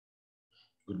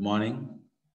Good morning.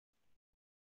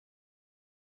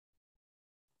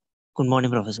 Good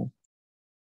morning, Professor.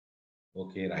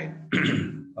 Okay, right.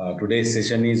 Today's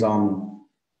session is on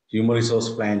human resource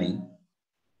planning.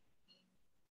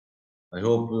 I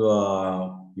hope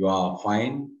you are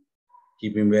fine,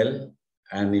 keeping well.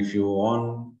 And if you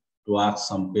want to ask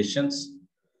some questions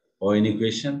or any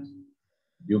question,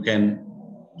 you can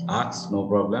ask, no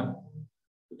problem.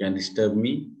 You can disturb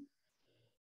me,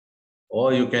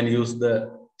 or you can use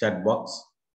the chat box.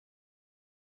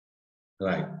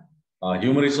 Right.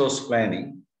 Human resource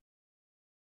planning.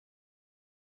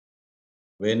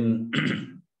 When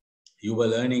you were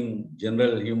learning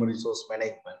general human resource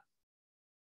management,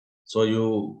 so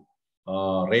you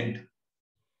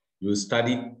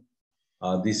studied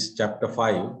this chapter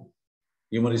 5,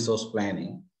 human resource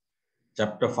planning,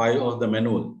 chapter 5 of the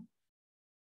manual,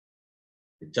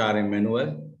 HRM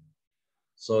manual.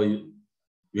 So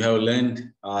you have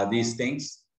learned these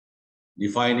things,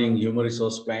 defining human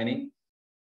resource planning,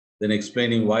 then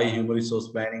explaining why human resource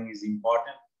planning is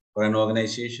important for an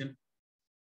organization,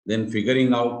 then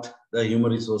figuring out the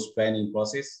human resource planning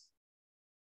process,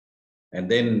 and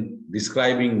then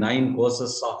describing 9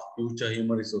 causes of future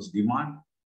human resource demand,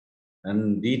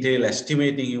 and detail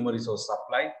estimating human resource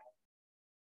supply,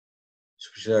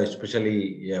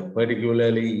 especially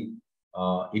particularly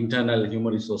internal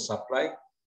human resource supply,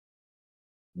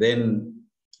 then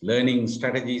learning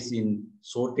strategies in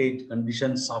shortage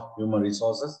conditions of human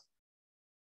resources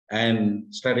and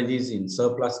strategies in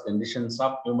surplus conditions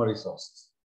of human resources.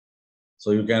 So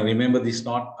you can remember this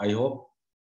knot, I hope.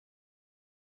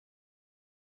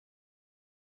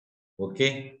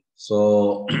 Okay,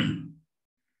 so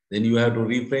then you have to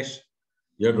refresh,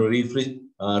 you have to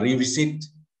revisit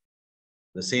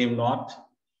the same knot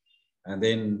and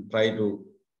then try to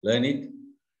learn it.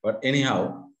 But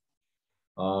anyhow,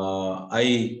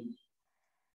 I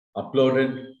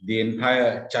uploaded the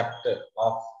entire chapter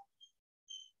of,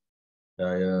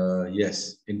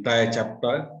 entire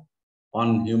chapter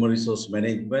on human resource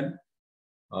management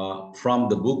from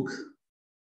the book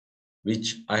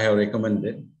which I have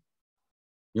recommended,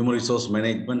 Human Resource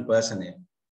Management Personnel.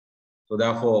 So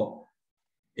therefore,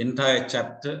 entire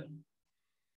chapter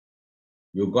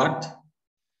you got,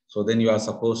 so then you are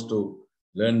supposed to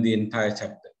learn the entire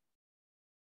chapter.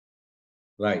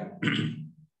 Right.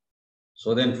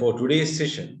 So then for today's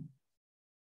session,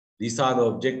 these are the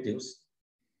objectives.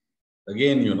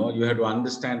 Again, you have to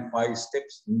understand 5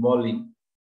 steps involving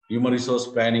human resource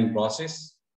planning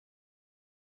process,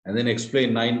 and then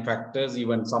explain 9 factors,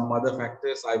 even some other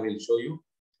factors I will show you,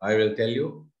 I will tell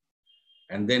you,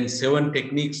 and then 7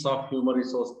 techniques of human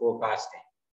resource forecasting.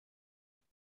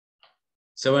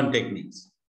 7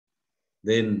 techniques.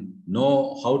 Then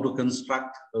know how to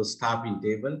construct a staffing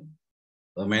table,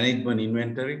 a management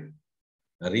inventory,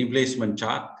 a replacement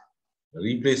chart, a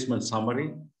replacement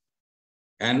summary,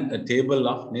 and a table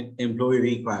of net employee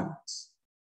requirements.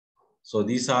 So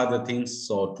these are the things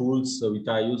or tools which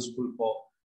are useful for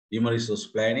human resource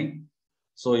planning.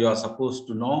 So you are supposed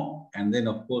to know, and then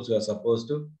of course you are supposed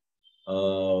to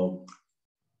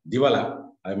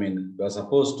develop. You are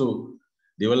supposed to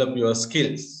develop your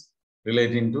skills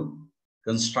relating to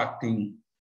constructing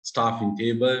staffing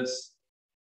tables,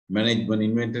 management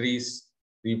inventories,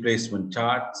 replacement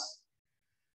charts,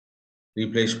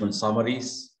 replacement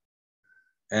summaries,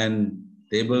 and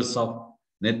tables of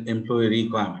net employee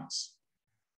requirements.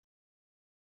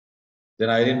 Then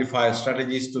identify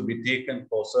strategies to be taken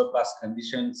for surplus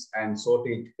conditions and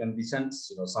shortage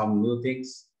conditions, some new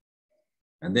things.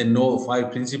 And then know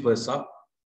 5 principles of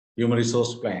human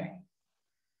resource planning.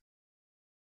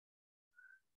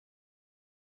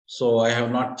 So I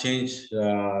have not changed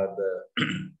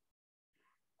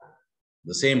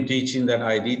the same teaching that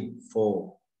I did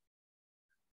for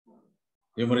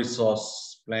human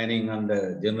resource planning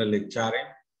under general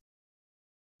HRM.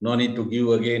 No need to give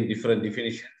again different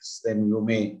definitions, then you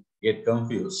may get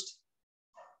confused.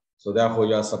 So therefore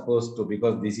you are supposed to,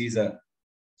 because this is a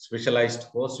specialized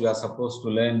course, you are supposed to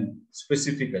learn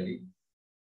specifically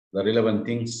the relevant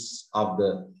things of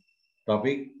the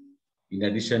topic, in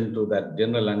addition to that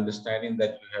general understanding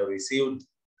that you have received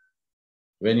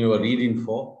when you are reading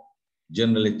for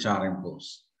general HRM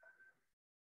course.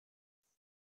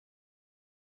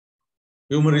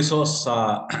 Human resource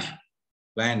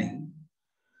planning.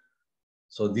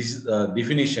 So this is the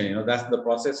definition, that's the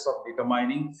process of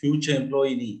determining future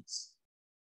employee needs.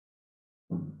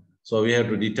 So we have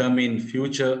to determine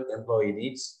future employee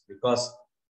needs because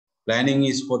planning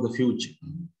is for the future.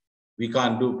 We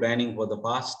can't do planning for the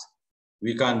past.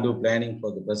 We can't do planning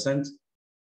for the present.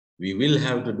 We will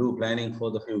have to do planning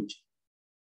for the future.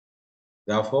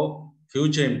 Therefore,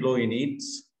 future employee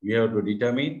needs, we have to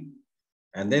determine,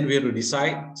 and then we have to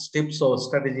decide steps or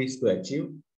strategies to achieve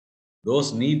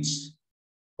those needs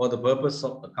for the purpose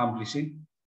of accomplishing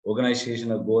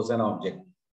organizational goals and objectives.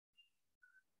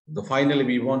 Finally,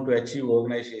 we want to achieve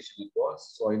organizational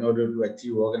goals. So in order to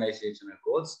achieve organizational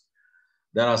goals,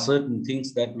 there are certain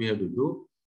things that we have to do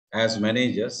as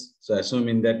managers. So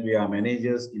assuming that we are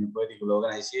managers in a particular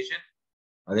organization,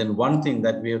 and then one thing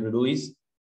that we have to do is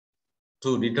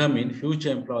to determine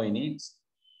future employee needs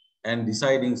and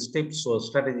deciding steps or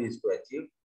strategies to achieve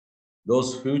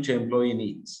those future employee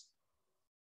needs.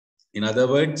 In other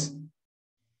words,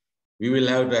 we will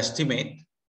have to estimate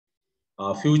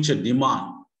future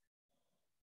demand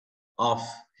of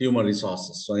human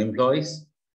resources, so employees,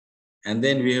 and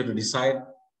then we have to decide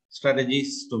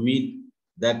strategies to meet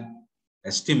that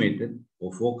estimated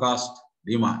or forecast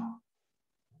demand.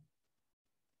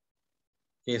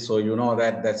 Okay, so you know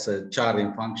that that's a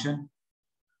HRM function,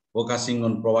 focusing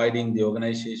on providing the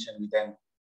organization with an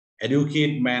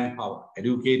educate manpower,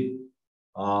 educate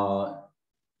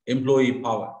employee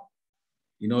power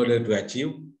in order to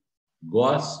achieve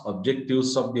goals,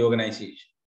 objectives of the organization.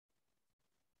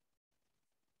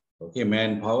 Okay,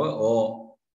 manpower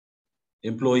or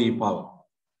employee power.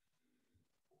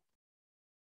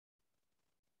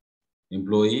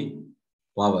 Employee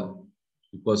power,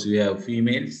 because we have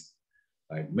females,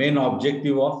 right? Main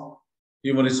objective of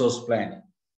human resource planning.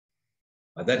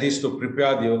 That is to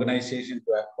prepare the organization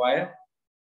to acquire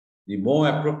the more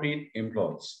appropriate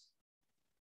employees.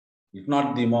 If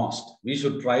not the most, we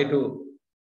should try to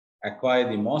acquire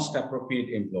the most appropriate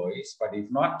employees, but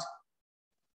if not,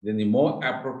 then the more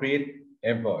appropriate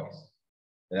employees,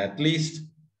 then at least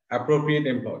appropriate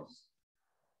employees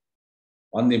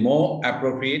on the more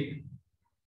appropriate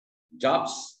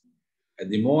jobs at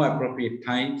the more appropriate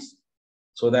times,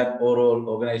 so that overall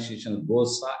organizational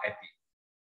goals are achieved.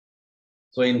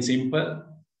 So in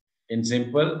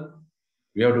simple,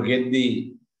 we have to get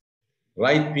the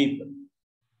right people.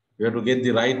 We have to get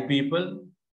the right people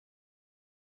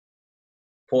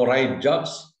for right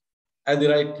jobs at the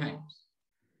right times.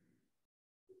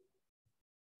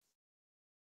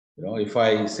 You know, if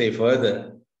I say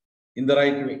further, in the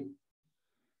right way.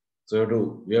 So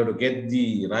we have to get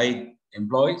the right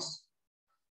employees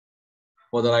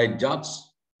for the right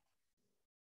jobs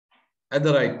at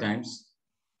the right times,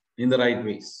 in the right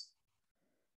ways.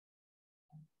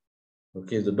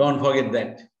 Okay, so don't forget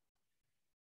that.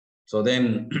 So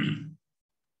then,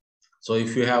 so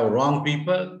if you have wrong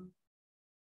people,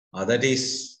 that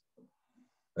is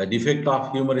a defect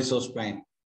of human resource planning.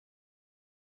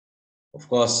 Of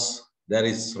course, there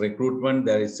is recruitment,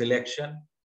 there is selection.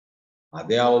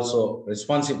 They are also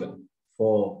responsible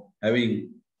for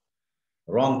having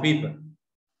wrong people.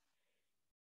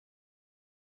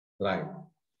 Right.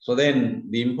 So then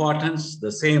the importance,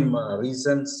 the same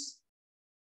reasons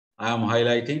I am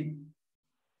highlighting,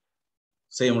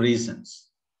 same reasons.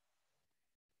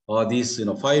 Or these,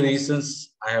 5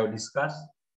 reasons I have discussed.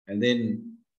 And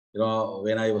then,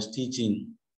 when I was teaching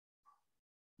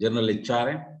general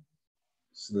HRM,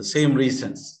 so the same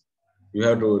reasons. You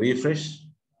have to refresh.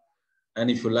 And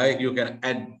if you like, you can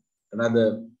add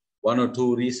another 1 or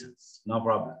 2 reasons, no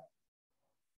problem.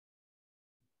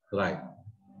 Right.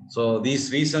 So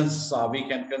these reasons we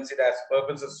can consider as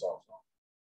purposes also.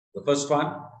 The first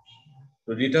one,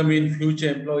 to determine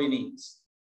future employee needs.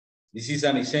 This is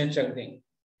an essential thing.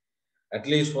 At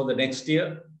least for the next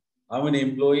year, how many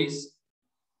employees,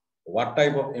 what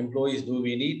type of employees do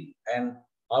we need, and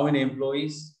how many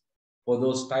employees for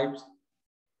those types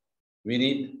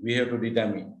we have to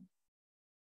determine.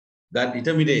 That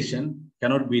determination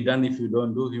cannot be done if you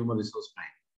don't do human resource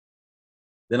planning.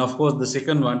 Then, of course, the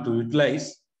second one, to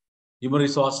utilize human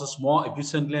resources more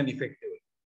efficiently and effectively.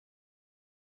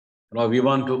 We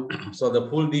want to, so the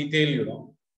full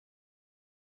detail,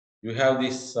 you have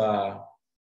this,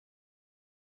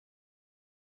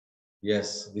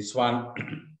 yes, this one,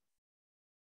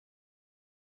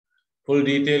 full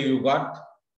detail you got.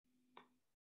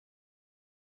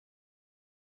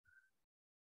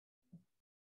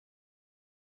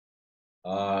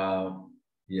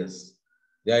 Yes,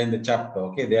 they are in the chapter,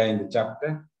 okay, they are in the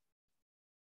chapter.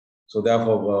 So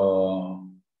therefore,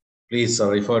 please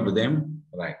refer to them,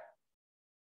 right.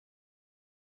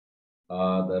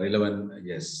 The relevant,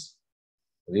 yes.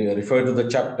 Refer to the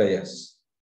chapter, yes.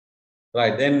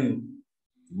 Right, then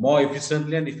more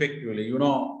efficiently and effectively,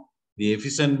 the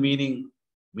efficient meaning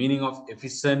of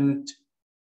efficient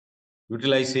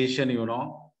utilization,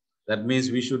 that means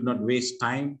we should not waste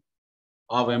time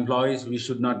of employees. We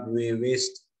should not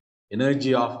waste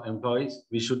energy of employees.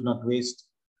 We should not waste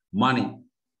money.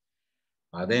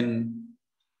 Then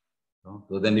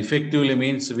So then effectively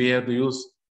means we have to use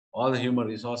all the human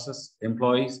resources,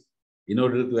 employees, in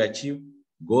order to achieve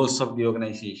goals of the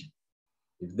organization.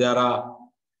 If there are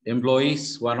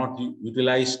employees who are not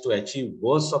utilized to achieve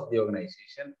goals of the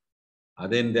organization,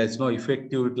 then there's no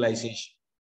effective utilization.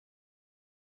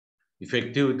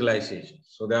 Effective utilization.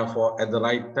 So therefore, at the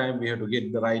right time, we have to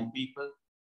get the right people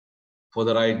for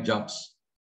the right jobs.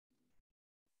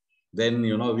 Then,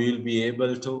 we will be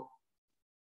able to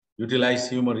utilize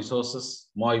human resources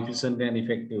more efficiently and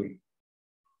effectively.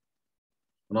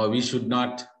 We should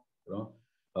not,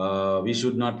 we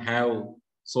should not have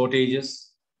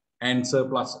shortages and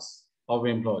surpluses of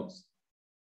employees.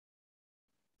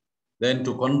 Then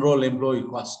to control employee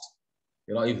cost,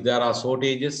 if there are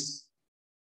shortages,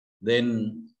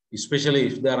 then especially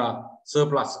if there are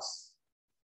surpluses,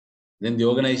 then the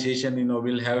organization,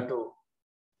 will have to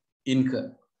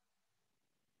incur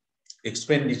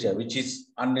expenditure which is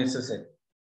unnecessary,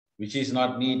 which is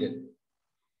not needed.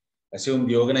 Assume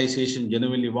the organization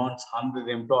genuinely wants 100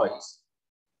 employees,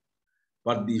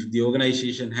 but if the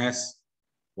organization has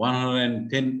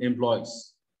 110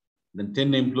 employees, then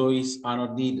 10 employees are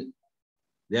not needed.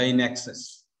 They are in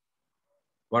excess.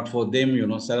 But for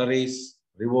them, salaries,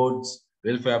 rewards,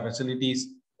 welfare facilities,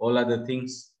 all other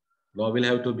things, will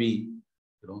have to be,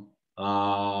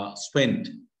 spent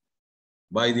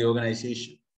by the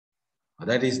organization.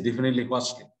 That is definitely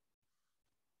costly.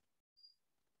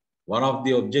 One of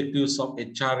the objectives of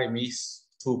HRM is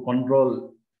to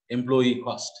control employee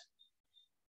cost.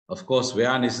 Of course,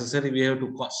 where necessary, we have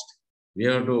to cost. We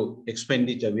have to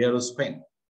expenditure, we have to spend.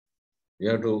 We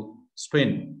have to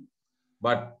spend.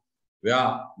 But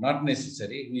where not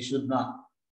necessary, we should not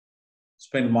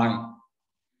spend money.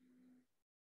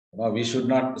 We should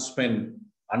not spend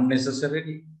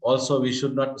unnecessarily. Also, we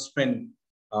should not spend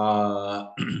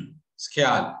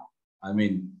scale. I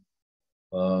mean,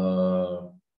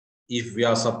 if we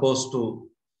are supposed to,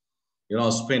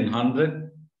 spend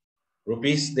 100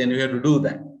 rupees, then we have to do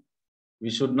that. We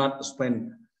should not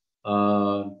spend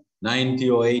 90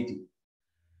 or 80.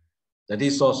 That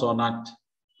is also not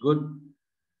good.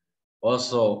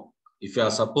 Also, if you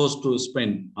are supposed to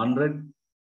spend 100,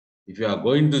 if you are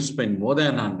going to spend more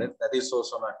than 100, that is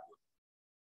also not good.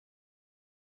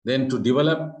 Then to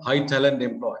develop high talent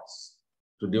employees.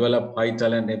 To develop high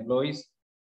talent employees,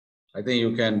 I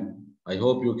think I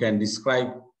hope you can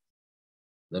describe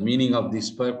the meaning of this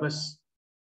purpose.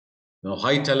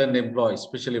 High talent employees,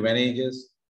 especially managers,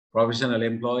 professional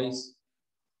employees,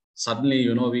 suddenly,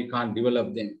 we can't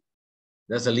develop them.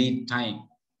 There's a lead time.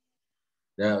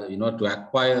 To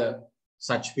acquire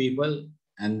such people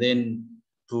and then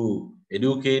to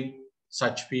educate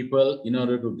such people in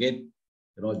order to get,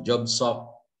 jobs of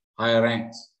higher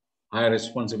ranks, higher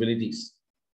responsibilities.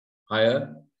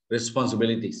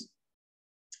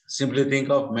 Simply think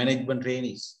of management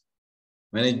trainees.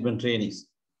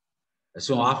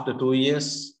 So after 2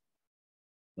 years,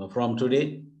 from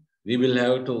today, we will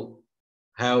have to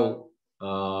have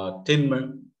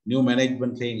 10 new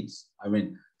management trainees.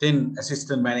 10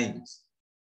 assistant managers,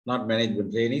 not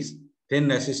management trainees,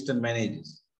 10 assistant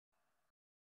managers.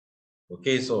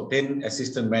 Okay, so 10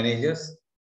 assistant managers,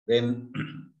 then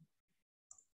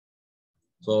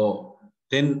so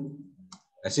 10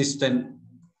 assistant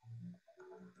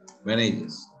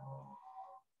managers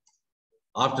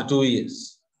after 2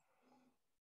 years.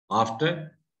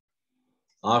 After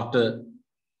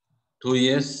 2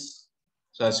 years,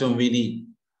 so assume we need.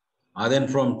 And then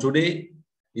from today,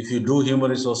 if you do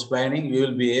human resource planning, you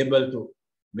will be able to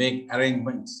make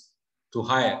arrangements to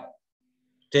hire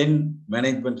 10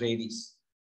 management trainees.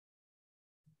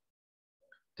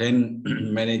 10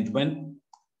 management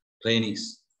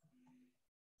trainees.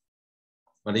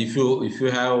 But if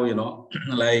you have,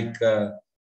 like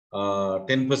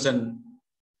 10%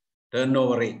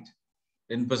 turnover rate,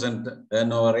 10%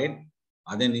 turnover rate,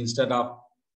 and then instead of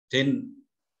 10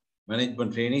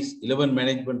 management trainees, 11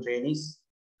 management trainees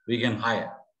we can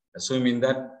hire, assuming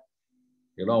that,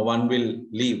 one will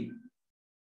leave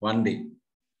one day.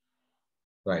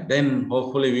 Right, then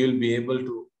hopefully we will be able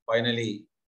to finally,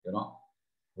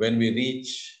 when we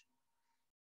reach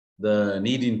the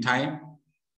need in time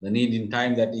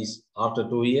that is after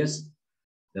 2 years,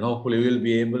 then hopefully we will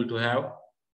be able to have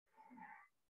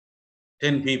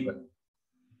 10 people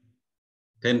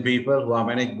who are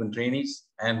management trainees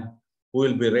and who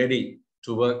will be ready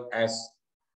to work as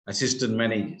assistant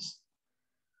managers.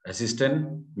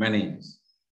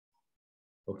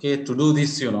 Okay, to do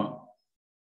this,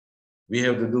 we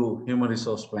have to do human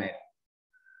resource planning.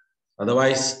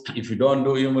 Otherwise, if you don't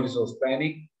do human resource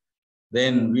planning,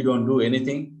 then we don't do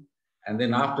anything. And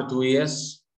then after 2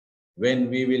 years, when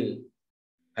we will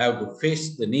have to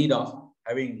face the need of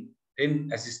having 10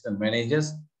 assistant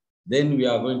managers. Then we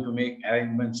are going to make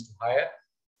arrangements to hire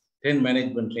 10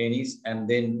 management trainees and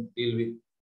then deal with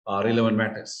relevant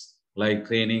matters like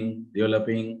training,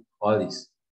 developing, all these.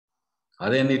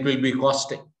 And then it will be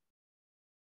costly.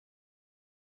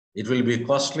 It will be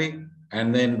costly,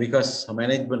 and then because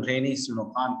management trainees,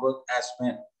 can't work as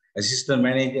assistant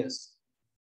managers,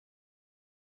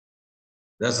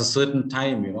 there's a certain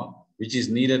time, which is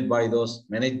needed by those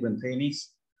management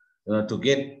trainees to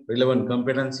get relevant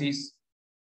competencies,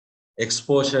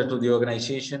 exposure to the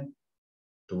organization,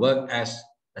 to work as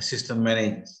assistant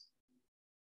managers.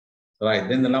 Right,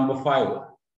 then the number 5,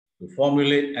 to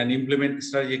formulate and implement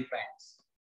strategic plans.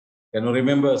 Can you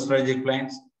remember strategic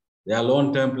plans? They are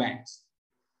long-term plans.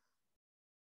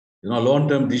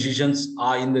 Long-term decisions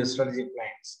are in the strategic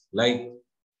plans, like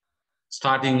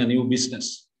starting a new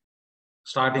business,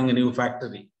 starting a new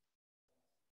factory,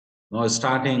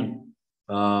 starting,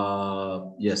 2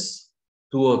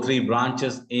 or 3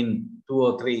 branches in 2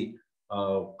 or 3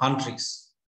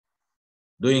 countries,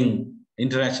 doing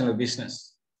international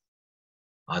business.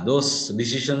 Those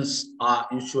decisions are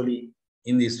usually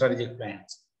in the strategic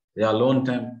plans. They are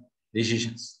long-term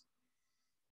decisions.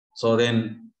 So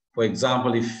then, for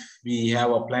example, if we have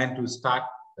a plan to start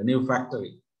a new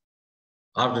factory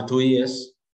after 2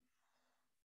 years,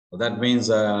 that means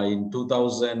in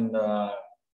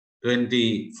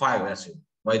 2025, actually,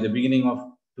 by the beginning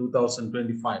of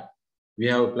 2025, we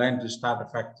have a plan to start a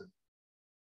factory,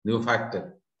 new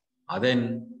factory.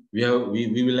 Then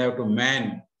we will have to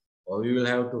man, or we will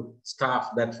have to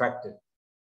staff that factory.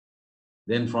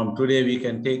 Then from today, we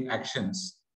can take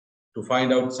actions to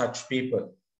find out such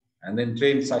people and then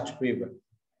train such people.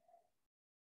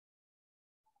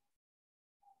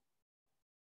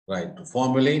 Right, to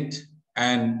formulate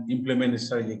and implement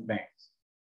strategic plans.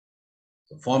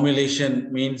 So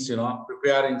formulation means,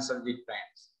 preparing strategic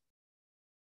plans.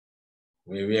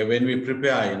 When we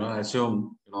prepare,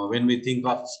 assume, when we think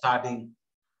of starting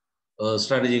a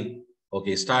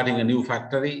starting a new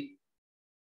factory,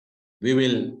 we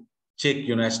will check,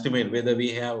 estimate whether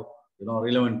we have,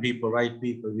 relevant people, right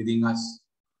people within us.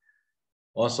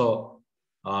 Also,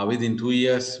 within 2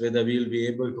 years, whether we will be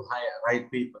able to hire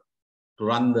right people to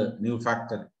run the new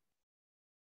factory,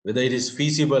 whether it is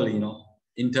feasible,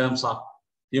 in terms of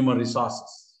human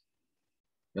resources.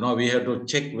 We have to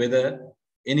check whether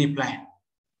any plan,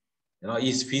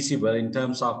 is feasible in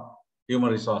terms of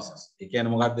human resources.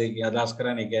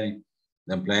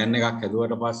 Then plan එකක්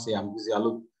හදුවට පස්සේ යම්කිසි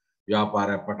අලුත්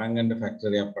ව්‍යාපාරයක් පටන් ගන්න,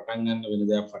 ෆැක්ටරියක් පටන් ගන්න, වෙන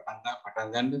දෙයක් පටන්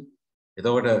ගන්න.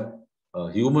 එතකොට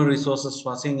human resources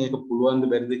වශයෙන් ඒක පුළුවන් ද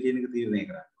බැරිද කියන එක තීරණය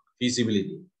කරන්න.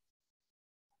 feasibility.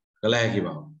 කළ හැකි බව.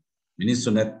 මිනිස්සු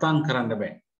නැත්තම් කරන්න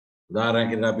බෑ. උදාහරණයක්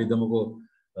විදිහට අපි හිතමුකෝ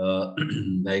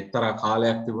එක්තරා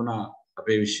කාලයක් තිබුණා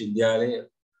අපේ විශ්වවිද්‍යාලයේ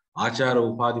ආචාර්ය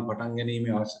උපාධි පටන්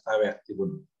ගැනීමේ අවශ්‍යතාවයක්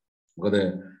තිබුණා. මොකද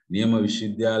නියම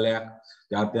විශ්වවිද්‍යාලයක්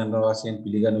ජාත්‍යන්තර වශයෙන්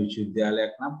පිළිගන්න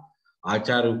විශ්වවිද්‍යාලයක් නම්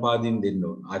ආචාර්ය උපාධියෙන් දෙන්න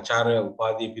ඕන. ආචාර්ය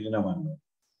උපාධිය පිරිනමන්න ඕන.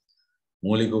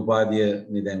 මූලික උපාධිය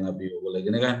නේ දැන් අපි ඔයගොල්ලෝ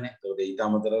ඉගෙන ගන්න. ඒකට ඊට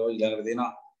අමතරව ඊළඟට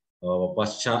දෙනවා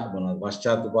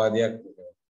පශ්චාත් උපාධියක්.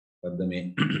 මොකද්ද මේ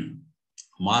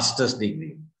මාස්ටර්ස්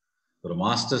ඩිග්‍රී. ඒතර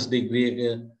මාස්ටර්ස් ඩිග්‍රී එක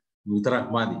විතරක්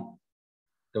මදි.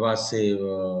 ඊට පස්සේ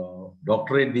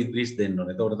ඩොක්ටරේට් ඩිග්‍රීස් දෙන්න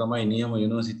ඕනේ. ඒතකොට තමයි නියම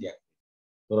යුනිවර්සිටියක්.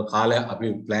 ඒතකොට කාලය අපි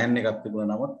ප්ලෑන් එකක්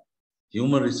තිබුණා නමුත්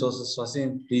human resources වශයෙන්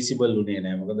feasible උනේ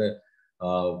නැහැ. මොකද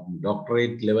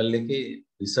ඩොක්ටරේට් ලෙවල් එකේ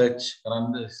රිසර්ච් කරන්න,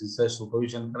 රිසර්ච්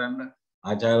සුපර්විෂන් කරන්න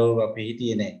ආචාර්යවරු අපි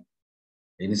හිටියේ නැහැ.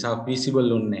 ඒ නිසා feasible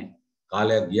උන්නේ නැහැ.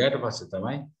 කාලයක් ගියාට පස්සේ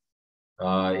තමයි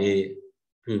ඒ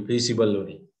feasible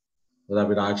උනේ. මොකද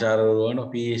අපිට ආචාර්යවරු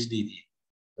වුණා PhD තියෙන.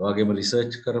 ඒ වගේම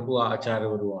රිසර්ච් කරපු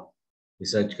ආචාර්යවරු වුණා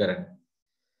රිසර්ච් කරන්න.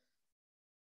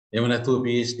 එහෙම නැතුව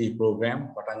PhD program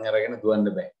පටන් අරගෙන දුවන්න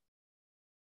බෑ.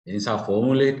 ඒ නිසා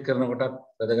formulate කරනකොටත්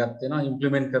වැදගත් වෙනවා,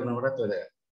 implement කරනකොටත්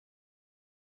වැදගත්.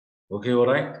 Okay, all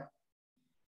right?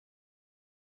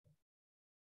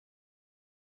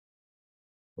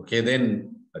 Okay, then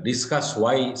discuss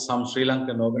why some Sri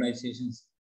Lankan organizations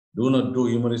do not do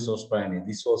human resource planning.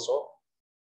 This also,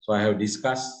 so I have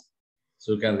discussed, so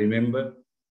you can remember.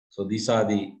 So these are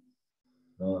the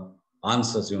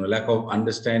answers, lack of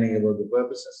understanding about the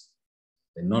purposes,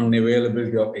 the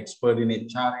non-availability of expert in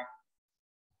HRM,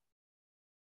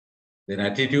 then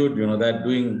attitude, that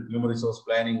doing human resource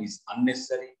planning is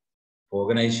unnecessary for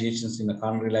organizations in a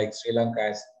country like Sri Lanka,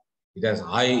 as it has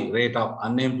high rate of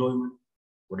unemployment.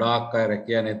 ගොඩාක් අය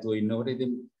රැකියා නැතුව ඉන්නකොට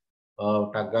ඉතින්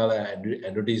ටක් ගාලා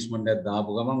advertisement එකක් දාපු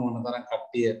ගමන් ඕන තරම්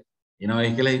කට්ටිය එනවයි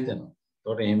කියලා හිතනවා.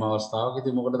 ඒකට එහෙම අවස්ථාවක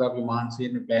ඉතින් මොකටද අපි මහන්සි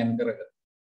වෙන්නේ ප්ලෑන් කර කර.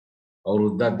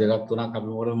 අවුරුද්දක් දෙකක් තුනක් අපි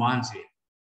මොකටද මහන්සි වෙන්නේ?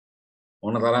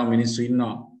 ඕන තරම් මිනිස්සු ඉන්නවා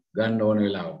ගන්න ඕන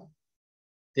වෙලාවට.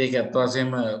 ඒක ඇත්ත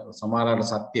වශයෙන්ම සමහරවිට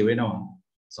සත්‍ය වෙනවා.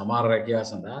 සමහර රැකියාව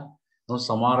සඳහා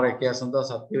සමහර රැකියාව සඳහා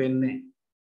සත්‍ය වෙන්නේ.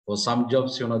 For some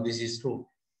jobs, this is true.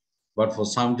 But for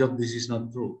some jobs, this is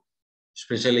not true.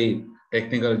 Especially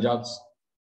technical jobs,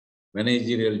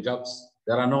 managerial jobs.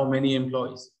 There are no many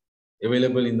employees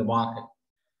available in the market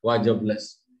who are jobless,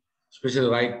 especially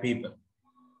right people.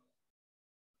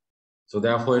 So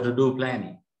therefore, you have to do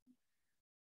planning.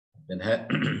 And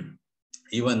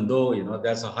even though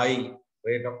there's a high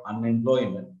rate of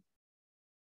unemployment,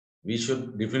 we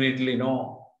should definitely know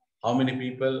how many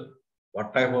people,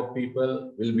 what type of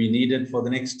people will be needed for the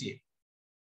next year,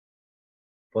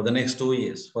 for the next 2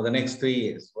 years, for the next 3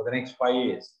 years, for the next 5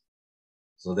 years.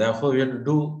 So therefore, we have to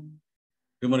do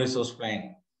human resource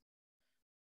planning.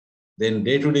 Then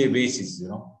day-to-day basis,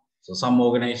 so some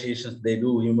organizations, they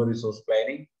do human resource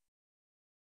planning,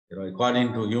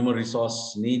 according to human resource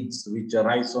needs which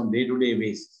arise on day-to-day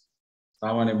basis.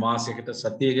 Samanya maasekata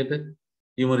satyekata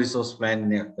human resource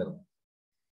planning එකක් කරනවා.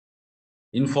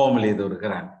 Informally they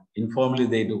කරන්නේ. Informally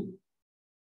they do.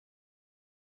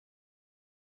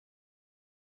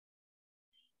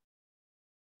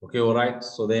 Okay, all right.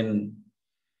 So then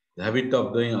the habit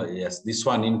of doing, yes, this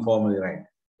one informally, right?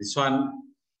 This one,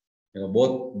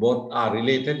 both are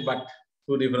related, but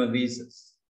two different reasons.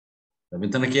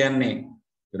 මෙතන කියන්නේ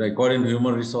according to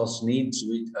human resource needs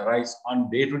which arise on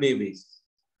day-to-day basis.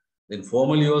 Then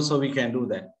formally also we can do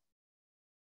that.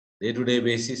 Day-to-day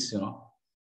basis,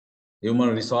 human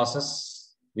resources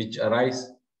which arise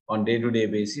on day-to-day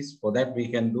basis. For that we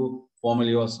can do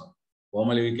formally also.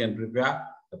 Formally we can prepare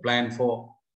a plan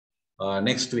for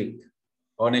next week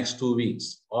or next 2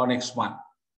 weeks or next month.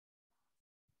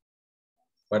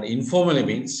 But informally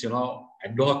means,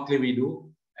 ad hocly we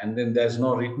do, and then there's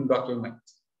no written document.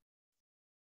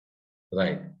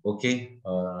 Right, okay.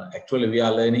 Actually, we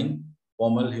are learning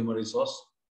formal human resource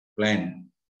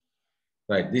planning.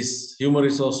 Right, this human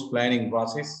resource planning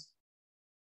process.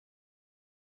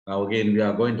 Now again, we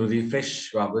are going to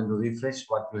refresh. We are going to refresh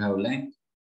what we have learned.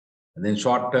 And then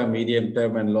short term, medium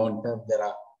term, and long term, there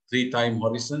are 3 time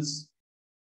horizons.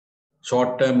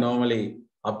 Short term, normally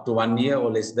up to 1 year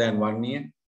or less than 1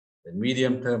 year. The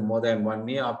medium term, more than 1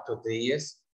 year, up to 3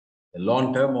 years. The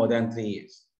long term, more than 3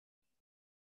 years.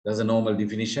 That's a normal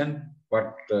definition.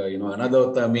 But, another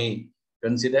author may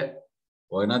consider,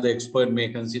 or another expert may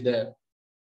consider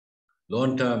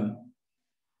long term,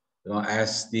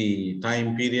 as the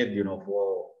time period,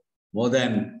 for more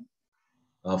than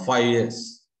 5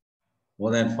 years.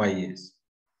 More than 5 years.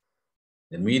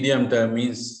 The medium term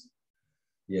means,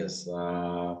 yes,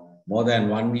 more than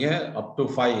 1 year up to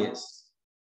 5 years.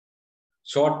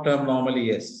 Short term normally,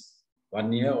 yes,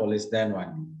 1 year or less than 1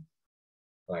 year.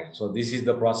 Right, so this is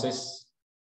the process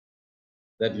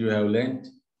that you have learned.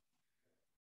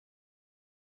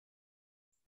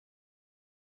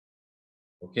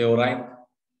 Okay, all right.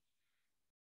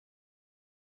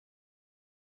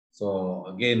 So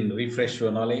again, refresh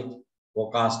your knowledge,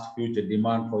 forecast future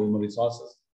demand for human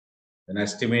resources, then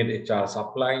estimate HR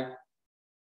supply,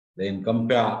 then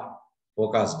compare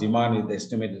forecast demand with the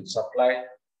estimated supply.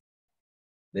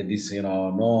 That is,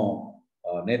 no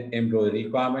net employee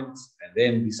requirements, and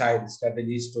then decide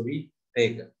strategies to be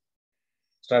taken.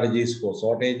 Strategies for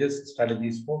shortages,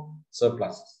 strategies for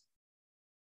surpluses.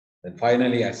 Then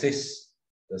finally assess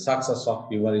the success of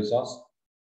human resource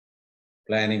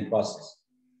planning process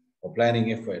or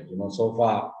planning effort. So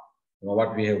far,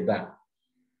 what we have done.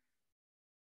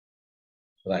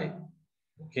 Right.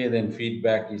 Okay, then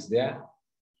feedback is there.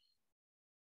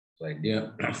 Right.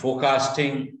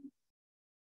 Forecasting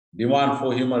demand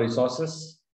for human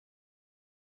resources,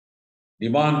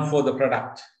 demand for the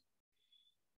product.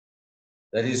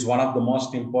 That is one of the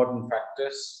most important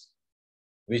factors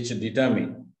which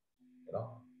determine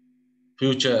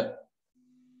future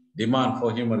demand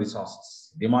for human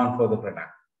resources, demand for the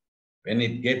product. When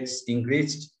it gets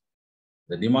increased,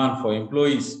 the demand for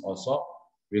employees also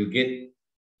will get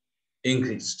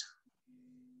increased.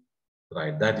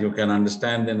 Right, that you can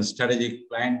understand in strategic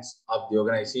plans of the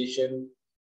organization,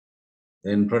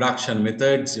 then production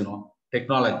methods,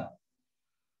 technology.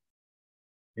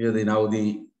 Here now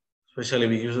especially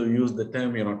we use the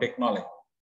term, technology.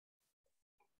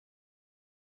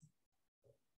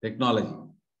 Technology,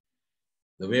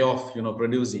 the way of,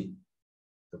 producing,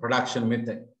 the production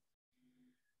method.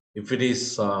 If it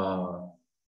is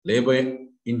labor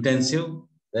intensive,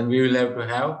 then we will have to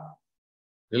have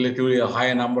relatively a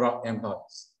higher number of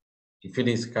employees. If it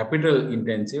is capital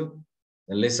intensive,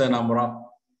 a lesser number of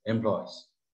employees.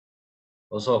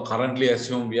 Also, currently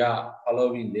assume we are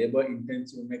following labor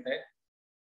intensive method.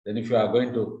 Then if you are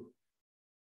going to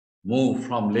move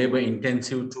from labor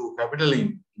intensive to capital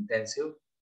intensive,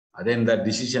 then that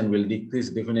decision will decrease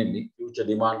definitely future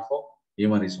demand for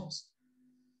human resource.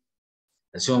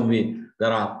 Assume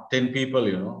there are 10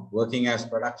 people, working as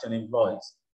production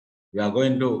employees. We are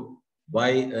going to buy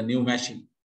a new machine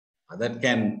that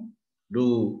can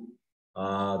do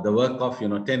the work of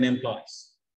 10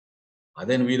 employees.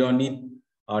 Then we don't need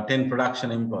 10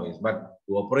 production employees, but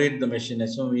to operate the machine,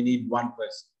 assume we need one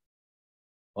person,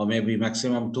 or maybe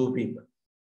maximum 2 people.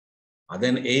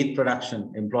 Then 8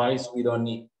 production employees we don't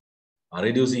need,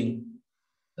 reducing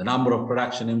the number of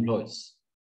production employees.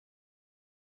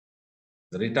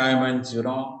 The retirements,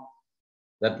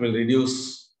 that will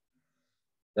reduce,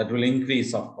 that will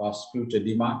increase, of course, future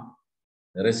demand.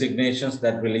 The resignations,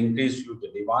 that will increase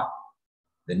future demand.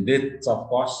 The deaths, of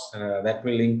course, that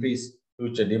will increase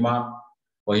future demand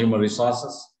for human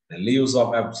resources. The leaves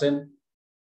of absence,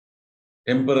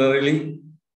 temporarily,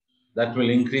 that will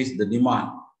increase the demand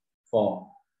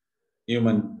for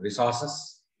human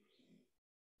resources.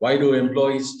 Why do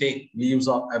employees take leaves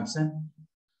of absence?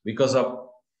 Because of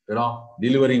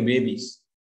delivering babies.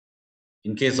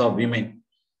 In case of women,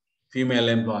 female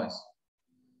employees.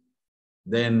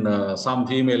 Then some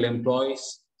female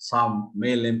employees, some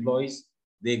male employees,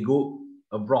 they go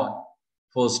abroad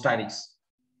for studies,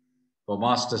 for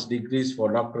master's degrees,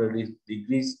 for doctoral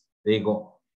degrees, they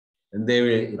go. And they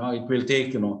will, it will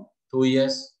take, 2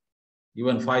 years,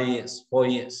 even 5 years, 4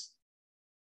 years.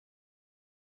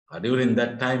 During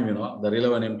that time, the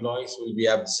relevant employees will be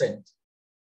absent.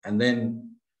 And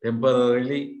then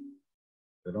temporarily,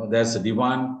 there's a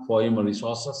demand for human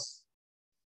resources.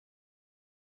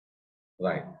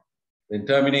 Right. Then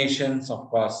terminations, of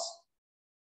course,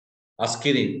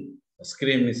 askirim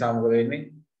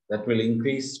that will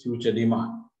increase future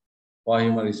demand for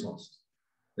human resources.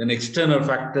 Then external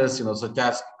factors, such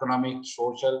as economic,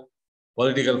 social,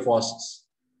 political forces.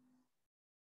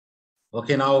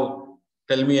 Okay, now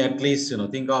tell me at least,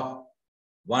 think of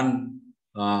one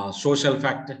social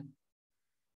factor.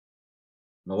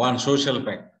 One social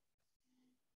factor.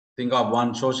 Think of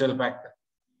one social factor.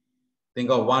 Think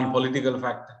of one political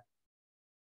factor.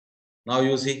 Now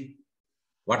you see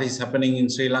what is happening in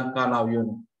Sri Lanka. Now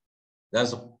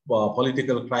there's a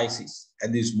political crisis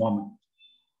at this moment.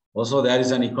 Also, there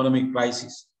is an economic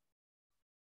crisis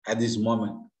at this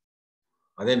moment.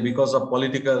 And then because of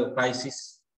political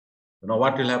crisis,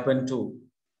 what will happen to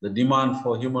the demand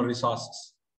for human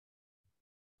resources?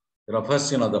 First,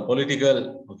 the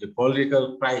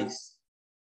political crisis.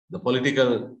 The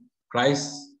political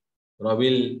crisis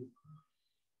will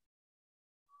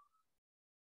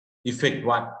affect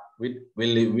what?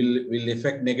 Will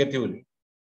affect negatively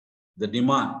the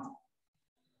demand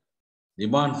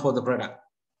for the product.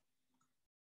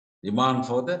 Demand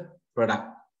for the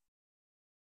product.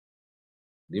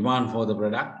 Demand for the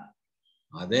product.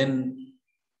 Then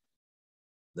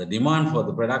the demand for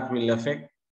the product will affect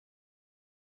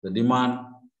the demand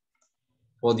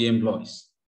for the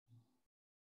employees.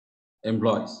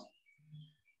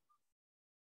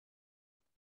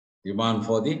 Demand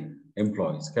for the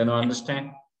employees. Can you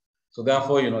understand? So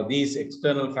therefore, these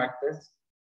external factors,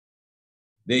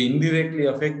 they indirectly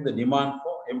affect the demand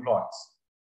for employees.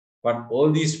 But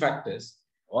all these factors,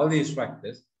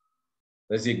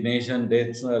 resignation,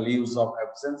 deaths, leaves of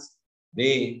absence,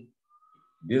 they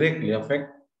directly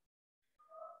affect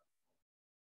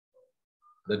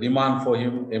the demand for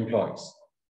employees.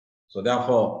 So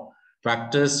therefore,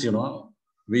 factors,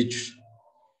 which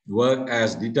work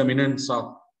as determinants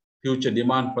of future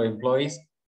demand for employees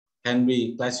can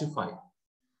be classified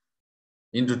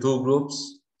into 2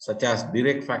 groups, such as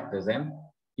direct factors and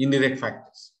indirect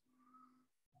factors.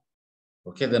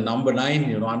 Okay, the number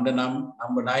 9, under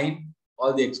number 9,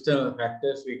 all the external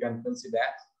factors we can consider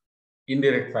as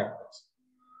indirect factors,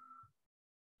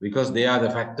 because they are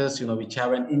the factors, which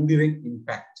have an indirect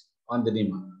impact on the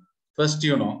demand. First,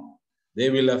 they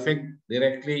will affect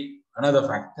directly another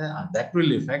factor, and that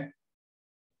will affect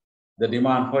the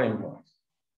demand for employees.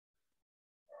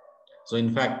 So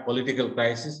in fact, political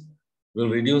crisis will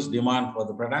reduce demand for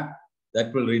the product,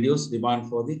 that will reduce demand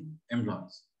for the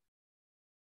employees.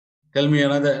 Tell me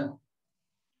another.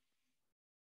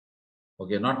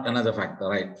 Okay, not another factor,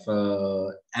 right?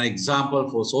 For an example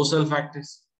for social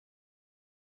factors.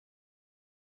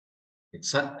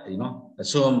 It's,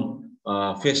 assume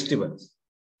festivals.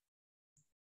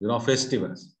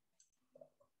 Festivals.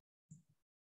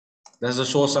 There's a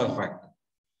social factor.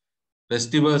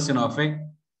 Festivals, affect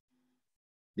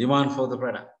demand for the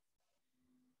product.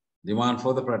 Demand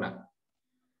for the product.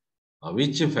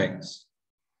 Which affects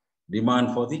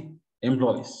demand for the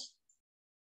employees.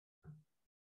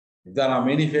 If there are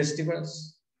many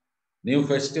festivals, new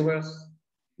festivals,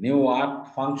 new art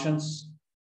functions,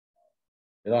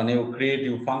 new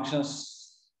creative functions,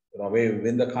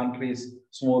 when the country is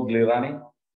smoothly running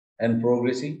and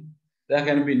progressing. There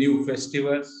can be new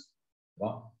festivals,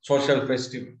 social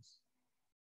festivals.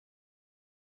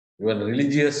 Even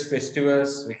religious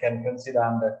festivals we can consider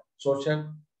under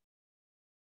social.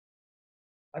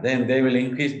 And then they will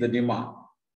increase the demand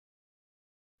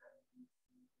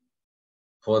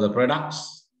for the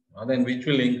products, and then which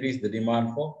will increase the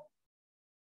demand for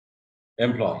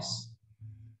employees.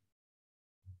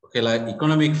 Okay, like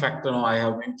economic factor I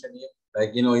have mentioned here,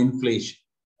 like inflation.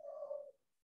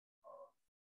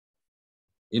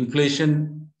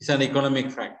 Inflation is an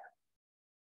economic factor.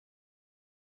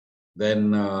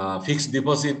 Then fixed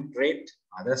deposit rate,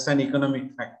 that's an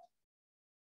economic factor.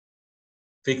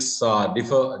 Fixed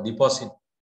deposit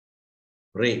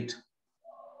rate.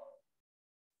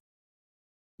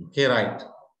 Okay, right.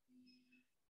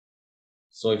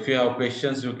 So if you have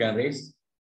questions, you can raise.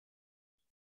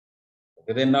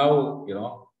 Okay, then now,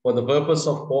 for the purpose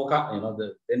of forecast,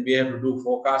 then we have to do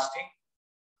forecasting.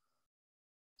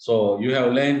 So you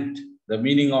have learned the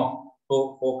meaning of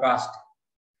forecasting.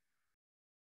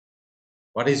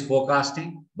 What is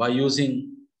forecasting? By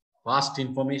using past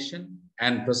information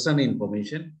and present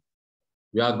information,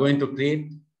 we are going to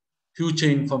create future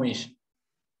information.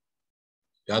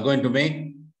 We are going to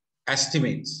make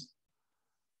estimates.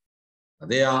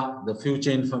 They are the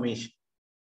future information.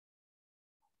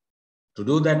 To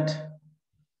do that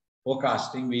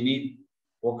forecasting, we need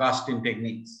forecasting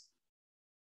techniques.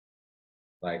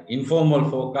 Like informal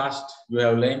forecast, you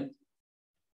have learned.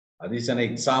 This is an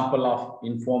example of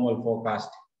informal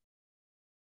forecasting.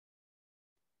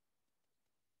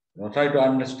 Try to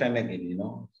understand again,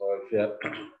 So if you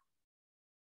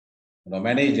are,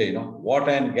 manager,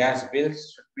 water and gas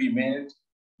bills should be made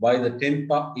by the 10th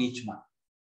of each month.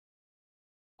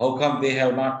 How come they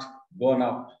have not gone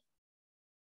up?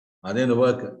 Are they the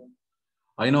worker?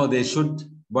 I know they should,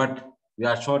 but we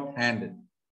are short-handed.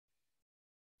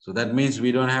 So that means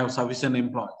we don't have sufficient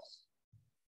employees.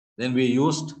 Then we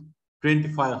used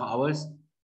 25 hours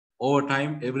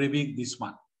overtime every week this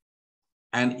month.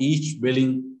 And each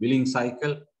billing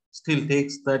cycle still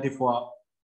takes 34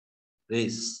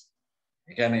 days.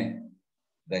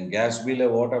 Then gas bill,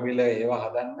 water bill, eva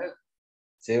hadanna,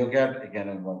 සේවකයාට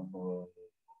කියන්නේ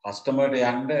කස්ටමර්ට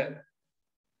යන්න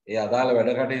ඒ අදාළ වැඩ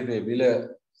කටයුතු බිල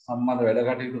සම්බන්ධ වැඩ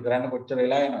කටයුතු කරන්න කොච්චර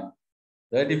වෙලා යනවද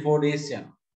 34 days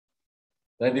යනවා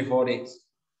 34 days.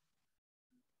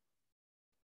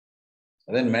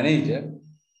 And then manager,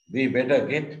 we better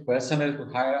get personnel to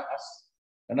hire us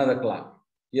another clerk.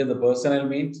 Here the personnel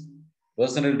means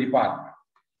personnel department.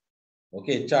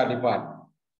 Okay, HR department.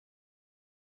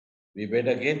 We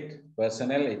better get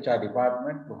personnel HR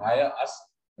department to hire us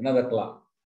another clerk.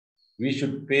 We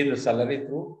should pay the salary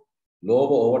through lower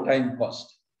overtime cost.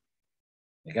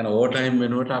 Again, overtime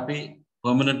වෙනුවට අපි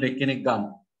permanent එක්කෙනෙක් ගන්න.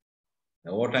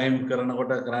 Overtime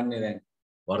කරනකොට කරන්නේ දැන්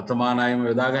වර්තමාන අයම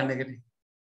යොදා ගන්න එකනේ.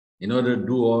 In order to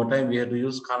do overtime, we have to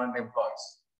use current employees.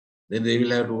 Then they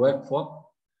will have to work for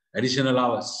additional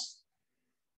hours.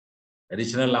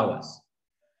 Additional hours.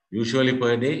 Usually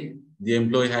per day, the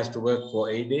employee has to work for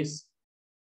 8 days.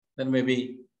 Then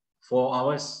maybe 4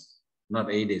 hours,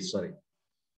 not 8 days, sorry.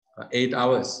 8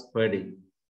 hours per day.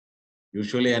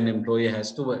 Usually an employee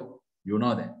has to work. You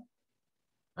know that.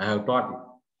 I have taught you.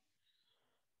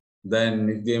 Then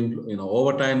if the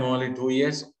overtime only 2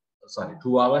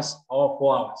 hours or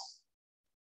 4 hours.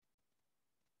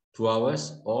 2 hours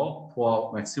or 4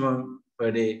 hours, maximum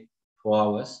per day 4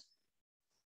 hours.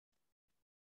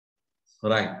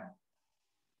 Right.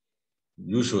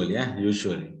 Usually, yeah,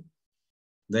 usually.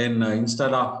 Then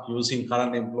instead of using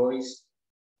current employees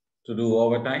to do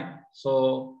overtime,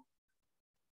 so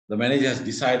the manager has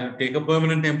decided to take a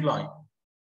permanent employee.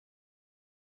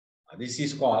 This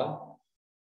is called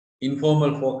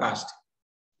informal forecasting.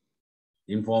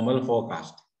 Informal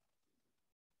forecasting.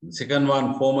 The second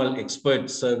one, formal expert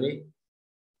survey.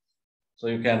 So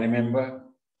you can remember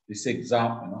this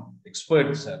example,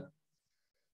 expert survey.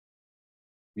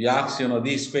 We ask,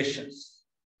 these questions.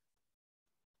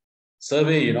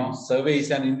 Survey, survey is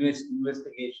an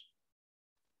investigation.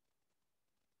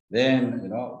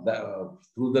 Then,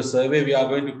 through the survey, we are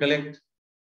going to collect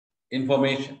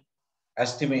information,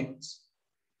 estimates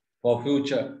for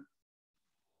future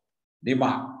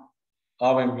demand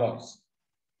of employees.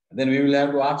 And then we will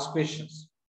have to ask questions.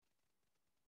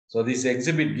 So this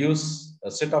exhibit gives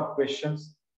a set of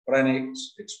questions for an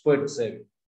expert survey.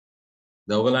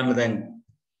 The ඔයගලන්ට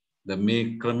දැන් මේ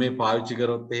ක්‍රමේ පාවිච්චි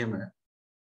කරොත් එහෙම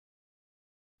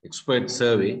expert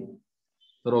survey.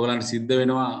 So ඔයගලන්ට සිද්ධ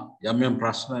වෙනවා යම් යම්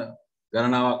ප්‍රශ්න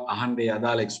ගණනාවක් අහන්නේ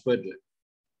අදාළ එක්ස්පර්ට්ලා.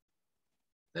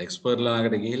 එක්ස්පර්ට්ලා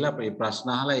ළඟට ගිහිල්ලා මේ ප්‍රශ්න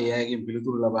අහලා ඒ අයගෙන්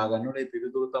පිළිතුරු ලබා ගන්නකොට ඒ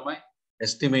පිළිතුරු තමයි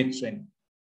එස්ටිමේට්ස් වෙන්නේ.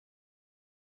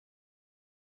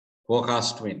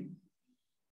 ෆෝකාස්ට් වෙන්නේ.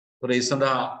 ඒ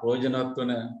සඳහා ප්‍රයෝජනවත්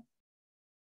වන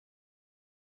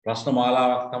ප්‍රශ්න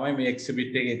මාලාවක් තමයි මේ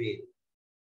එක්සිබිට් එකේ තියෙන්නේ.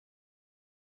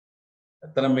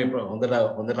 ඇත්තටම මේ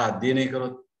හොඳට අධ්‍යයනය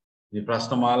කරොත් මේ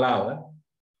ප්‍රශ්න මාලාව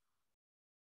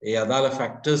ඒ අදාළ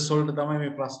ෆැක්ටර්ස් වලට තමයි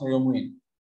මේ ප්‍රශ්න යොමු වෙන්නේ.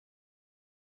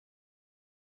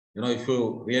 You know, if you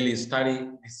really study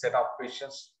this set of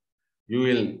questions, you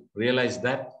will realize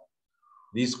that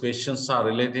these questions are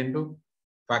related to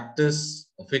factors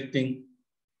affecting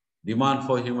demand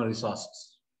for human resources.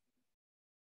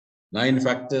 9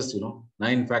 factors,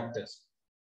 9 factors.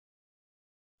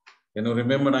 Can you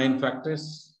remember 9 factors?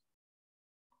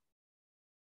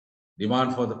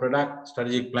 Demand for the product,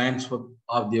 strategic plans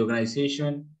of the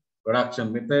organization,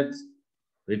 production methods,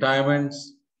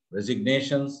 retirements,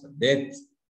 resignations, deaths,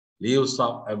 leaves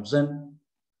of absence,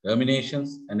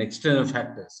 terminations, and external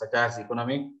factors such as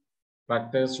economic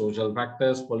factors, social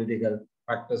factors, political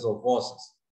factors or forces.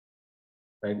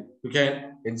 Right? You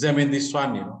can examine this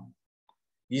one,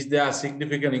 Is there a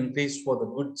significant increase for the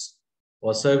goods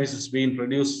or services being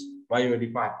produced by your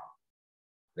department?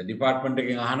 The department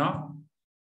එකෙන් අහනවා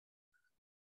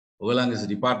ඔයගලන්ගේ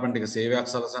department එක සේවයක්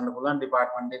සලසන්න පුළුවන්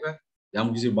department එක යම්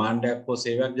කිසි භාණ්ඩයක් හෝ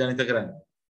සේවයක් ජනිත කරන්න.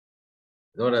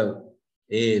 එතකොට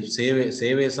ඒ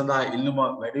සේවය සඳහා ඉල්ලුම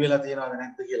වැඩි වෙලා තියෙනවද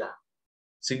නැද්ද කියලා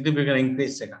significant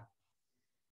increase එකක්.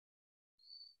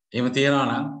 එහෙම තියෙනවා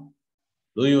නම්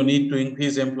do you need to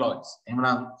increase employees?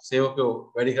 එහෙමනම් සේවකයෝ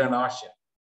වැඩි කරන්න අවශ්‍යයි.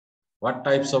 What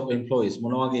types of employees?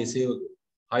 මොන වගේ සේවකයෝ?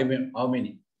 How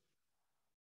many?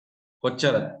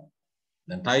 කොච්චර?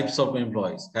 The types of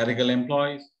employees, clerical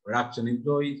employees, production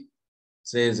employees,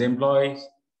 sales employees,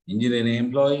 engineering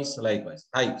employees, likewise,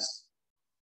 types.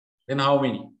 Then how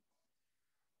many?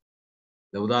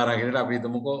 The උදාහරණයකට අපි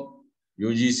හිතමුකෝ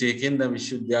UGC එකෙන් ද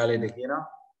විශ්වවිද්‍යාලයට කියනවා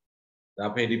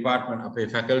අපේ department අපේ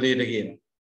faculty එකට කියනවා.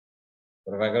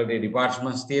 ඒතර faculty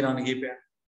departments තියෙනවනේ කීපයක්.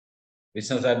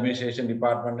 business administration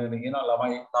department එකට කියනවා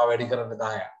ළමයි තව වැඩි කරන්න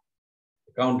 10ක්.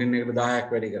 accounting එකට 10ක්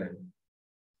වැඩි කරන්න.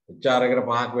 HR එකට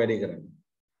 5ක් වැඩි කරන්න.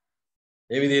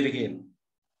 ඒ විදිහට කියනවා.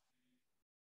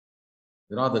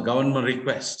 The government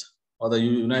request or the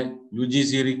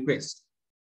UGC request,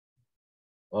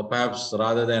 or perhaps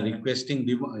rather than requesting,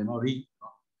 the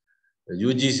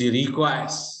UGC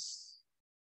requires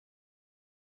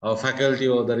our faculty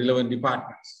or the relevant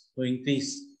departments to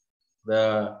increase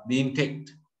the intake,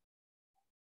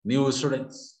 new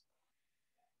students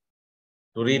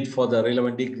to read for the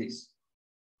relevant degrees.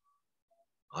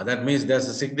 That means there's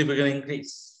a significant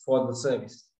increase for the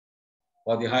service,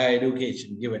 for the higher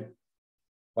education given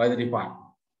by the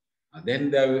department. And then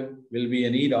there will be a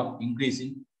need of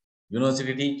increasing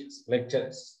university teachers,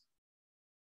 lecturers.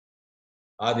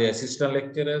 Are they assistant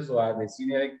lecturers or are they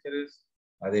senior lecturers?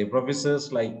 Are they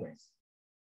professors? Likewise.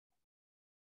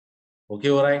 Okay,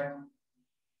 all right.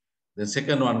 The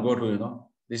second one, go to,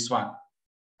 this one.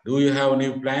 Do you have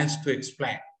new plans to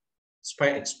expand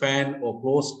or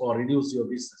close or reduce your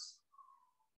business?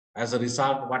 As a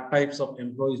result, what types of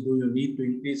employees do you need to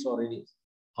increase or reduce?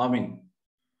 How many?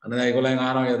 And then I go like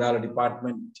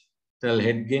departmental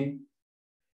head gain.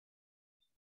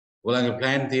 ඔයගොල්ලන්ගේ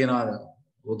plan තියනවාද?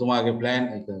 ඔතුමාගේ plan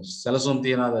එක සැලසුම්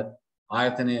තියනවාද?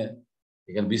 ආයතනය ඒ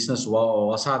කියන්නේ business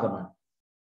වසාදම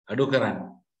අඩු කරන්න.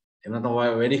 එහෙම නැත්නම්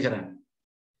වැඩි කරන්න.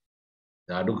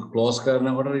 අඩු close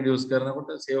කරනකොට reduce කරනකොට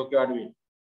සේවකයෝ අඩු වෙනවා.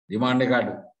 demand එක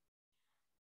අඩු.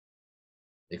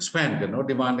 expand කරනකොට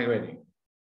demand එක වැඩි.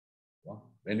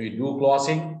 When we do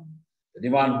closing, the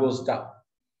demand goes down.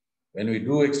 When we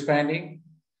do expanding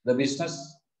the business,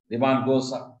 demand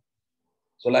goes up.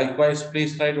 So likewise,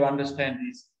 please try to understand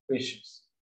these questions.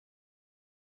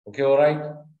 Okay, all right?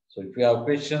 So if you have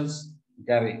questions, you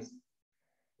can raise.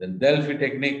 Then Delphi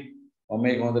technique, but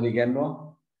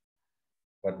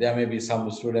there may be some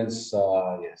students,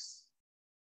 yes,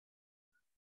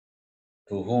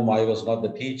 to whom I was not the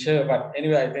teacher. But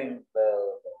anyway, I think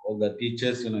all the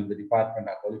teachers in the department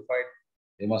are qualified.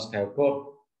 They must have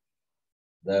taught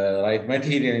the right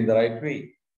material in the right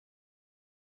way,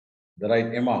 the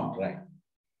right amount, right?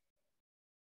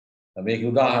 මේක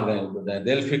උදාහරණයක් දැන්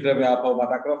Delphi ක්‍රමය ආපහු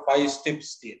මතක් කරලා 5 steps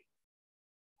තියෙනවා.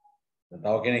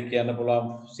 තව කෙනෙක් කියන්න පුළුවන්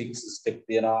 6 step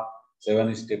තියෙනවා,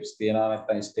 7 steps තියෙනවා,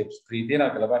 නැත්නම් steps 3 තියෙනවා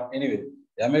කියලා. But anyway,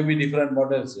 there may be different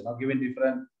models, giving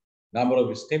different number of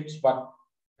steps. But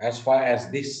as far as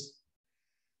this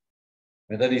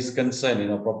method is concerned,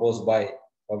 proposed by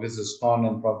Professor Stone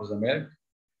and Professor Merritt,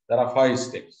 there are 5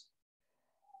 steps.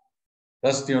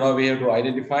 First, we have to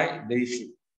identify the issue.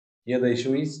 Here the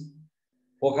issue is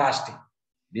forecasting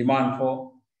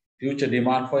future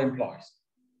demand for employees.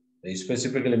 They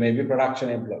specifically maybe production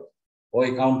employees or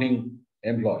accounting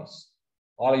employees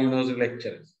or university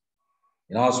lecturers.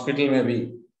 In hospital,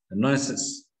 maybe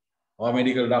nurses or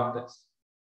medical doctors.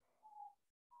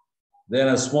 Then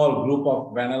a small group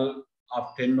of panel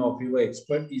of 10 or fewer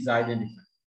experts is identified.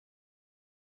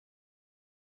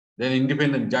 Then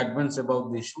independent judgments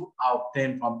about the issue are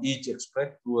obtained from each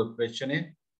expert through a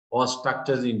questionnaire or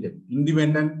structures in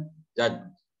independent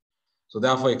judgment. So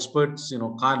therefore, experts,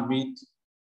 can't meet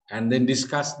and then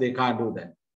discuss. They can't do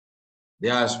that. They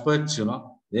are experts,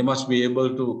 they must be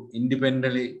able to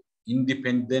independently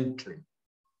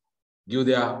give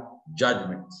their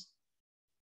judgments.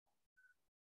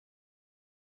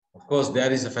 Of course,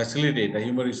 there is a facilitator, a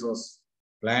human resource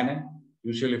planner,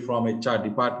 usually from HR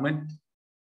department.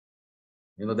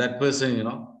 That person,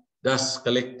 does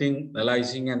collecting,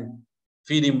 analyzing, and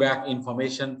feeding back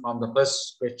information from the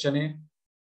first questionnaire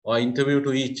or interview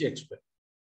to each expert.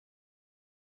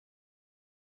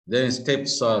 Then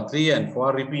steps 3 and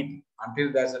 4 repeat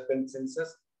until there's a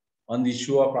consensus on the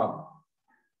issue or problem.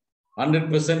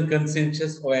 100%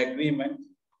 consensus or agreement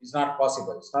is not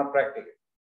possible. It's not practical.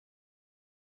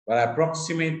 But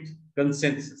approximate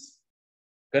consensus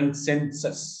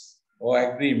or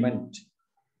agreement.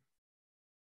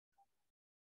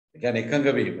 Again,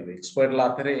 expert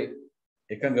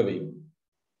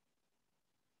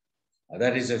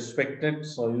that is expected.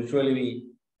 So usually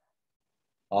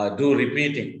we do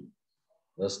repeating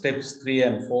the steps 3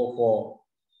 and 4 for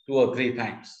 2 or 3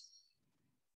 times.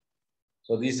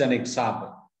 So this is an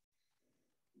example.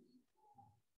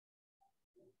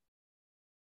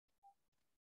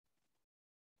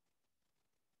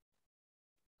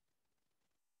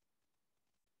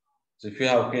 So if you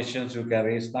have questions, you can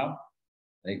raise now.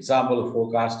 An example of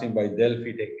forecasting by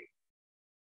Delphi technique.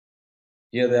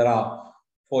 Here there are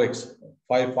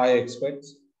 5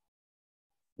 experts.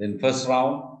 Then first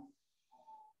round,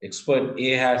 expert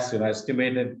A has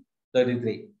estimated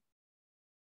 33.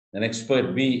 Then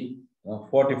expert B,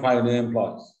 45 new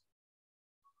employees.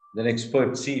 Then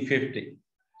expert C, 50.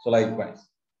 So likewise.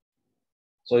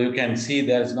 So you can see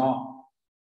there is no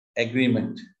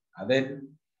agreement. And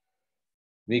then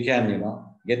we can,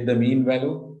 get the mean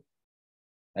value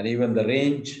and even the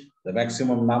range, the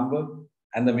maximum number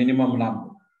and the minimum number.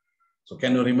 So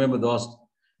can you remember those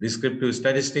descriptive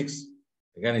statistics?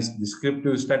 Again, it's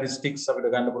descriptive statistics.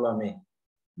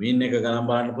 Mean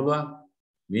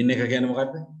mean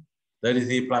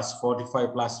 33 plus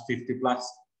 45 plus 50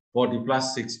 plus 40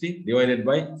 plus 60 divided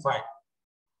by 5.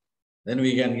 Then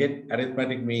we can get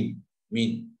arithmetic mean.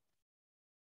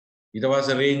 It was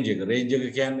a range.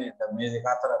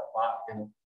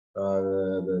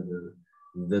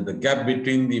 The gap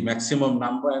between the maximum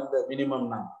number and the minimum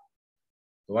number.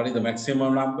 So what is the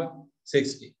maximum number?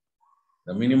 60.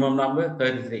 The minimum number,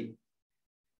 33.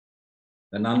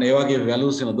 Then on give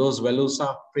values, those values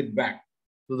are fed back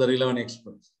to the relevant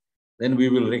experts. Then we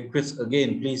will request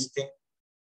again, please think.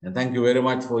 And thank you very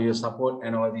much for your support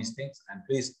and all these things. And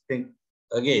please think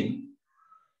again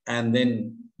and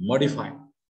then modify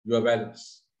your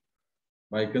values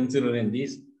by considering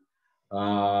these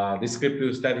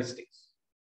descriptive statistics.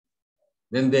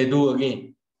 Then they do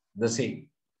again the same.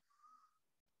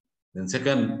 Then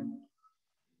second,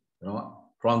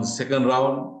 from the second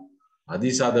round,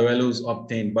 these are the values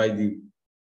obtained by the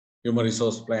human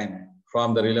resource plan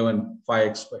from the relevant 5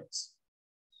 experts.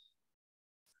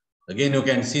 Again, you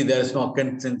can see there is no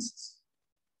consensus.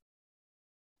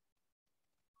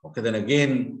 Okay, then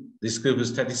again, descriptive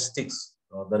statistics,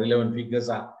 the relevant figures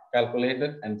are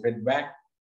calculated and fed back.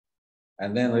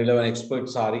 And then relevant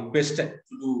experts are requested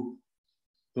to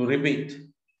repeat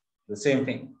the same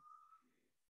thing.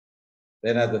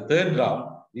 Then at the third round,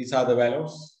 these are the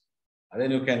values. And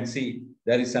then you can see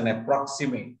there is an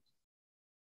approximate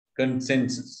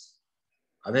consensus.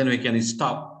 And then we can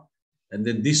stop. And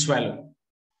then this value,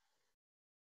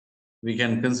 we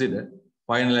can consider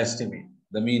final estimate,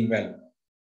 the mean value.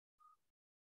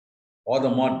 Or the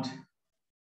mod.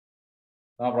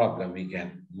 No problem, we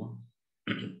can.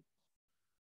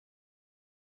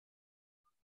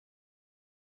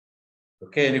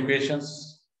 Okay, any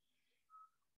questions?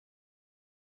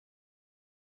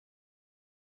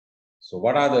 So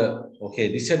what are the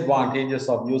disadvantages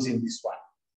of using this one?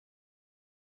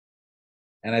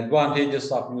 And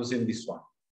advantages of using this one.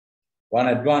 One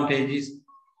advantage is,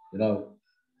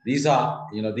 these are,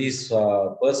 these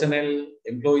personnel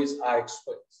employees are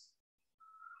experts.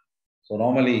 So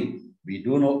normally we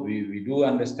do know, we do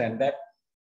understand that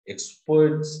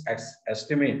experts'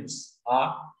 estimates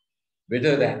are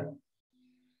better than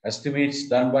estimates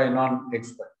done by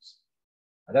non-experts.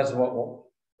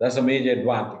 That's a major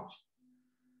advantage.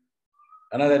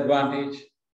 Another advantage,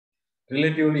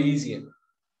 relatively easier.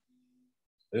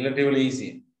 Relatively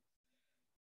easier.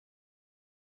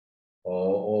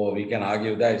 Or we can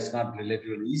argue that it's not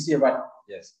relatively easier, but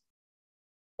yes.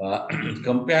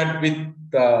 Compared with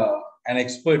an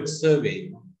expert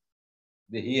survey,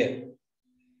 here,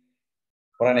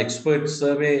 for an expert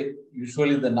survey,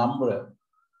 usually the number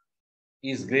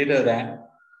is greater than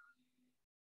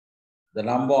the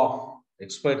number of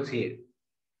experts here.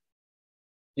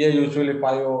 Here, usually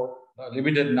 5 or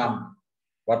limited number,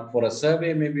 but for a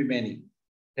survey, maybe many,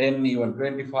 10, even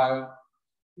 25.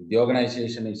 If the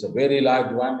organization is a very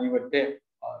large one, even 10,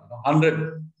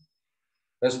 100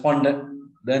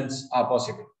 respondents are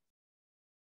possible.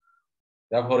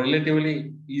 Therefore,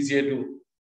 relatively easier to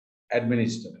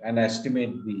administer and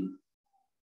estimate the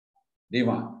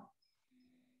demand.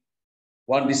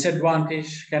 One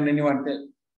disadvantage, can anyone tell?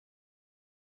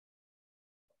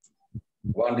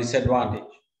 One disadvantage.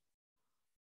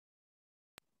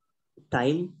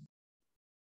 Time.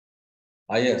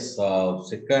 Yes,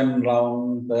 second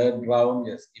round, third round,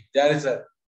 yes. If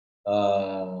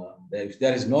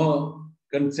there is no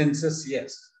consensus,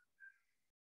 yes.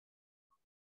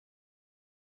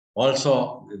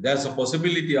 Also, there's a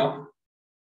possibility of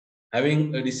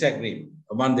having a disagreement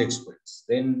among the experts.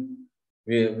 Then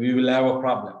we will have a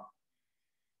problem.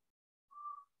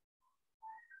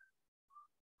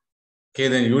 Okay,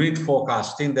 then unit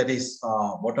forecasting, that is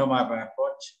bottom-up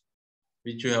approach,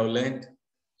 which you have learned.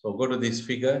 So go to this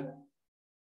figure.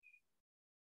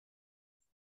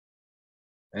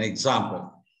 An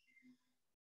example.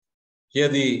 Here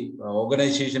the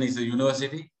organization is a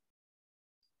university.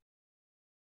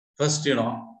 First, the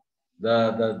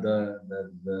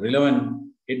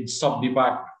relevant heads of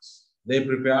departments, they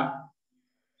prepare,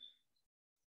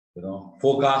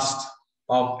 forecast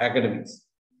of academics.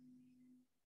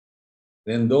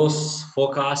 Then those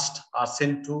forecasts are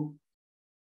sent to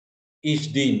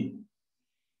each dean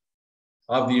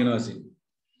of the university.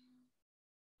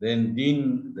 Then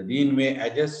the dean may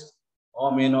adjust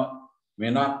or may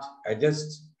not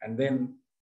adjust, and then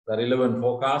the relevant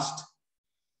forecast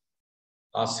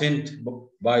are sent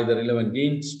by the relevant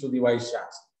deans to the vice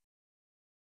chancellor.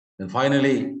 And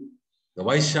finally, the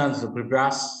vice chancellor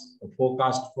prepares a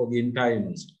forecast for the entire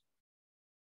university.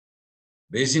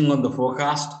 Basing on the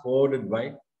forecast forwarded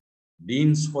by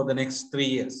deans for the next 3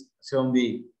 years. Assume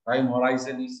the time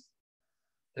horizon is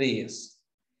 3 years.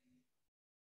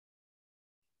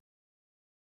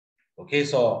 Okay,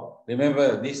 so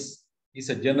remember, this is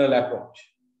a general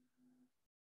approach.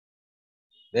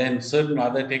 Then certain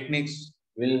other techniques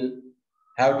will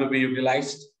have to be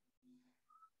utilized.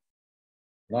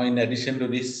 Now, in addition to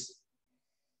this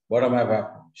bottom-up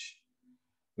approach,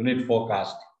 unit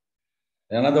forecast.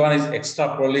 Another one is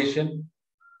extrapolation,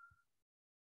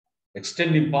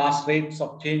 extending past rates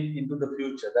of change into the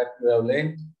future that we have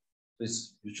learned.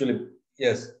 This usually,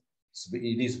 yes,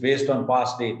 it is based on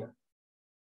past data.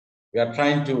 We are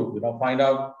trying to find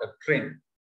out a trend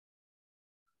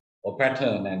or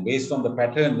pattern, and based on the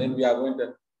pattern, then we are going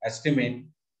to estimate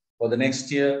for the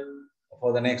next year,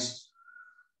 for the next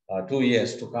 2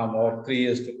 years to come or 3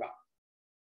 years to come.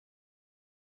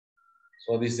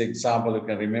 So this example you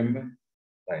can remember,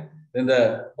 right? Then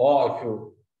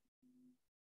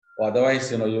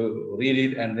otherwise, you read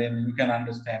it and then you can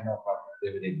understand no problem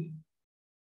evidently.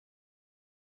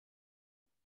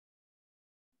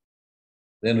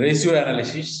 Then ratio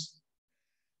analysis.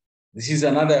 This is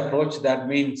another approach that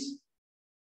means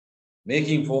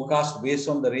making forecast based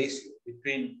on the ratio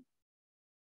between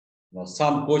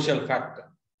some causal factor.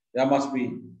 There must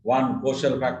be one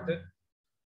causal factor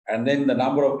and then the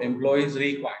number of employees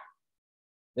required.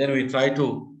 Then we try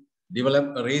to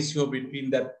develop a ratio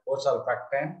between that causal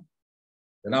factor and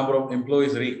the number of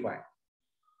employees required.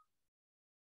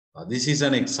 This is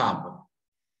an example.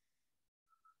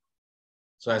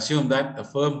 So assume that a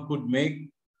firm could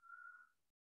make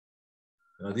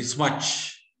this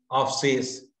much of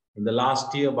sales in the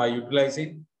last year by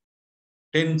utilizing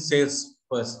 10 sales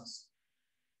persons.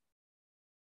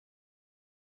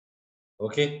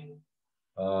 Okay.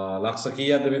 Laksa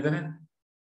kiya the vedana?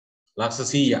 Laksa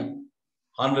siya.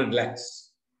 100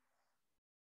 lakhs.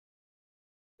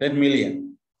 10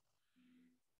 million.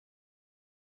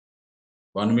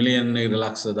 1 million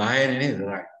laksa dahaya,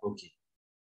 right? Okay.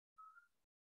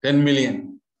 10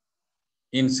 million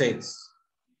in sales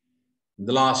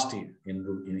the last year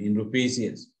in rupees,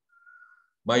 yes.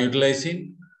 By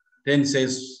utilizing 10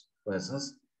 sales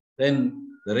persons, then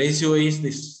the ratio is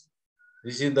this.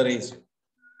 This is the ratio.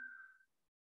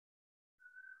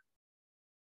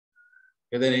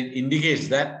 Then it indicates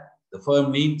that the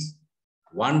firm needs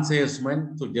one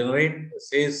salesman to generate a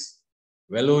sales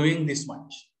valuing this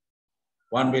much,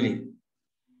 1 million.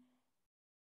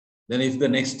 Then if the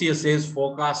next year sales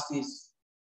forecast is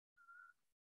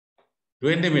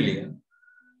 20 million,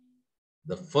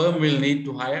 the firm will need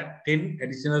to hire 10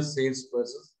 additional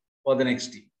salespersons for the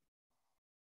next year.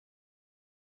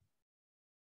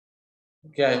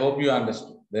 Okay, I hope you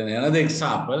understood. Then another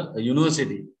example, a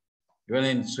university. Even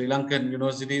in Sri Lankan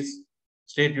universities,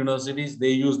 state universities, they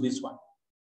use this one.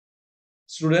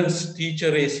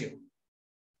 Students-teacher ratio.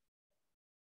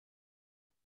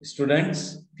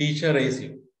 Students-teacher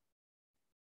ratio.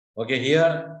 Okay,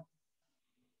 here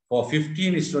for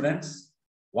 15 students,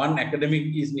 1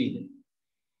 academic is needed.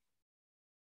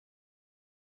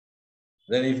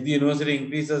 Then if the university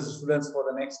increases students for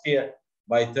the next year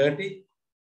by 30,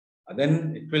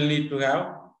 then it will need to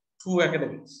have 2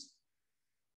 academics.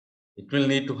 It will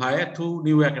need to hire 2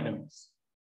 new academics.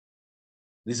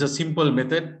 This is a simple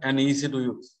method and easy to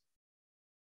use.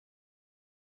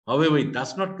 However, it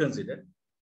does not consider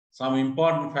some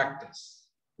important factors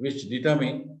which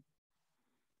determine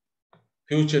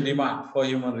future demand for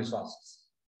human resources.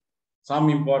 Some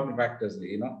important factors,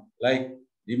 like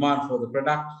demand for the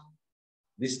product,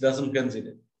 this doesn't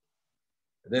consider.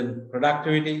 Then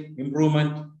productivity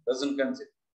improvement doesn't consider.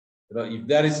 If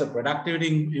there is a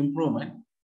productivity improvement,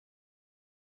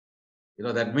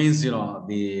 that means,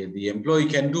 the employee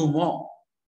can do more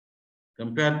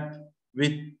compared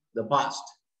with the past.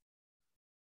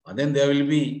 And then there will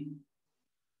be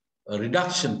a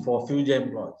reduction for future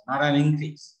employees, not an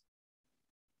increase.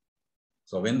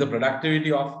 So when the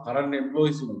productivity of current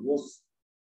employees goes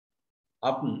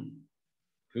up,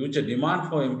 future demand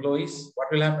for employees,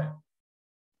 what will happen?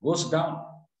 Goes down.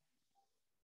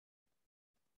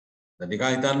 The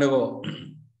Dikaitandego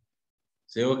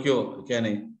Sevokyo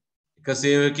can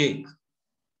Kasevake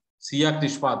Siak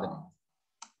Nishpadani.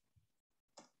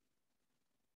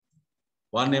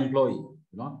 1 employee,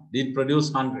 did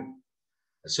produce 100.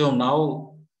 So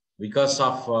now, because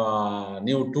of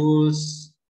new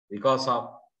tools, because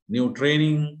of new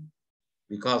training,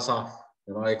 because of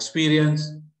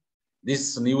experience,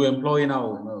 this new employee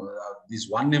now, this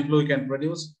 1 employee can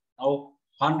produce now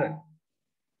 100.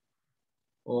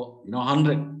 Oh,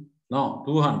 100. No,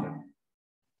 200.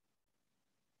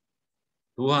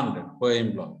 200 per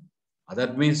employee.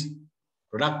 That means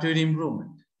productivity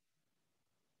improvement.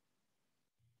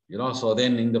 So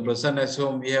then in the present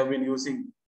assume we have been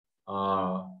using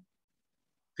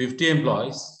 50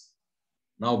 employees.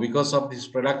 Now, because of this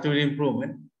productivity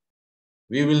improvement,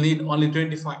 we will need only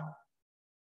 25.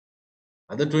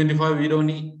 Other 25 we don't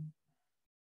need.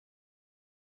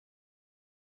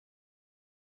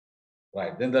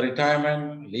 Right. Then the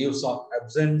retirement, leaves of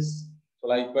absence. So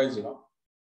likewise,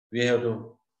 we have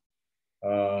to,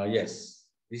 yes,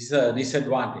 this is a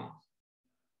disadvantage.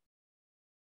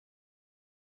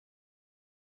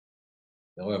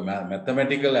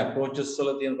 Mathematical approaches,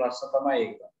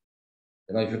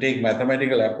 if you take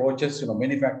mathematical approaches,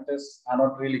 many factors are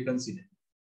not really considered.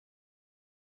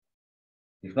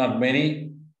 If not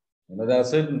many, there are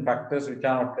certain factors which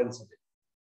are not considered.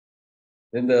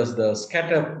 Then there's the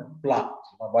scatter plot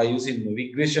by using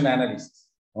regression analysis.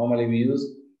 Normally we use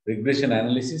regression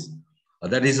analysis.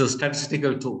 That is a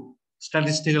statistical tool,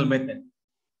 statistical method.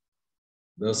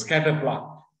 The scatter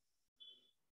plot.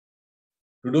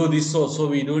 To do this, so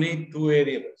we do need 2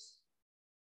 variables.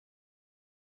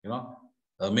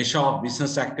 A measure of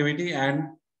business activity and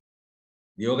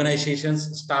the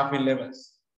organization's staffing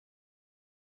levels.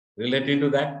 Relating to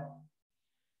that,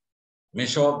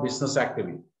 measure of business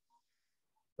activity.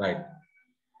 Right.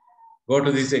 Go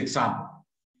to this example.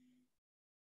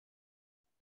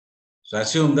 So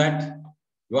assume that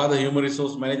you are the human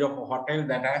resource manager of a hotel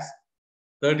that has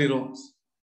 30 rooms.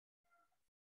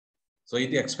 So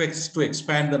it expects to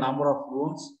expand the number of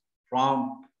rooms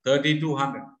from 30 to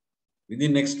 100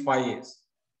 within next 5 years.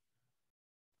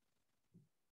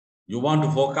 You want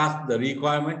to forecast the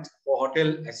requirement for hotel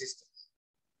assistants.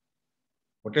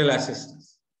 Hotel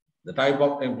assistants, the type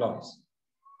of employees.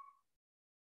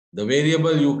 The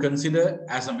variable you consider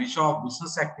as a measure of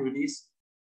business activities,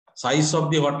 size of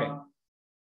the hotel,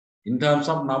 in terms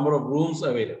of number of rooms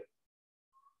available.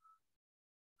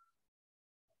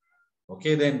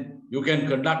 Okay, then you can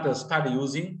conduct a study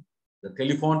using the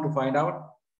telephone to find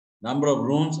out number of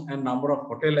rooms and number of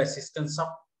hotel assistants of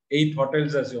 8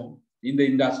 hotels assume in the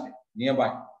industry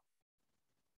nearby.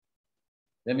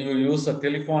 Then you use a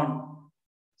telephone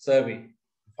survey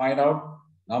to find out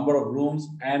number of rooms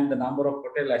and the number of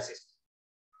hotel assistants.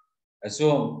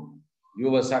 Assume you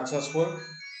were successful,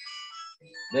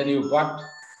 then you got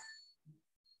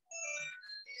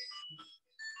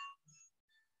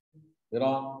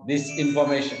this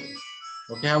information.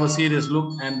 Okay, have a serious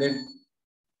look and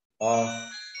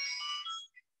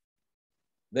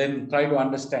then try to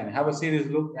understand. Have a serious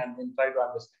look and then try to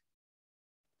understand.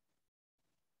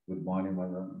 Good morning,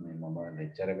 Mama.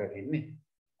 Lecture ini.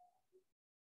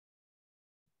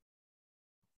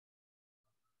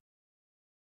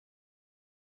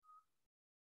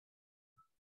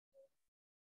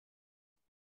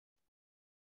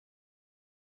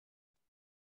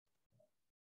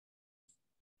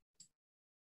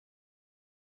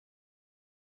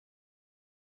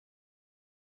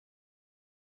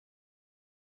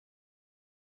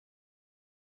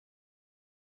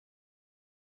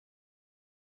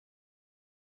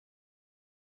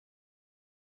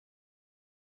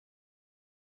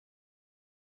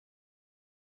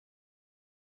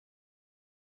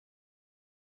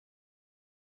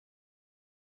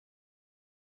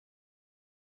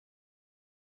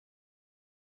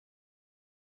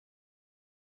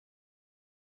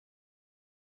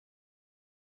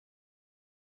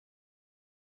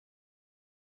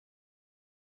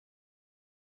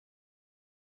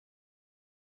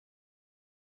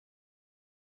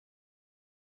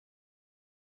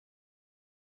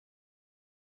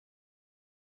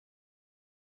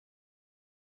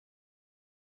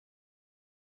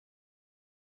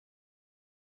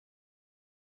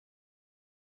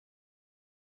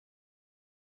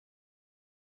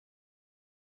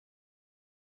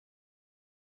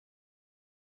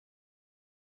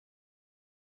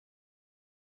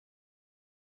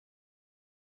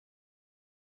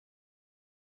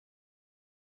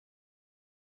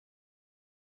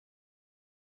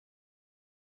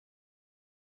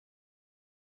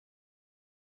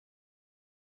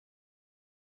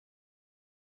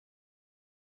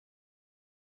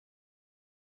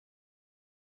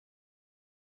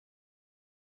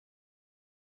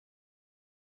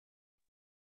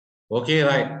 Okay,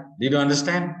 right. Did you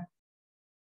understand?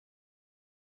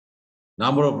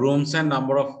 Number of rooms and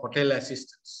number of hotel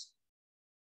assistants.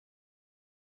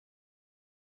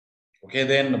 Okay,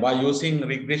 then by using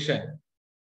regression,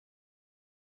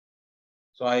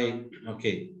 so you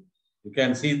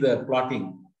can see the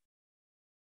plotting.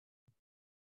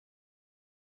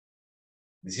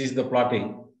 This is the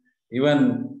plotting.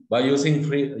 Even by using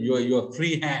your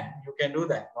free hand, you can do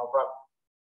that, no problem.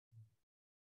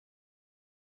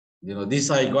 This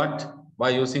I got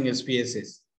by using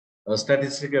SPSS, a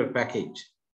statistical package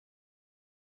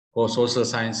for social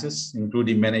sciences,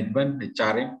 including management,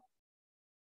 HRM.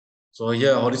 So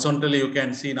here horizontally, you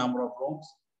can see number of rooms.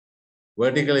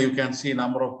 Vertically, you can see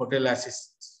number of hotel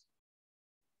assistants.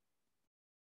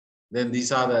 Then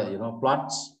these are the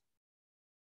plots.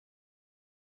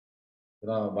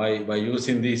 By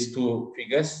using these two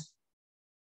figures,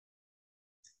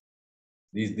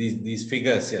 these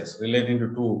figures, yes, relating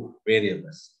to two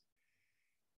variables.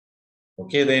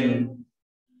 Okay, then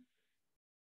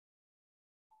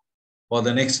for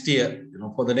the next year,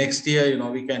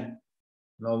 we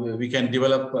can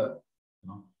develop.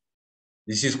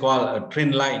 This is called a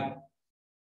trend line.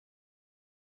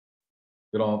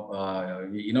 In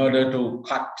order to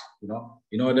cut,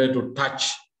 in order to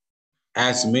touch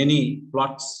as many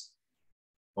plots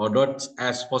or dots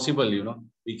as possible,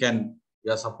 we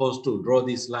are supposed to draw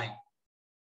this line.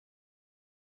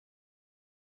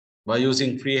 By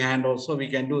using freehand also, we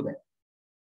can do that.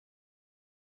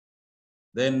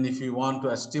 Then if you want to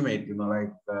estimate,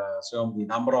 assume the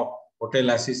number of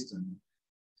hotel assistants,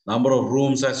 number of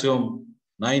rooms, assume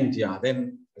 90,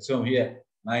 then assume here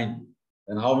 9.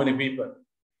 Then how many people?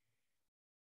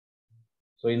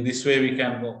 So in this way we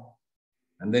can go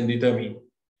and then determine.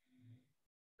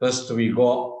 First we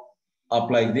go up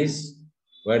like this,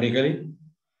 vertically,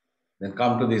 then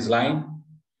come to this line,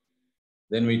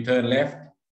 then we turn left,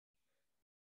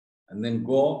 and then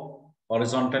go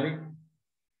horizontally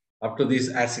up to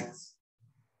these axes,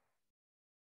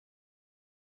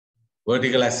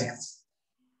 vertical axis.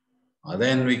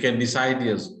 Then we can decide,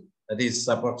 yes, that is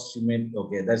approximate,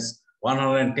 okay, that's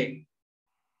 110.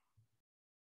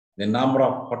 The number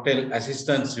of hotel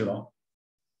assistants,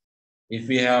 if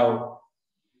we have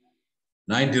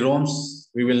 90 rooms,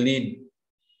 we will need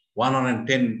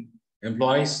 110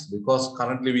 employees because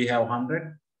currently we have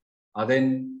 100.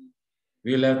 Then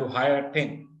we will have to hire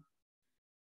 10.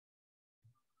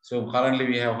 So currently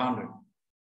we have 100.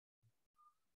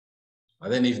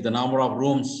 Then if the number of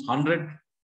rooms 100,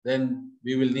 then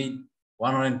we will need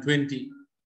 120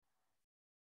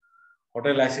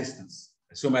 hotel assistants.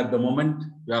 Assume at the moment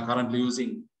we are currently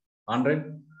using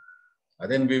 100.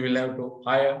 Then we will have to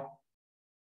hire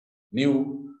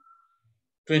new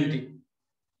 20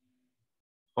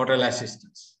 hotel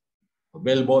assistants,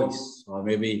 bellboys, or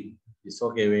maybe It's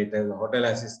okay, waiters, hotel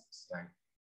assistants, right?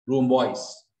 Room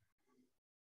boys.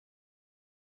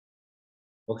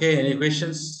 Okay, any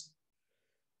questions?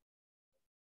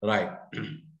 Right.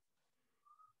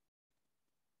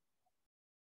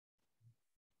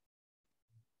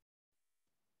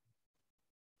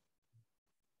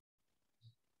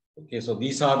 Okay, so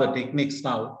these are the techniques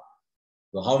now.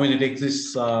 So how many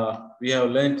techniques we have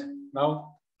learned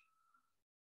now?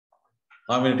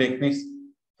 How many techniques?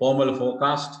 Formal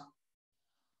forecast.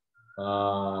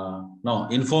 No,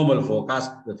 informal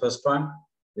forecast, the first one.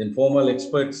 Then formal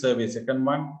expert survey, second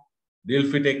one.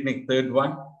 Delphi technique, third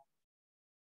one.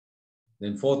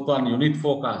 Then fourth one, unit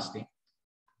forecasting.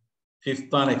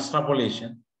 Fifth one,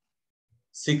 extrapolation.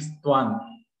 Sixth one,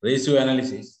 ratio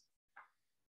analysis.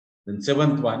 Then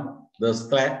seventh one, the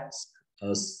scatter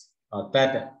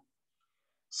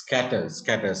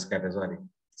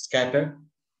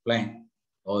plan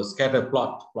or scatter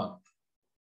plot.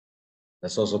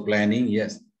 That's also planning,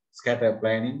 yes. Scatter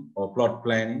planning or plot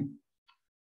planning.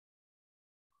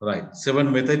 Right,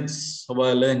 7 methods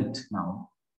were learned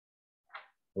now.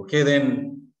 Okay,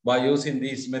 then by using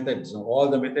these methods,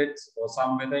 all the methods or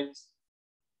some methods,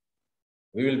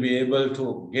 we will be able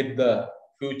to get the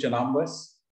future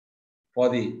numbers for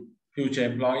the future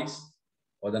employees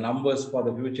or the numbers for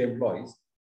the future employees.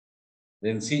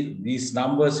 Then see these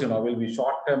numbers, will be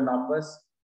short-term numbers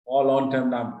or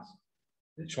long-term numbers.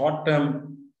 The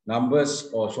short-term numbers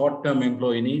or short-term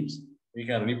employee needs, we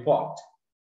can report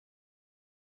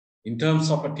in terms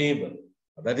of a table.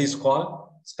 That is called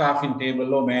staffing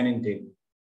table or manning table.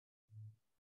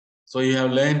 So you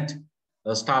have learned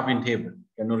the staffing table.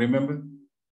 Can you remember?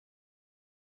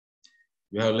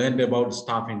 You have learned about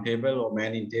staffing table or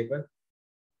manning table.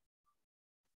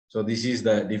 So this is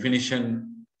the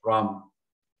definition from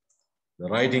the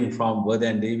writing from Worth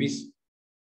and Davis.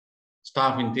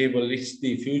 Staffing table lists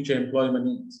the future employment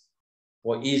needs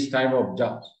for each type of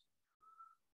job.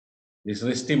 This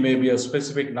listing may be a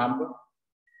specific number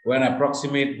or an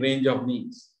approximate range of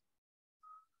needs,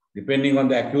 depending on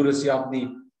the accuracy of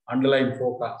the underlying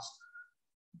forecast.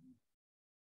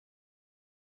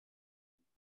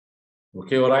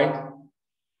 Okay, all right?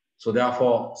 So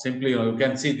therefore, simply, you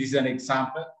can see this is an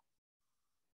example.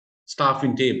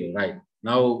 Staffing table, right?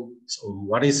 Now, so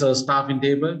what is a staffing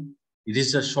table? It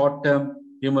is a short-term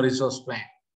human resource plan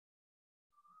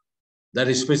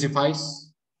that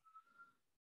specifies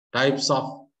types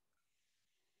of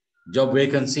job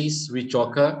vacancies which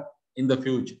occur in the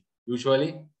future,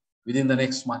 usually within the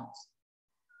next month.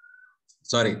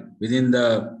 Sorry, within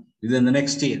the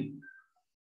next year.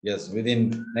 Yes,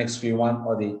 within next few months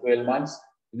or the 12 months,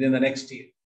 within the next year.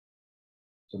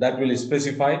 So that will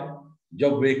specify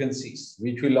job vacancies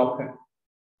which will occur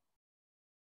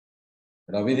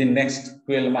within next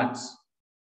 12 months.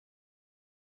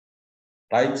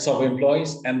 Types of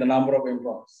employees and the number of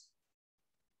employees.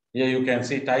 Here you can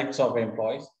see types of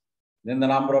employees, then the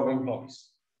number of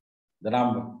employees, the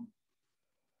number.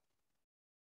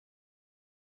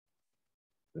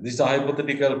 This is a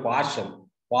hypothetical partial,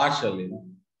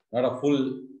 not a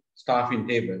full staffing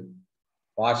table,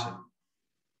 partial.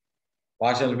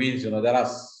 Partial means, there are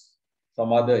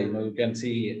some other, you can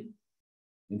see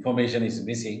information is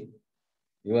missing.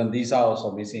 Even these are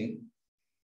also missing.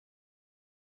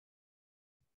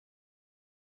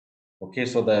 Okay,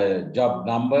 so the job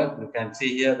number, you can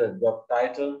see here the job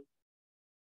title,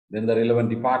 then the relevant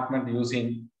department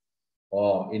using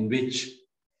or in which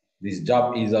this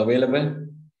job is available.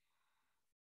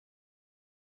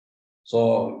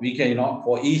 So we can,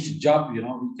 for each job, we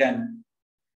can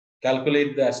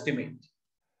calculate the estimate.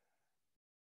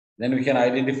 Then we can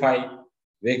identify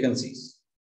vacancies.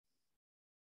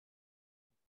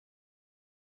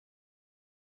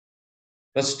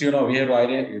 First, we have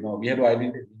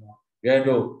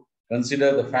to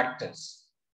consider the factors,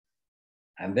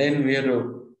 and then we have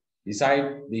to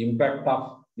decide the impact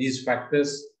of these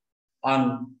factors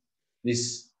on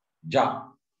this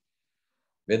job,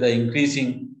 whether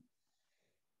increasing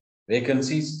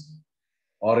vacancies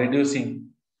or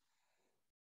reducing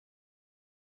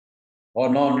or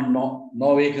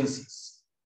no vacancies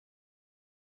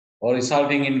or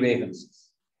resulting in vacancies.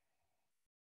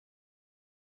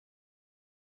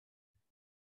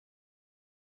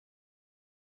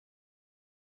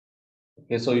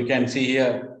 Okay, so you can see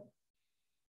here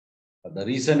the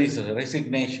reason is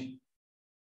resignation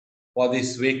for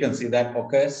this vacancy that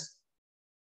occurs,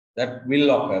 that will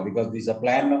occur, because this is a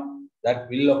plan that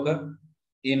will occur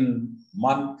in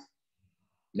month,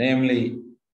 namely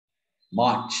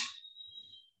March.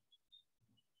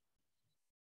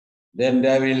 Then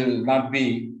there will not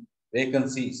be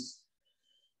vacancies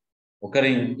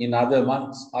occurring in other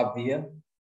months of the year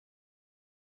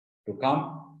to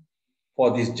come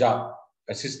for this job,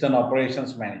 assistant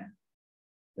operations manager,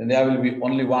 then there will be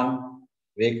only one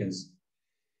vacancy.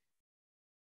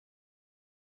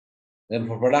 Then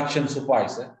for production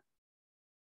supervisor,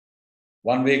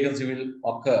 one vacancy will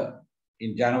occur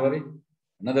in January,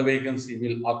 another vacancy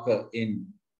will occur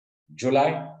in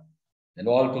July, and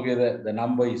altogether the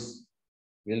number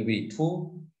will be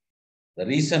 2. The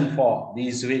reason for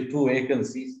these 2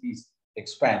 vacancies is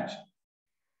expansion,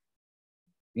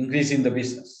 increasing the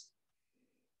business.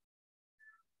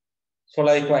 So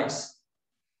likewise,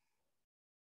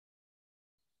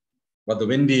 but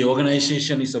when the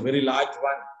organization is a very large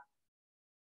one,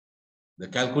 the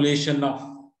calculation of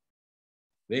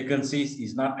vacancies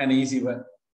is not an easy one.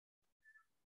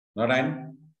 Not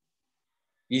an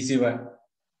easy one.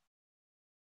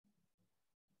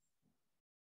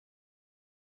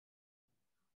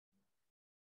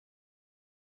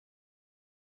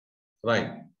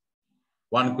 Right.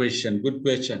 One question, good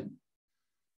question.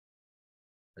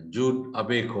 Jude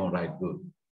Abeko, right, good.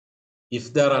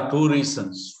 If there are 2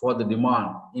 reasons for the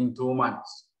demand in 2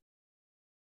 months,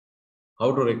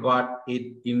 how to record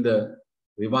it in the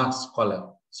remarks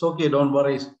column? It's okay, don't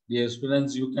worry, dear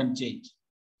students, you can change.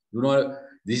 You know,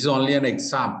 this is only an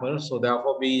example, so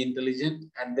therefore be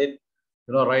intelligent and then,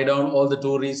 write down all the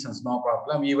 2 reasons, no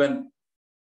problem. Even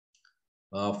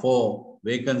for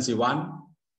vacancy 1,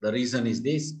 the reason is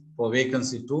this. For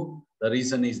vacancy 2, the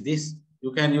reason is this.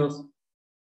 You can use,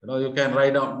 you can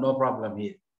write down, no problem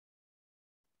here.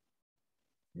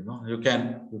 You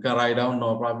can write down,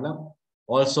 no problem.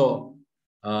 Also,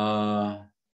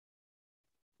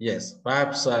 yes,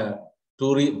 perhaps for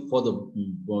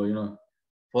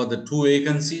the 2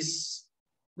 vacancies,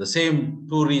 the same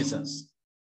 2 reasons,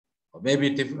 or maybe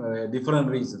different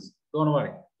reasons. Don't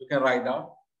worry, you can write down.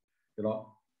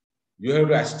 You have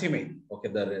to estimate. Okay,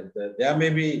 there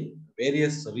may be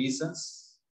various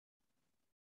reasons,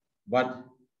 but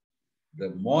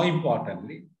more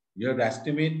importantly, you have to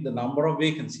estimate the number of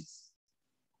vacancies.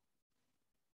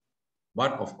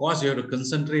 But of course, you have to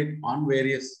concentrate on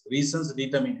various reasons,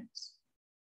 determinants.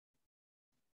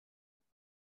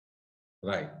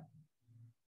 Right.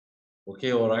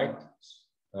 Okay, all right.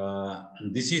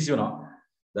 This is, I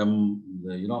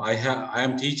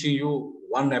am teaching you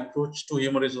one approach to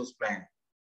human resource planning.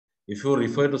 If you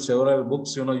refer to several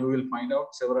books, you will find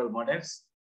out several models.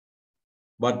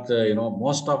 But,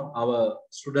 most of our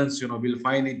students, will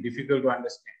find it difficult to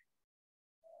understand.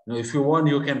 If you want,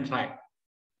 you can try.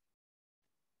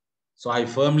 So I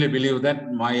firmly believe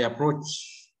that my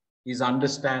approach is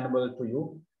understandable to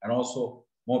you and also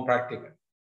more practical.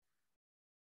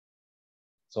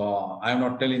 So I'm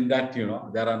not telling that,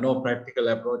 there are no practical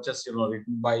approaches,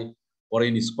 written by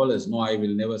foreign scholars. No, I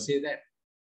will never say that.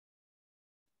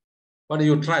 But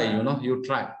you try, you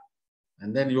try.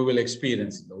 And then you will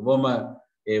experience it. Over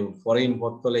a foreign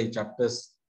potole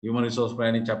chapters, human resource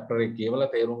planning chapter,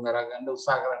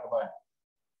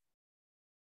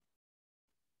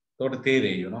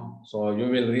 so you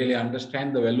will really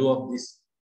understand the value of this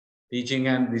teaching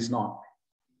and this not.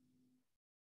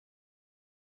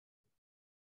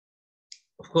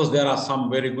 Of course, there are some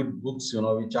very good books,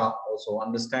 which are also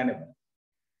understandable.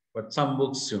 But some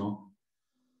books,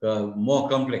 more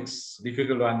complex,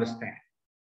 difficult to understand.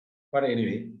 But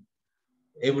anyway,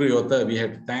 every author we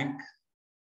have to thank.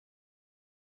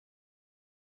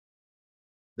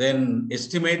 Then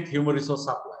estimate human resource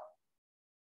supply.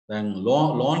 Then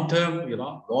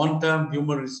long-term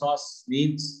human resource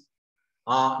needs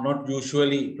are not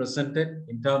usually presented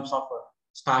in terms of a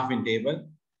staffing table.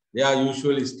 They are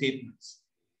usually statements.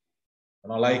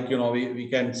 We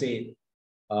can say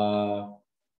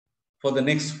for the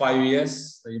next 5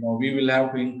 years, we will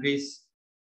have to increase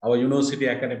our university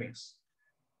academics.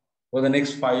 For the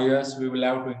next 5 years, we will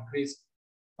have to increase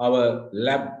our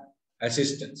lab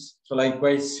assistants. So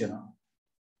likewise,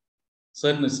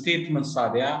 certain statements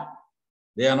are there.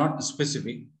 They are not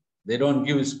specific. They don't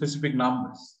give specific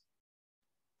numbers.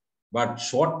 But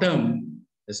short-term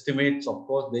estimates, of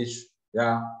course, they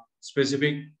are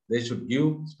specific. They should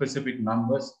give specific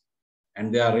numbers,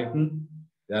 and they are written,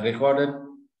 they are recorded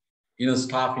in a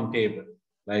staffing table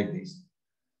like this.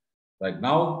 Right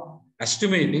now,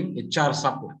 estimating HR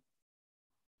supply.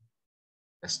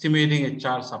 Estimating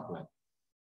HR supply.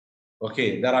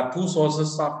 Okay, there are 2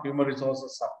 sources of human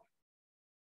resources supply.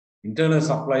 Internal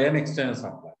supply and external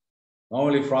supply.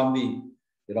 Normally from the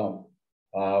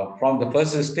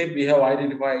first step, we have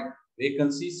identified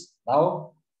vacancies.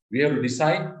 Now we have to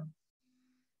decide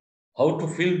how to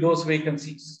fill those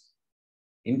vacancies.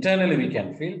 Internally we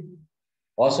can fill,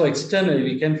 also externally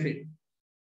we can fill.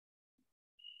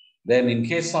 Then in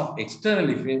case of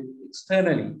externally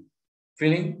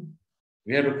filling,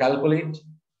 we have to calculate,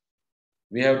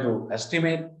 we have to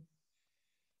estimate,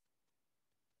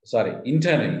 sorry,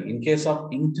 internally. In case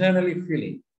of internally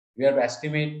filling, we have to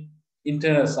estimate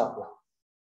internal supply.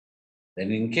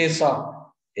 Then in case of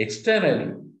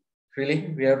externally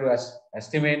filling, we have to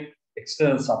estimate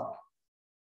external supply.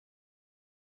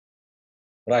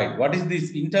 Right, what is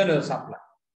this internal supply?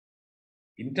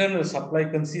 Internal supply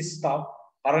consists of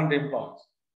current employees,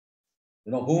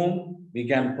 whom we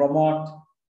can promote,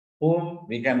 whom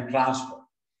we can transfer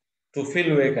to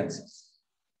fill vacancies,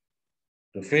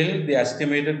 to fill the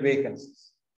estimated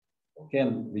vacancies, okay,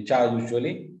 which are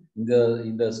usually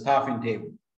in the staffing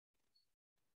table.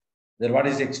 Then what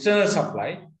is external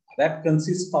supply? That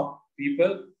consists of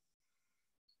people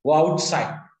who are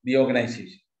outside the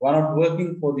organization, who are not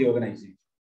working for the organization.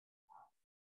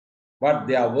 But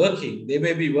they are working, they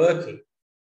may be working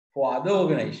for other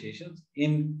organizations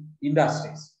in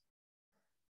industries.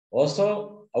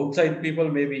 Also, outside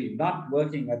people may be not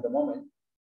working at the moment.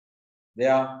 They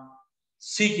are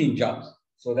seeking jobs.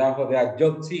 So therefore, they are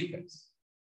job seekers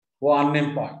who are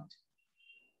unemployed.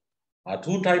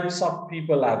 Two types of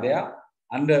people are there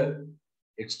under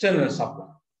external supply.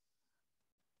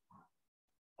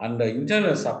 Under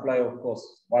internal supply, of course,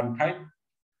 one type,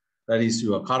 that is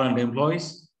your current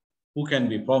employees who can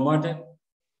be promoted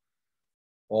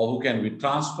or who can be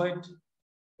transferred,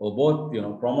 or both,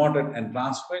 promoted and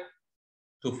transferred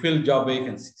to fill job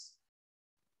vacancies.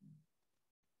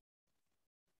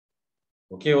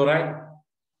 Okay, all right?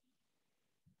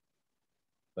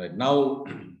 Right, now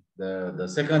the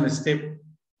second step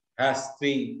has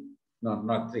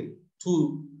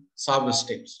two sub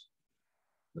steps.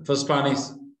 The first one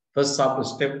is first sub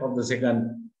step of the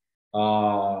second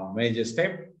major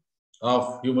step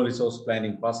of human resource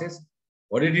planning process,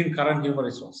 auditing current human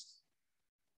resources.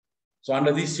 So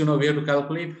under this, we have to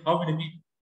calculate how many people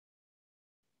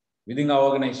within our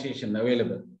organization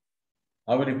available.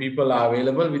 How many people are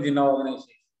available within our organization?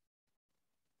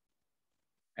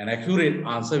 An accurate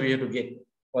answer we have to get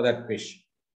for that question.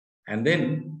 And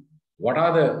then, what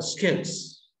are the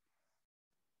skills?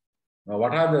 Now,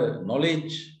 what are the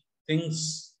knowledge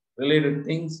things, related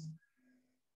things?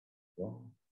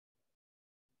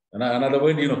 In other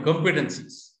words,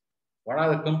 competencies. What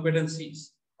are the competencies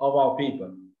of our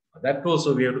people? That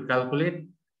also we have to calculate.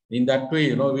 In that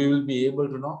way, we will be able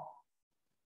to know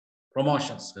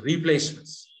promotions,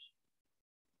 replacements.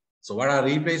 So what are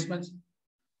replacements?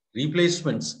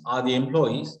 Replacements are the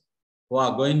employees who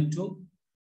are going to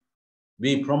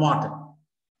be promoted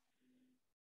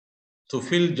to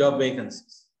fill job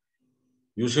vacancies.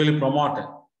 Usually promoted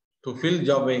to fill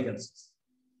job vacancies.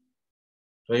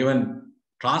 So even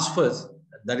transfers,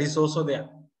 that is also there.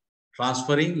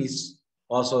 Transferring is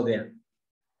also there.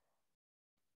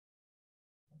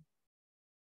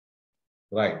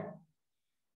 Right.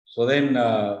 So then,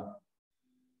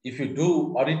 if you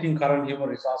do auditing current human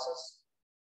resources,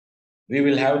 we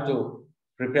will have to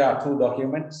prepare two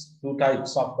documents, two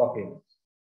types of documents,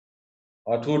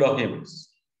 or two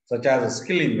documents, such as a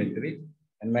skill inventory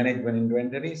and management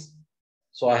inventories.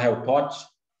 So I have taught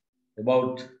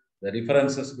about the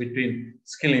differences between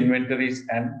skill inventories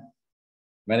and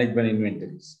management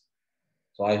inventories.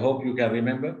 So I hope you can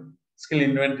remember, skill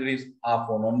inventories are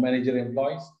for non-manager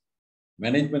employees.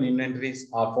 Management inventories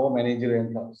are for manager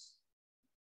employees.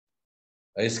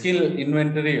 A skill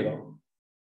inventory,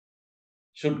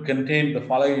 should contain the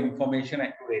following information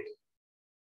accurately.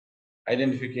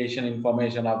 Identification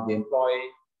information of the employee,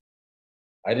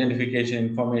 identification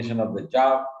information of the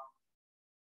job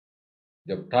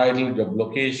title, job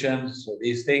location, so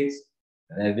these things,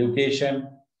 and education,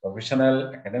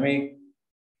 professional, academic,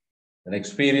 and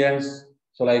experience,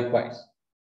 so likewise.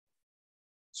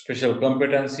 Special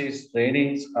competencies,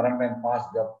 trainings, current and past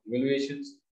job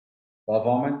evaluations,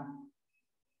 performance,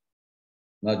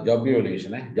 not job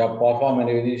evaluation, job performance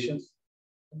evaluations,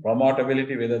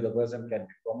 promotability, whether the person can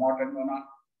be promoted or not,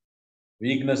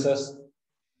 weaknesses,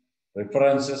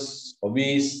 preferences,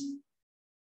 hobbies.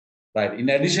 Right. In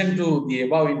addition to the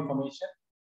above information,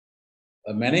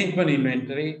 a management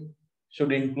inventory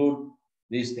should include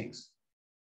these things.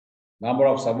 Number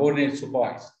of subordinates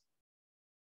supervised,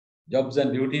 jobs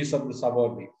and duties of the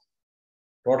subordinates,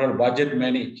 total budget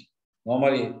managed.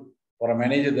 Normally, for a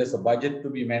manager, there's a budget to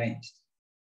be managed.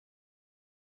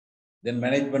 Then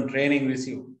management training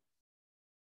received.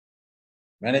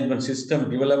 Management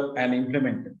system developed and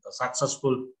implemented. A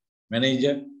successful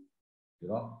manager,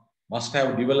 must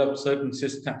have developed certain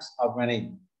systems of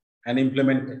management and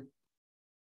implemented.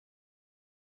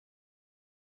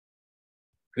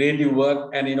 Creative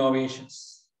work and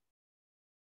innovations.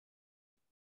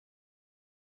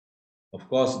 Of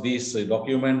course, these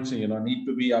documents, need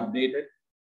to be updated,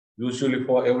 usually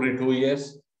for every 2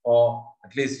 years or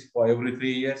at least for every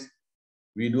 3 years.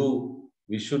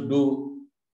 We should do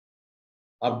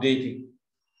updating.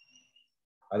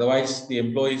 Otherwise, the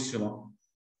employees,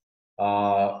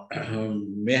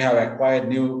 may have acquired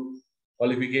new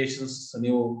qualifications,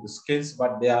 new skills,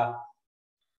 but they are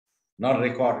not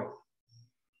recorded.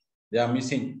 They are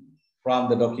missing from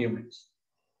the documents.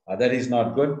 That is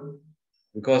not good,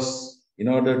 because in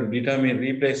order to determine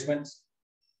replacements,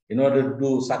 in order to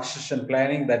do succession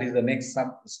planning, that is the next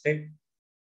step,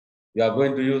 we are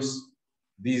going to use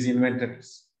these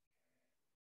inventories.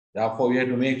 Therefore, we have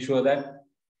to make sure that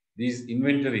these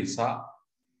inventories are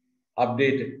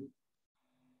updated,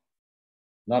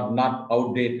 not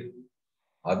outdated.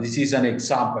 This is an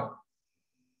example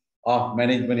of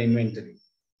management inventory.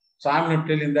 So I'm not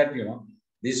telling that,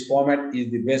 this format is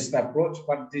the best approach,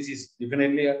 but this is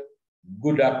definitely a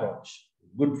good approach,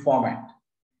 good format.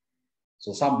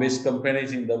 So some best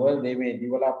companies in the world, they may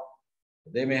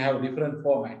have different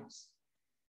formats.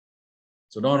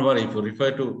 So don't worry, if you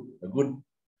refer to a good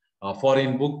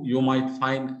foreign book, you might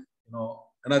find,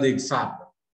 another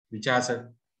example, which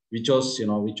was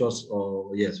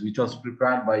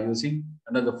prepared by using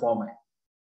another format.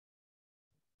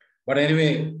 But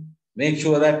anyway, make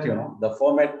sure that, the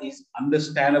format is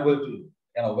understandable to you.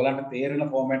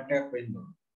 Format.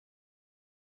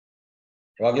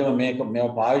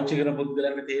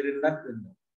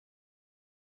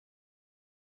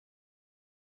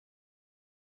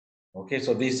 Okay,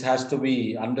 so this has to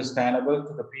be understandable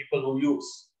to the people who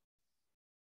use.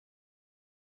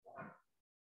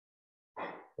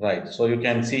 Right, so you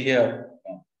can see here,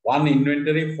 one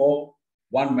inventory for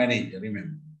one manager,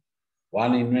 remember.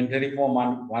 One inventory for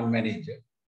one manager.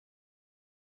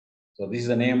 So this is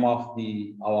the name of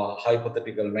our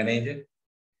hypothetical manager.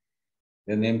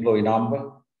 Then the employee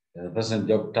number, the present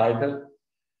job title,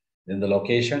 then the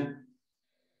location.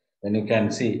 Then you can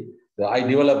see, I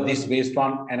developed this based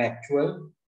on an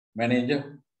actual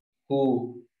manager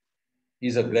who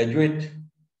is a graduate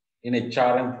in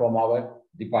HRM from our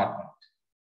department.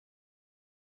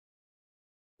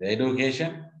 The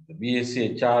education, the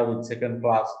BSc HR with second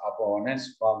class upper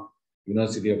honors from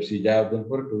University of Sri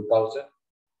Jayewardenepura 2000.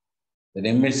 Then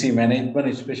MSc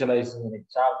Management specializing in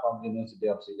HR from University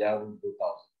of Sri Jayewardenepura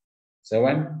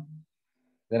 2007.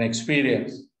 Then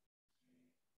experience.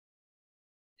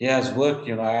 He has worked,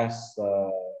 as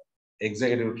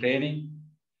executive training,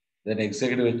 then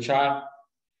executive HR,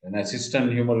 then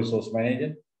assistant human resource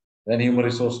manager, then human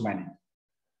resource manager.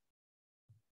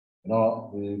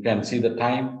 You can see the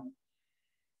time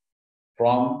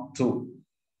from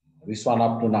this one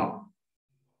up to now.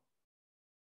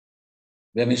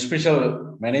 Then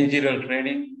special managerial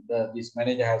training, this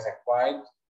manager has acquired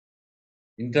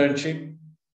internship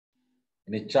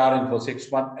in HRM for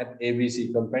 6 months at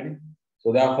ABC company.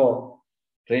 So therefore,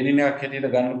 training internship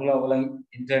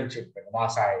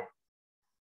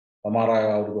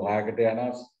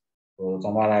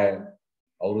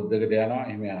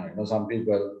some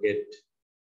people get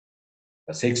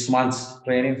 6 months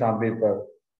training, some people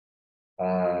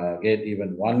get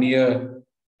even 1 year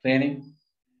training.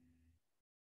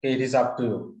 Okay, it is up to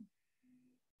you.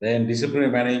 Then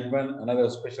disciplinary management, another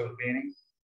special training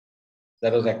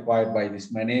that was acquired by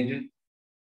this manager.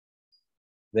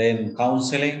 Then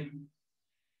counseling,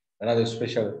 another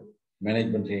special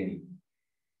management training.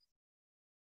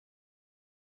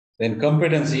 Then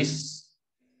competencies,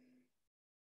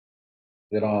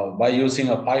 by using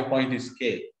a 5-point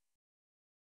scale.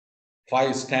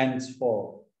 5 stands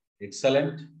for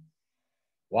excellent,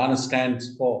 1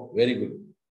 stands for very good.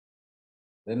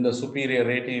 Then the superior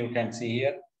rating you can see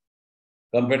here.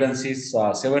 Competencies,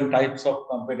 7 types of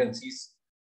competencies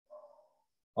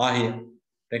are here.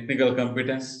 Technical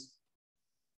competence.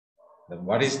 Then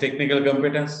what is technical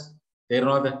competence?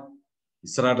 Technical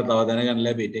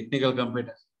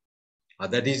competence.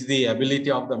 That is the ability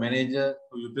of the manager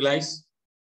to utilize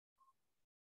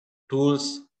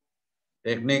tools,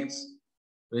 techniques,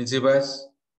 principles,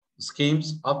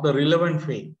 schemes of the relevant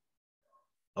field.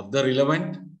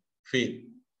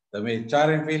 The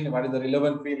HRM field, what is the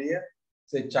relevant field here?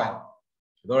 It's HR.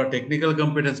 So technical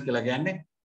competence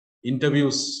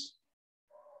interviews,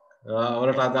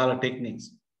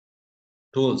 techniques,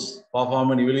 tools,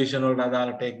 performance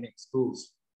evaluation techniques,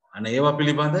 tools. And Eva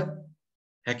Pilibanda,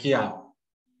 Hakia.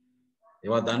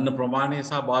 Eva Dana Pramani,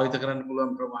 Sa Bavitakaran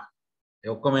Pulam Praman.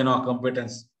 Eokameno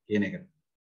competence,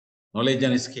 knowledge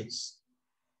and skills.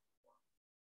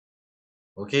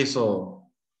 Okay, so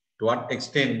to what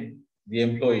extent the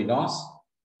employee knows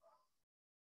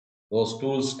those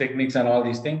tools, techniques, and all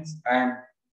these things, and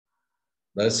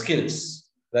the skills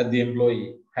that the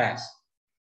employee has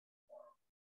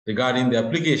regarding the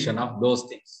application of those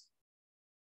things.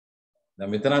 The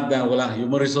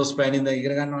human resource planning the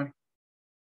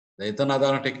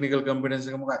technical competence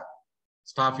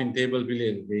staff in table,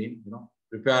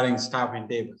 preparing staff in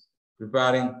tables,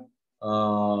 preparing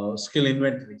skill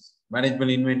inventories,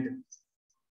 management inventories,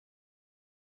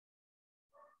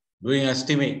 doing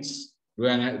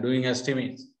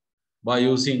estimates by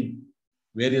using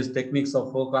various techniques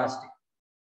of forecasting.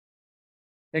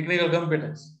 Technical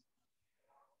competence.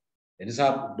 It is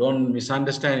up, don't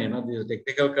misunderstand, the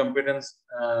technical competence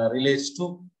relates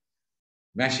to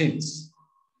machines.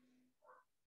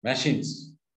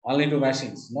 Machines, only to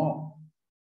machines, no.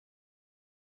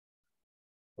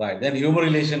 Right, then human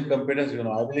relation competence,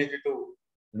 ability to,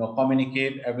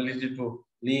 communicate, ability to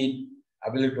lead,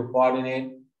 ability to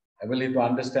coordinate, ability to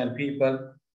understand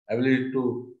people, ability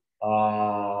to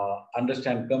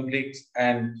understand conflicts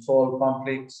and solve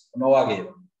conflicts. No again.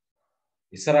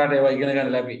 Isarate eva igena gana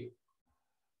labi.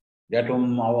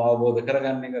 Gatum avabodha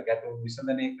karagane ka, gatum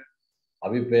visandane ka,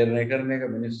 abhiprayana karne ka,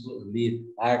 minister lead,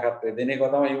 nayakatva dene ka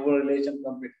tama human relation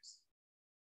competence.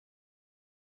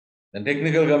 Then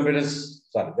technical competence,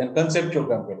 then conceptual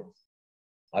competence.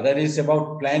 Other is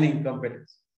about planning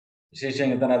competence.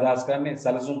 Visheshan itana adas karne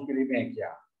salasum kirime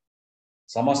kya.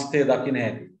 Samaste dakin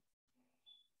hai.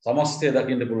 Samaste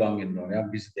dakin de puluhan ginno. Yam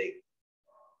bisde.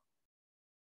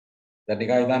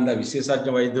 Tanika itanda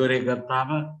vishesajya vaidure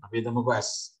gattama abhidamuko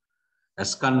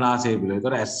askanna se bilo.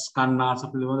 Itora askanna se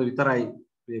bilo vitarai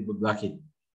dakin.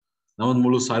 Namun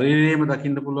mulu sarirema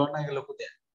dakin de puluhan na ekaloku de.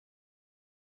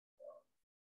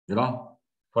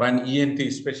 For an ENT,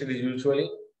 especially usually,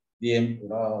 the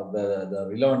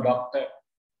relevant doctor,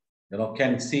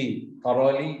 can see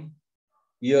thoroughly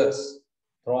ears,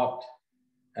 throat,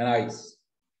 and eyes.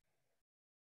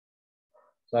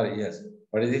 Sorry, yes.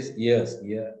 What is this? Ears,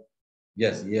 ear.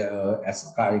 Yes, ear,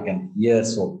 as again,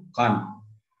 ears, so kan,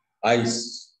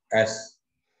 eyes, as,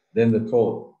 then the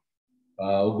throat,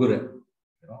 ugure.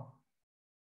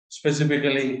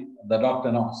 Specifically, the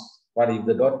doctor knows. But if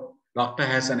the doctor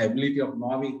has an ability of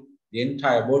knowing the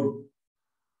entire body,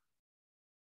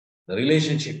 the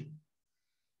relationship,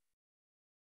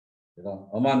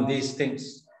 among these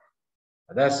things,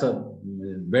 that's a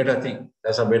better thing.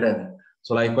 That's a better thing.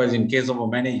 So likewise, in case of a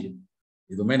manager,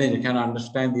 if the manager can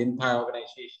understand the entire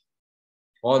organization,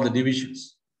 all the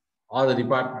divisions, all the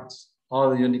departments, all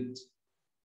the units,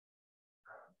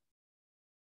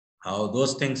 how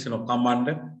those things come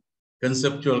under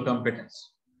conceptual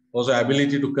competence. Also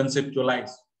ability to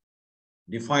conceptualize,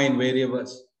 define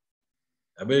variables,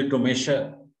 ability to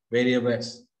measure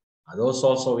variables. Those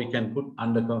also we can put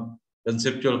under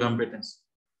conceptual competence.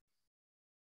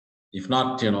 If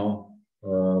not,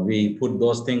 we put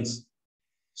those things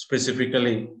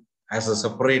specifically as a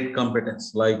separate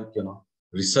competence, like,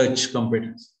 research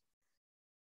competence.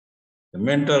 The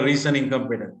mental reasoning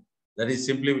competence, that is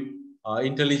simply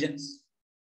intelligence.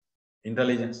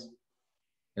 Intelligence.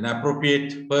 An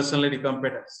appropriate personality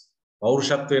competence.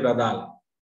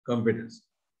 Competence.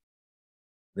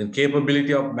 Then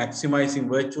capability of maximizing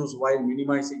virtues while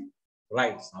minimizing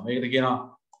rights. Personal character.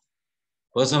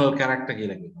 Personal character.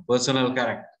 The personal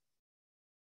character.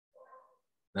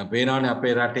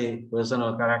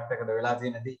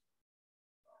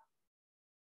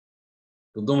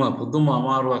 Puduma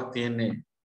amaruak tiene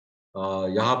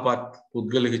yahapat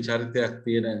pudgalic charite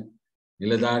tiene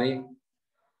niladari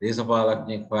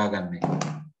desapalakni kwaganni.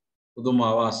 Puduma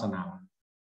avasana.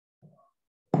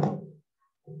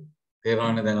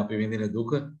 Terane then api windine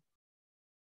duka.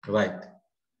 Right.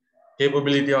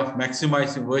 Capability of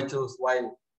maximizing virtues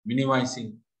while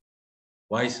minimizing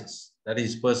vices. That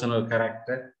is personal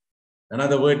character.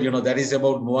 Another word, that is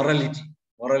about morality.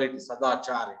 Morality,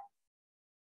 sadachari.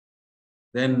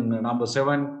 Then number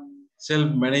 7,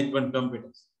 self-management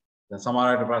competence. The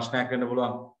samarata prashna kena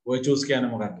pula virtues kya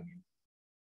nama kata.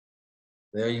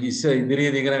 The isse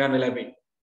idiri dikira kan nelapi.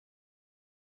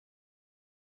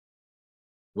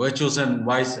 Virtues and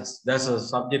vices. That's a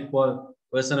subject called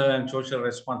personal and social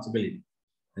responsibility.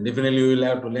 And definitely you will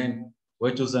have to learn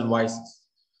virtues and vices.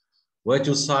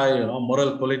 Virtues are,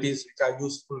 moral qualities which are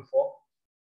useful for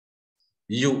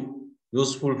you,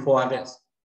 useful for others,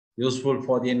 useful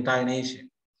for the entire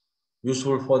nation,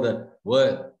 useful for the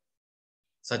world,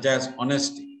 such as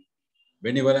honesty,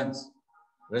 benevolence,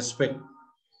 respect,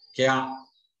 care,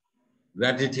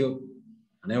 gratitude.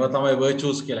 Never tama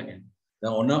virtues kila. The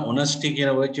honesty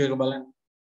kina virtue ka balan.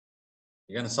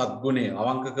 Ikan sadgune,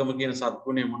 avankakam kina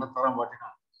sadgune manataram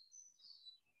vatina.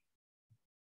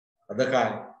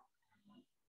 Adakari.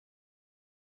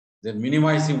 Then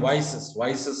minimizing vices.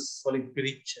 Vices solik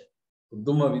piricha.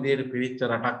 Udduma videre piricha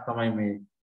ratak tamai me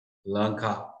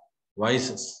Lanka.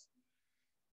 Vices.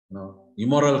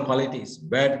 Immoral qualities,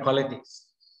 bad qualities,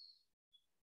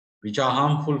 which are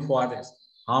harmful for others,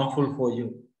 harmful for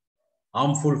you,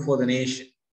 harmful for the nation.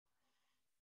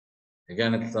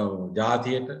 Again, it's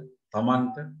Jathiyata,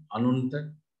 Tamanta,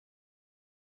 Anunta,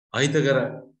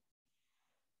 Ahitagara,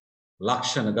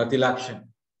 Lakshana, Gati Lakshana.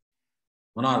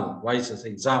 Manal, vices,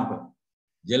 example,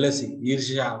 jealousy,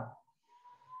 Irsha,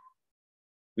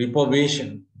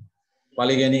 reprobation,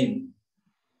 polygamy,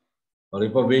 or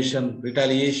reprobation,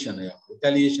 retaliation,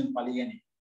 polygamy,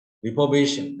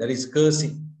 reprobation, that is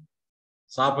cursing,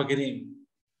 Sapagirim,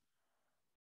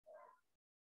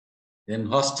 then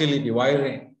hostility,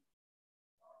 violence,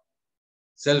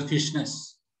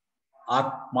 selfishness,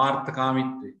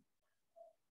 atmarthakamitva.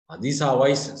 These are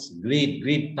vices.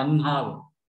 Greed, tanha,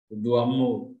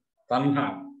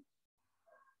 tanha,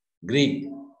 greed.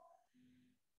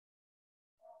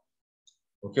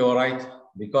 Okay, all right.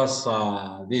 Because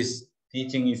this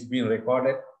teaching is being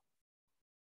recorded,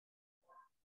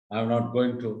 I'm not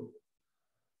going to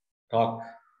talk,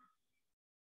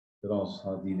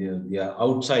 the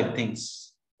outside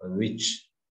things which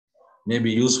may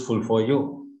be useful for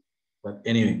you. But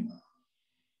anyway,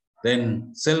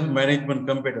 then self-management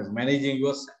competence, managing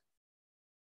yourself.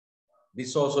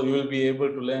 This also you will be able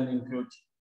to learn in future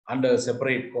under a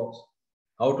separate course.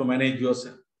 How to manage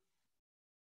yourself,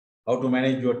 how to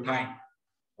manage your time,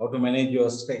 how to manage your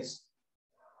stress,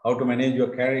 how to manage your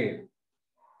career,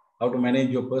 how to manage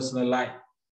your personal life,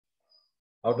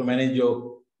 how to manage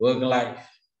your work life,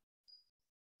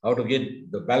 how to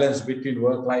get the balance between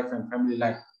work life and family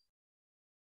life.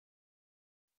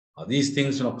 These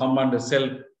things come under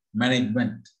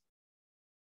self-management.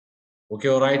 Okay,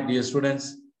 all right, dear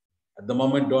students. At the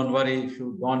moment, don't worry. If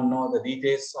you don't know the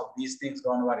details of these things,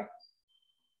 don't worry.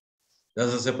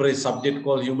 There's a separate subject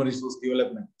called human resource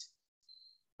development,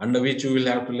 under which you will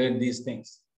have to learn these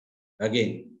things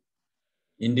again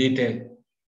in detail.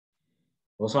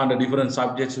 Also under different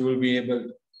subjects, you will be able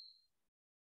to.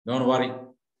 Don't worry.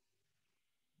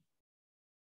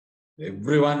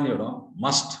 Everyone,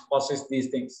 must possess these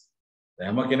things. The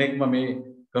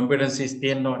competencies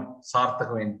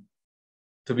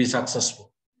to be successful.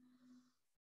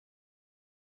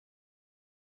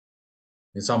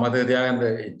 Some other day, and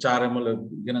the HRM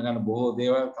boho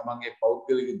deva tamange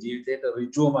pautgalika jeevithayata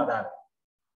rijuma adala.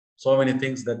 So many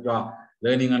things that you are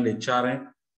learning under HRM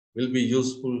will be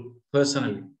useful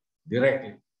personally,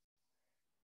 directly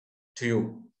to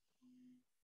you.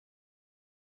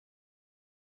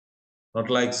 Not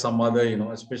like some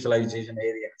other, specialization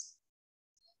areas.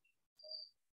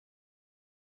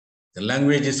 The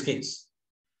language skills.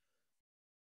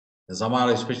 Some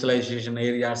are specialization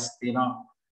areas,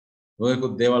 Oi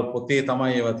could deval puti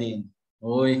tamayatin,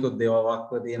 Oi could deva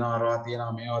wakwatina,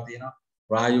 ratina, mewatina,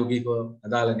 Rayugiko,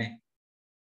 Adalane.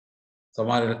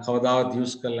 Some are Kavadavat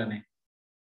use Kalane.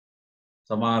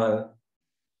 Some are,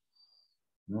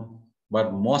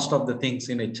 but most of the things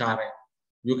in HRM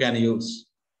you can use.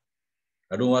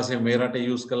 Aduma se merate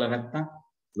use Kalanata,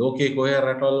 Loke Koya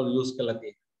Ratol use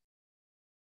Kalati.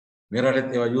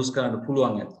 Merate they use Kalan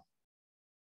Puluanget.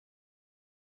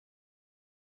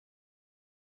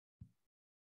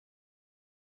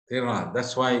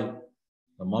 That's why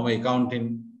the mama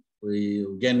accounting we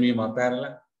again me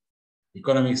matarla,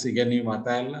 economics again me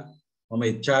matarla, mama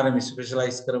HRM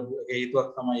specialized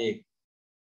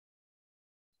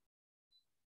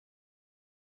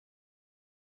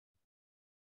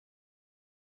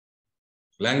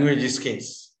language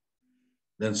skills,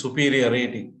 then superior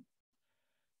rating.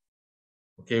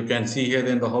 Okay, you can see here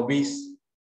then the hobbies,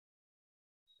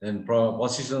 then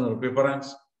positional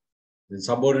preference, then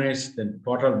subordinates, then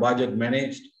total budget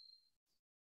managed,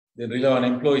 then relevant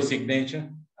employee signature,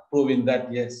 approving that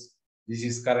yes, this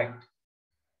is correct.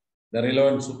 The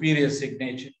relevant superior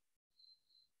signature,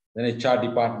 then HR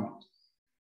department.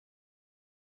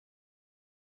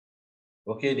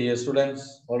 Okay, dear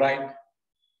students, all right.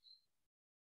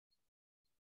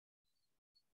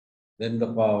 Then the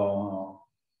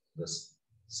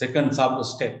second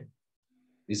sub-step,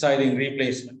 deciding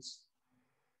replacements.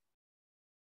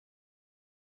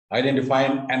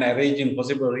 Identifying and arranging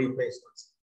possible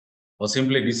replacements, or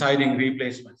simply deciding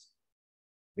replacements.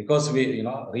 Because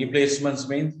replacements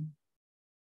means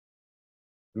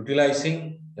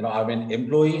utilizing,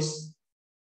 employees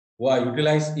who are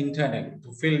utilized internally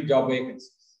to fill job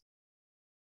vacancies.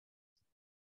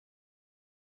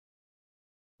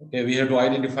 Okay, we have to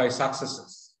identify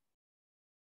successes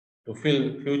to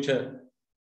fill future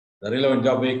the relevant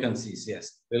job vacancies.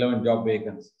 Yes, relevant job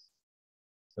vacancies.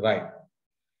 Right.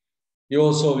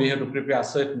 Also, we have to prepare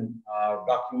certain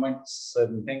documents,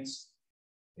 certain things,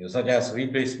 such as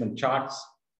replacement charts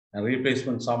and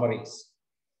replacement summaries.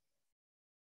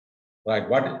 Right.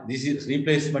 What this is,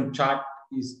 replacement chart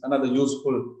is another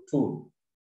useful tool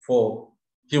for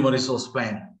human resource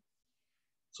planning.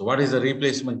 So what is a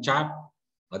replacement chart?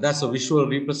 That's a visual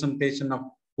representation of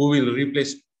who will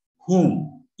replace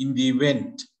whom in the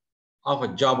event of a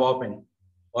job opening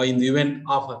or in the event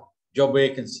of a job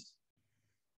vacancy.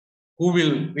 Who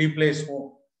will replace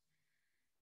whom?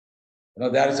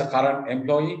 There is a current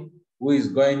employee who is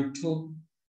going to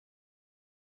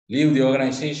leave the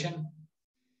organization,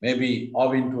 maybe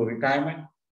off into retirement,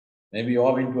 maybe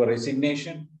off into a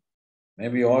resignation,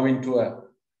 maybe off into a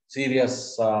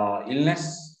serious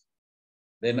illness,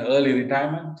 then early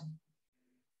retirement,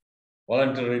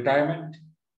 voluntary retirement.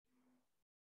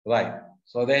 Right.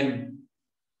 So then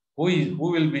who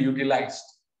will be utilized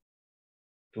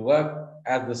to work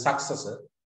as the successor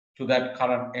to that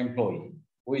current employee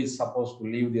who is supposed to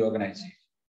leave the organization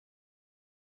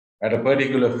at a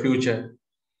particular future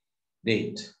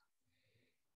date?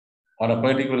 On a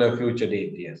particular future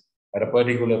date, yes. At a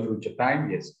particular future time,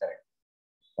 yes, correct.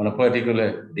 On a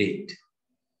particular date.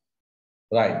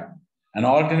 Right. An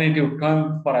alternative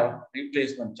term for a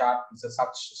replacement chart is a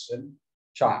succession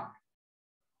chart.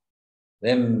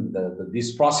 Then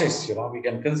this process, we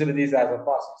can consider this as a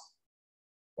process.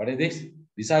 What is this?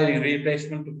 Deciding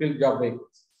replacement to fill job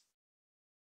vacancies.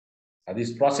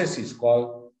 This process is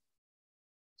called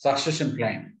succession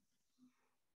plan.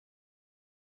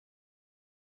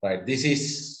 Right. This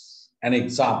is an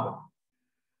example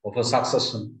of a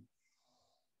succession.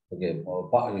 Okay.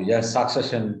 Yes,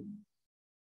 succession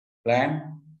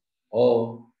plan,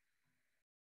 or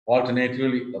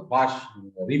alternatively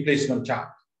a replacement chart.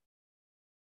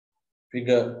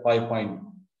 Figure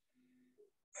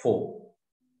 5.4.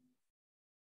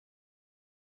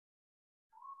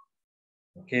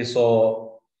 Okay,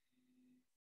 so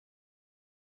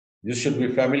you should be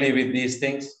familiar with these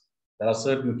things. There are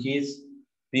certain keys.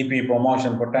 PP,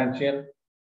 promotion potential.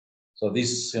 So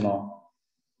this,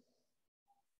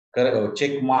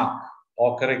 check mark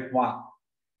or correct mark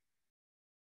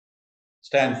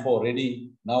stands for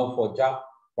ready now for job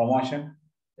promotion.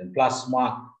 Then plus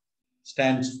mark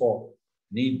stands for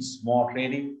needs more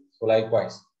training. So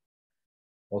likewise.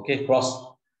 Okay,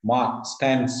 cross mark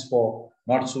stands for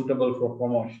not suitable for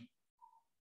promotion.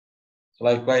 So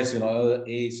likewise,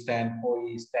 A stands for,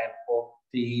 E stands for,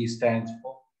 TE stands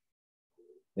for.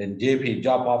 Then JP,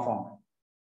 job performance.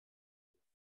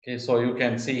 Okay, so you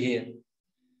can see here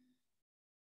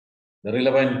the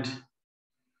relevant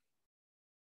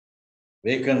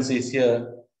vacancies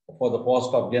here for the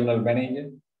post of general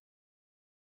manager.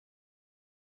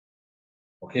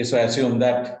 Okay, so assume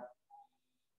that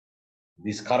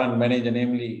this current manager,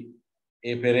 namely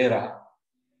A. Pereira,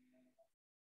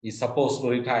 is supposed to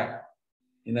retire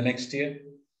in the next year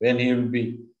when he will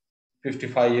be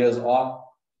 55 years old,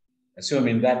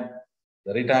 assuming that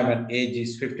the retirement age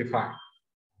is 55.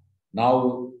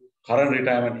 Now, current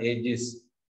retirement age is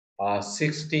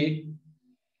 60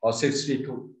 or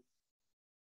 62.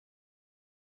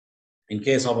 In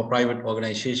case of a private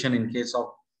organization, in case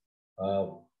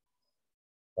of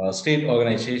a state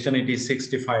organization, it is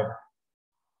 65.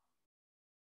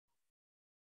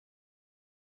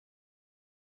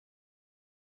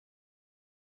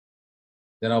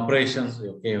 Then operations,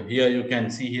 okay, here you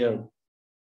can see here,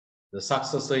 the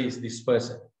successor is this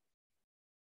person.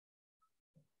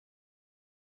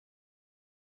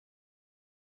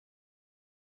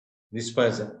 This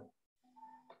person.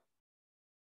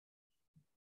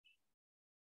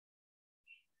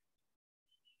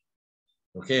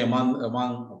 Okay,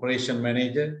 among operation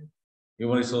manager,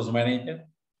 human resource manager,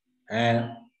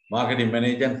 and marketing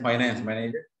manager and finance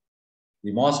manager,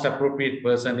 the most appropriate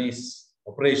person is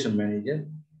operation manager.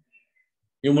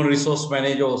 Human resource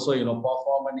manager also,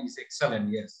 performance is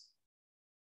excellent, yes,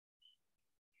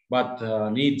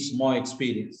 but needs more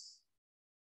experience.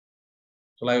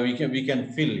 So like we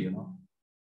can fill,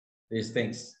 these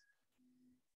things.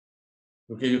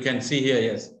 Okay, you can see here,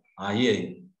 yes,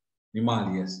 here,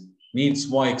 Nimal, yes, needs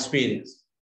more experience,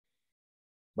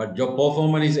 but job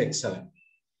performance is excellent.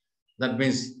 That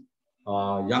means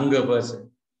younger person.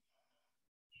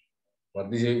 But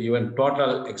this is even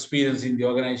total experience in the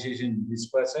organization, this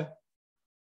person.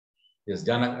 Yes,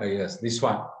 yes, this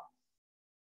one,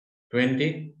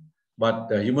 20. But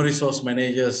the human resource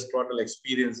manager's total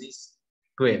experience is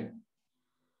 12.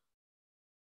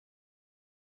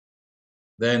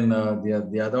 Then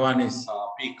the other one is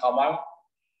P. Kamal,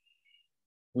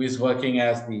 who is working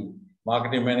as the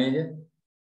marketing manager,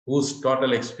 whose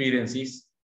total experience is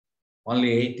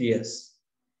only 8 years.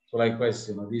 So likewise,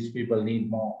 these people need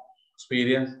more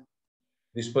experience.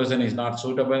 This person is not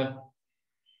suitable.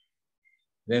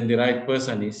 Then the right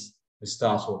person is Mr.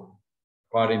 Ashok,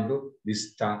 according to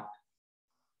this chart.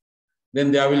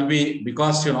 Then there will be,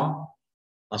 because,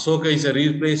 Ashoka is a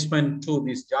replacement to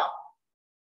this job,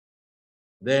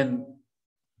 then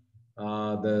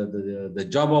the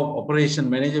job of operation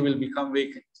manager will become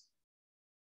vacant.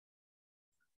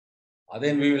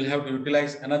 Then we will have to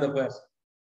utilize another person.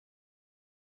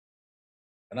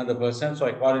 So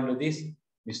according to this,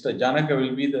 Mr. Janaka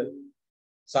will be the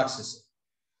successor.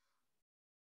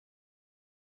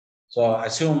 So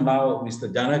assume now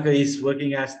Mr. Janaka is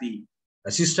working as the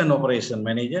assistant operation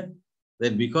manager.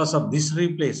 Then because of this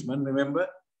replacement, remember,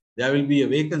 there will be a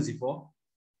vacancy for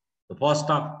the post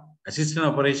of assistant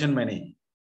operation manager.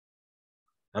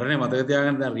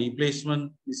 The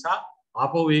replacement is a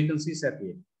vacancies at the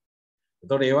end.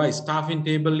 So, staffing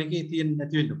table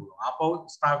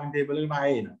staffing table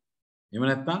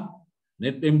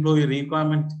net employee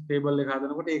requirement table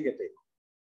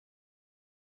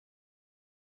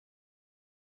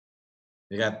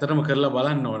ඇත්තටම කරලා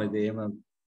බලන්න ඕනේ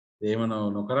එහෙම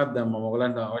නොකරත් දැන් මම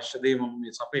ඔයගලන්ට අවශ්‍ය දේ මම මේ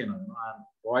සපයනවා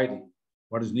providing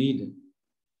what is needed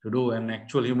to do an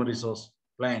actual human resource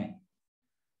planning.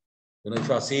 If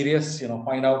you are serious,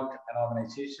 find out an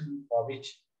organization for which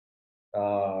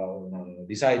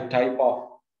decide type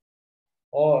of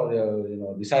or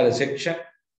decide a section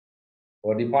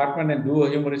or department and do a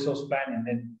human resource planning, and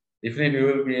then definitely you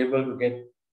will be able to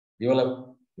develop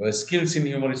your skills in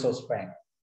human resource planning.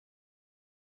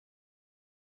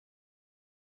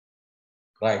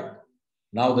 Right.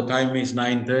 Now the time is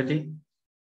 9:30.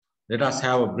 Let us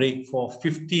have a break for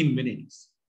 15 minutes.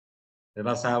 Let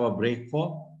us have a break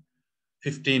for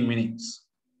 15 minutes.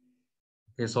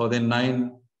 Okay, so then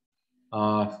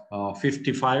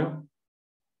 9:55.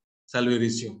 Shall we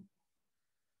resume?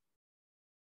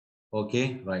 Okay,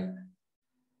 right.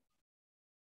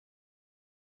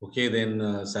 Okay, then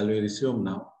shall we resume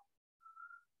now?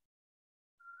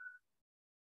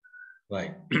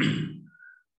 Right.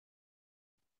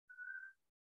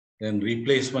 Then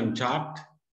replacement chart.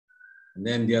 And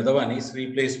then the other one is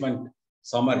replacement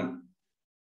summary.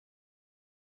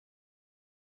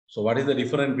 So what is the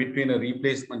difference between a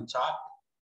replacement chart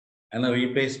and a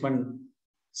replacement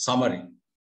summary?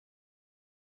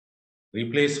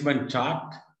 Replacement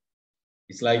chart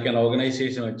is like an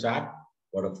organizational chart,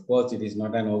 but of course it is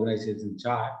not an organizational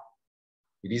chart.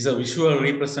 It is a visual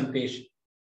representation.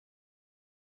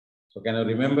 So can you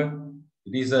remember?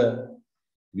 It is a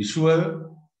visual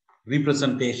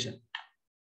representation.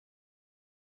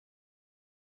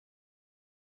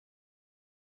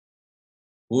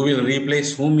 Who will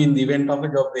replace whom in the event of a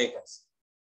job vacancy?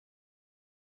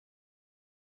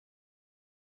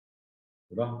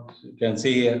 You can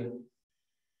see here.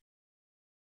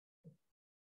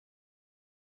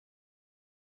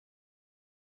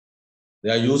 They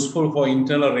are useful for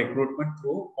internal recruitment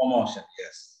through promotion.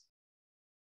 Yes.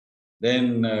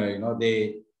 Then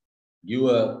they give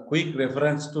a quick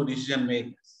reference to decision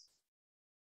makers.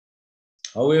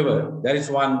 However, there is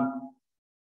one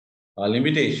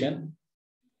limitation.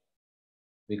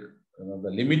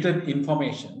 The limited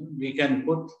information we can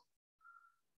put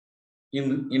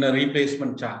in a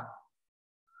replacement chart.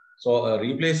 So a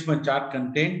replacement chart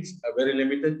contains a very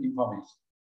limited information.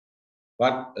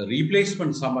 But a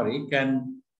replacement summary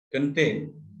can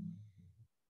contain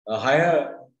a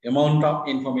higher amount of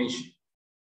information.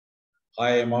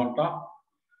 High amount of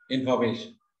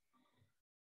information.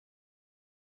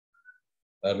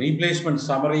 A replacement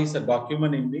summary is a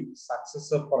document in which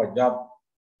successor for a job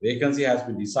vacancy has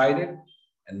been decided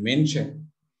and mentioned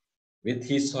with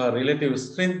his or her relative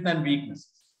strength and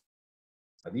weaknesses.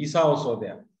 These are also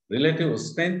there. Relative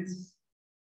strengths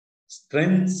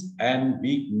and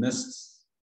weaknesses.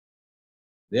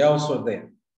 They are also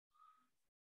there.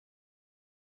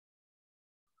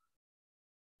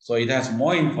 So it has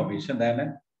more information than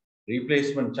a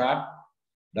replacement chart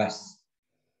does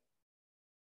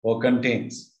or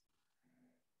contains.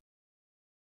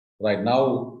 Right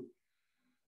now,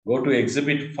 go to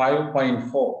exhibit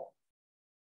 5.4.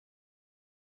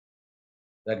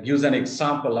 That gives an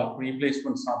example of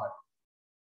replacement summary.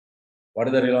 What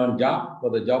is the relevant job? For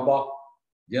the job of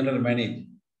general manager.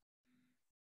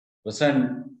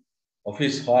 Present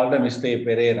office holder Mr.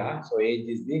 Pereira. So age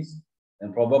is this.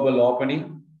 And probable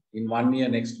opening in 1 year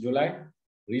next July.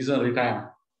 Reason retirement.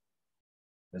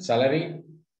 The salary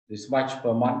this much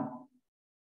per month.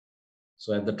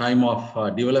 So at the time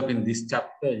of developing this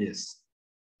chapter, yes.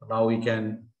 Now we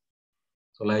can,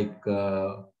 so like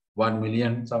 1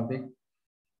 million something.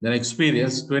 Then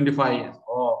experience 25 years.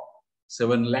 Or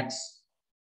 7 lakhs,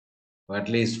 or at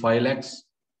least 5 lakhs.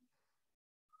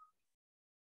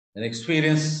 And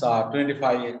experience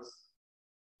 25 years.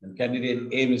 And candidate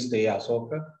aim is the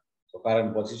Asoka. So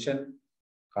current position,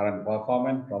 current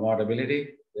performance, promotability.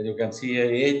 Then you can see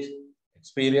here age,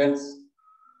 experience.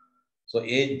 So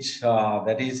age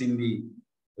that is in the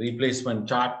replacement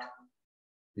chart.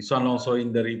 This one also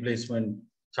in the replacement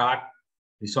chart.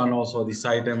 This one also, this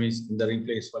item is in the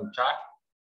replacement chart.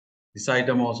 This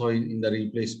item also in the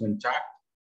replacement chart.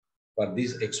 But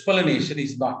this explanation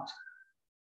is not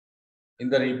in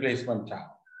the replacement chart.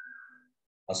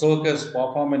 Asoka's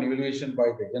performance evaluation by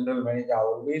the general manager are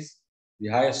always the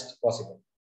highest possible.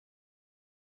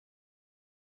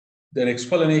 Their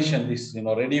explanation is,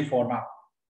 ready for now.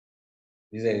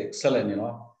 This is excellent,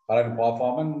 current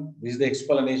performance. This is the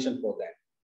explanation for that.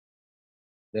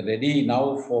 They're ready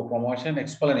now for promotion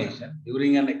explanation.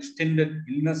 During an extended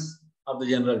illness of the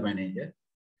general manager,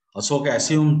 Asoka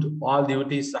assumed all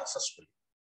duties successfully,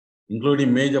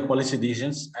 including major policy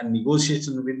decisions and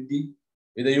negotiations with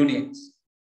the unions.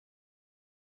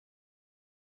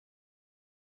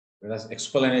 That's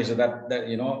explanation that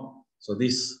so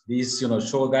these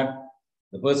show that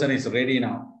the person is ready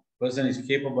now, person is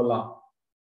capable of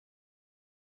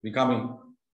becoming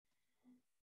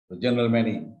the general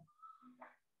manager.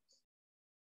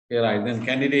 Okay, right. Then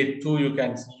candidate 2 you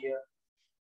can see here.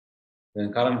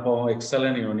 Then current form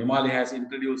excellent. Nimali has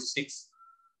introduced 6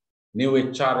 new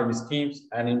HRM schemes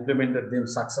and implemented them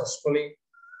successfully,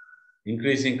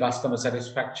 increasing customer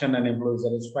satisfaction and employee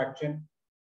satisfaction,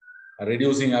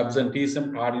 reducing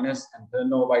absenteeism, tardiness, and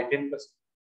turnover by 10%.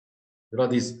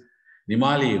 This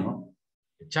Nimali,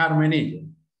 HR manager,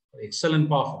 excellent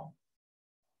performance.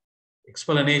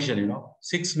 Explanation,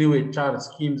 6 new HR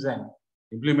schemes and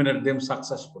implemented them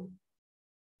successfully,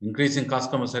 increasing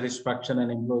customer satisfaction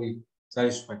and employee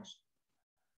satisfaction,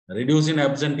 reducing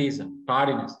absenteeism,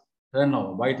 tardiness,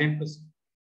 turnover by 10%.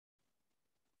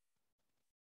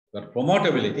 But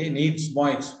promotability needs more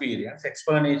experience.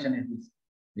 Explanation is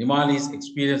Nimali's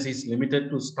experience is limited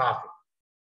to staffing.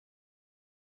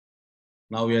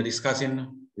 Now we are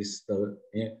discussing this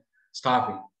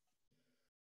staffing.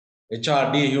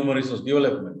 HRD, human resource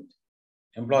development,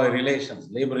 employee relations,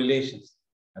 labor relations,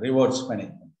 rewards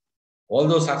management.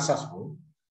 Although successful,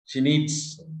 she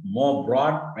needs more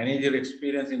broad managerial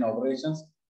experience in operations,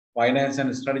 finance,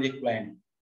 and strategic planning,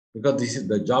 because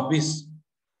the job is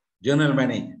general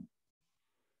manager.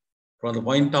 From the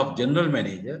point of general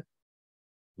manager,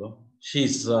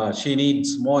 she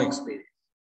needs more experience.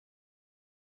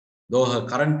 Though her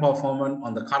current performance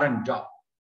on the current job,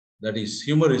 that is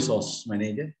human resource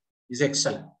manager, is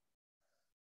excellent.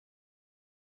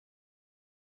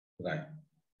 Right.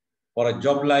 For a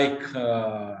job like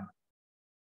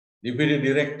deputy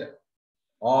director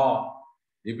or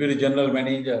deputy general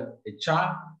manager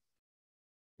HR,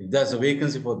 if there's a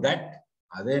vacancy for that,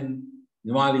 then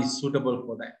Nimali is suitable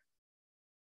for that.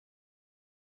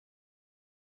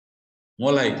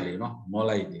 More likely, more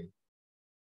likely.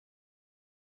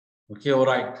 Okay, all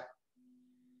right.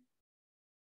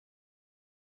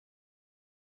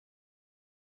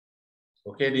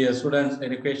 Okay, dear students,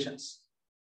 any questions?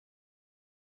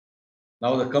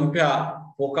 Now the compare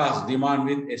forecast demand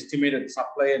with estimated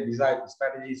supply and desired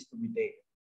strategies to be taken.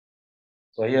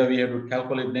 So here we have to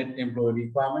calculate net employee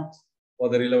requirements for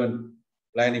the relevant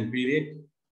planning period.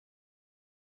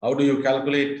 How do you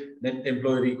calculate net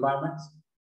employee requirements?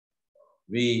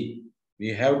 We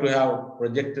have to have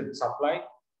projected supply,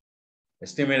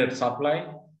 estimated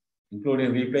supply,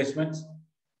 including replacements.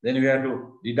 Then we have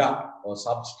to deduct or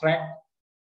subtract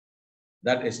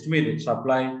that estimated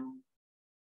supply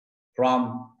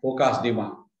from forecast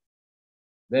demand.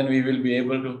 Then we will be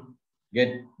able to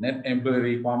get net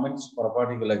employee requirements for a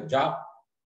particular job.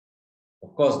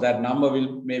 Of course, that number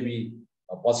will maybe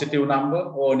a positive number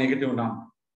or a negative number.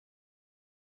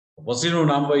 A positive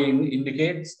number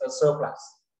indicates a surplus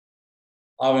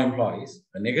of employees.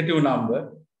 A negative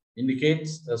number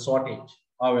indicates a shortage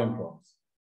of employees.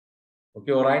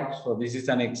 Okay, all right. So this is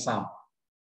an example.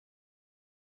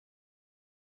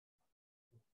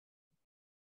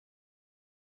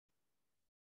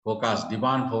 Forecast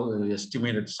demand for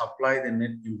estimated supply, the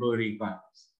net employee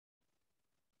requirements.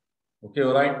 Okay,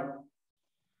 all right.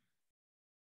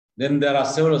 Then there are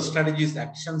several strategies,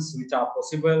 actions which are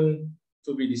possible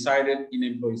to be decided in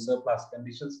employee surplus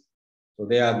conditions. So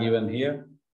they are given here.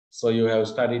 So you have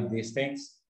studied these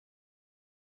things.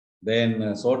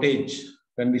 Then shortage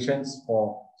conditions.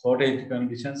 For shortage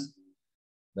conditions,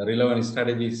 the relevant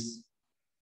strategies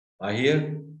are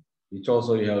here, which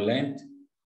also you have learned.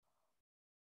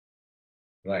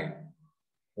 Right.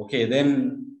 Okay,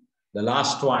 then the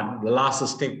last one, the last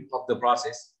step of the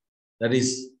process, that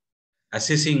is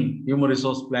assessing human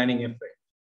resource planning effect.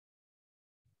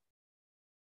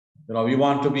 We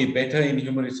want to be better in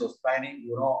human resource planning.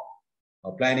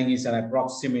 Planning is an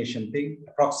approximation.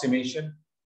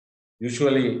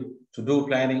 Usually, to do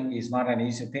planning is not an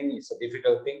easy thing. It's a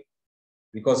difficult thing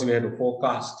because we have to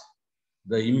forecast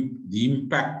the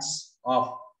impacts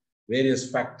of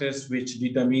various factors which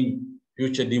determine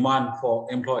future demand for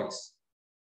employees.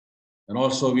 And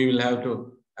also, we will have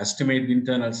to estimate the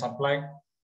internal supply.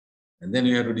 And then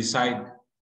we have to decide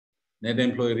net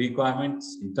employee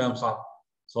requirements in terms of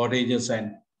shortages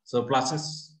and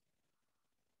surpluses.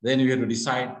 Then we have to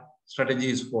decide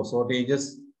strategies for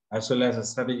shortages as well as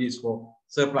strategies for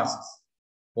surpluses.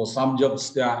 For some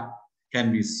jobs, there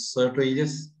can be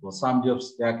shortages. For some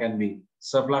jobs, there can be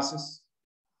surpluses.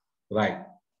 Right.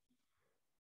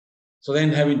 So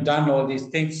then, having done all these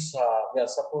things, we are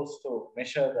supposed to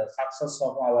measure the success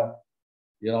of our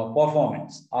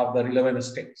performance of the relevant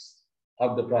steps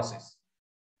of the process.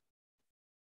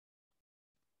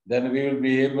 Then we will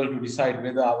be able to decide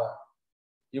whether our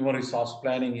human resource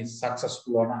planning is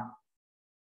successful or not.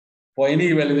 For any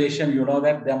evaluation, you know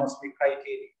that there must be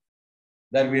criteria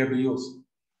that we have to use.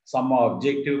 Some are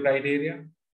objective criteria,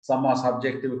 some are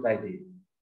subjective criteria.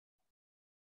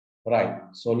 Right.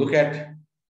 So look at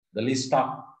the list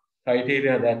of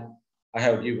criteria that I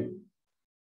have given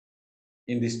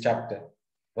in this chapter.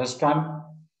 First one,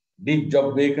 did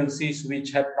job vacancies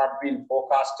which had not been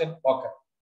forecasted occur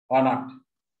or not?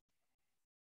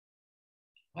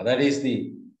 That is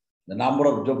the number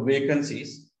of job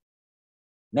vacancies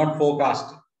not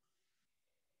forecasted.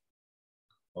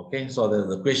 Okay, so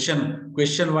the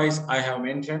question wise I have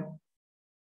mentioned.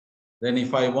 Then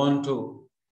if I want to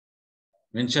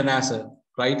mention as a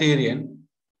criterion,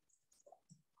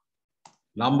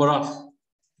 number of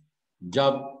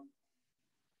job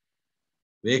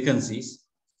vacancies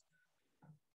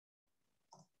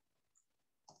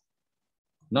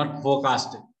not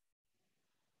forecasted,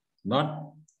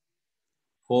 not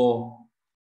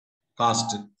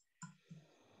forecasted.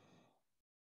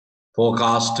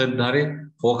 Forecasted,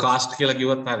 forecast කියලා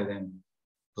කිව්වත් හරි දැන්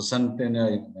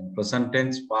present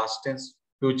tense, past tense,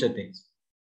 future tense.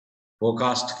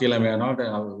 Forecast කියලා මේ යනවා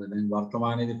දැන්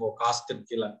වර්තමානයේදී forecasted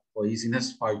කියලා for easiness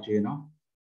පාවිච්චි වෙනවා.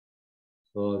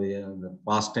 So the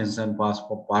past tense and past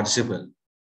participle.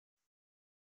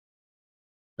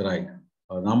 Right.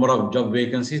 Number of job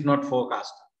vacancies not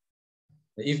forecast.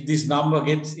 If this number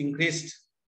gets increased,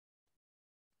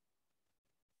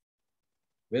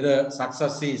 whether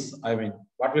success is,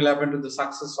 what will happen to the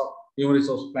success of human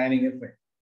resource planning effort?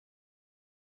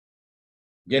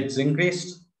 Gets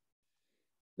increased,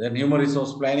 then human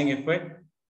resource planning effort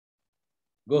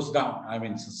goes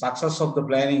down. Success of the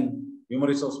planning, human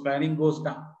resource planning goes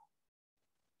down.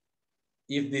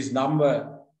 If this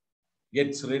number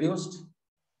gets reduced,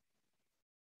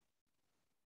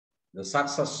 the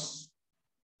success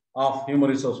of human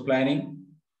resource planning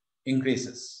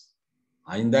increases.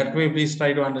 In that way, please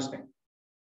try to understand.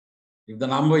 If the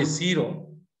number is 0,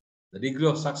 the degree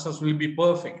of success will be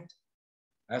perfect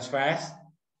as far as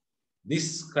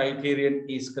this criterion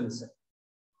is concerned.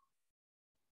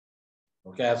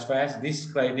 Okay, as far as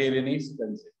this criterion is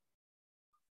concerned.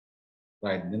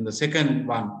 Right, then the second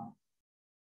one,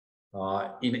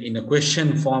 in a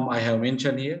question form I have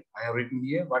mentioned here, I have written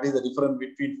here, what is the difference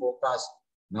between forecast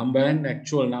number and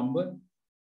actual number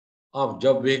of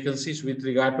job vacancies with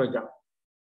regard to a job?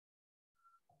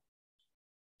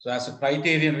 So as a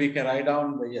criterion, we can write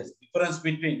down the difference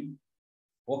between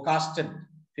forecasted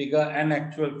figure and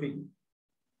actual figure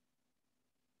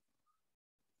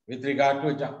with regard to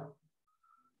a job,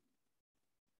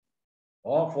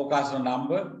 or forecasted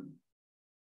number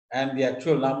and the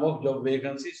actual number of job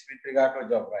vacancies with regard to a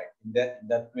job, right? In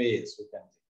that way, yes, we can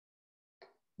see.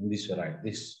 In this way, right?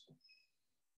 This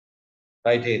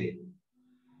criteria.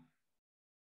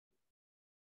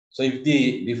 So if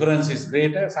the difference is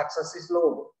greater, success is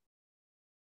lower.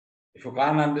 If you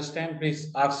can't understand,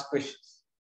 please ask questions.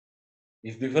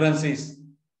 If difference is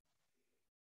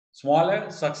smaller,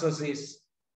 success is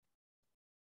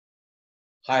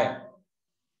higher.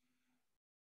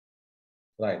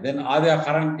 Right. Then are there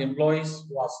current employees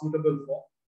who are suitable for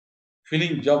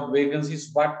filling job vacancies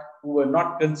but who were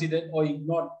not considered or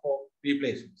ignored for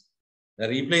replacements? The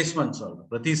replacements are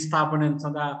ප්‍රතිස්ථාපනයෙන්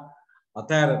සඳහා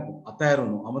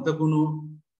අතෑරුණු අමතකුණු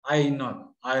අය ඉන්නවා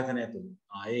ආයතනය තුල.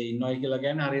 ආයේ ඉන්නවයි කියලා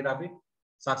කියන්නේ හරියට අපි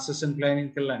succession planning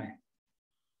කළා නැහැ.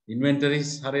 Inventories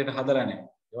හරියට හදලා නැහැ.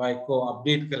 ඒවා එක්ක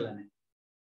අප්ඩේට් කරලා නැහැ.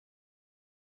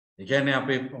 ඒ කියන්නේ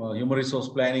අපේ human resource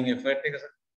planning effort එක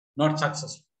not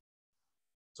successful.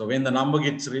 So when the number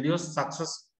gets reduced,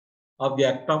 success of the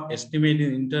act of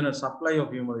estimating internal supply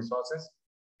of human resources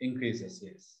increases.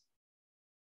 Yes.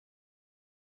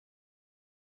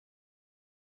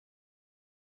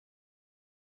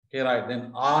 Okay, right.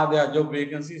 Then are there job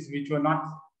vacancies which were not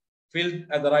filled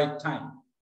at the right time?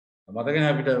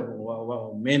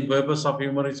 The main purpose of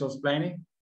human resource planning,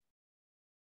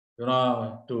 to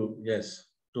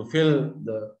fill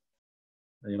the,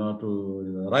 to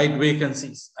the right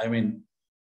vacancies. I mean,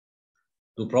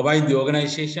 to provide the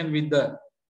organization with the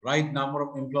right number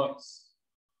of employees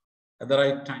at the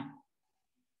right time,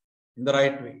 in the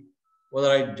right way, for the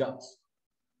right jobs.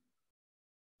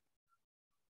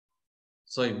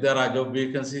 So if there are job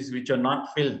vacancies which are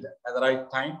not filled at the right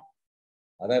time,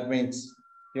 that means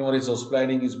human resource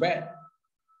planning is bad.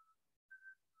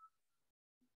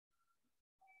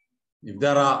 If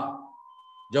there are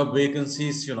job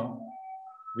vacancies,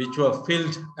 which were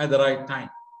filled at the right time,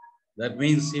 that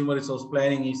means human resource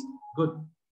planning is good.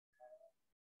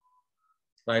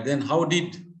 Right, then how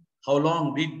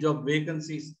long did job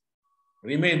vacancies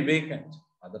remain vacant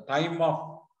at the time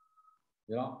of,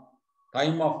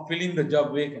 filling the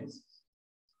job vacancies?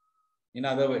 In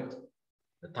other words,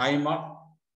 the time of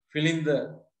filling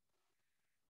the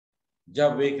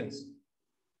job vacancy,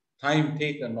 time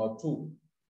taken or two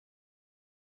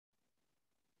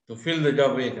to fill the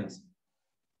job vacancy.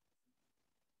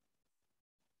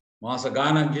 Masa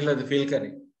ganan gila the fill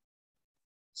kare.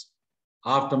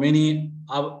 After many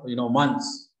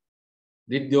months,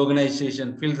 did the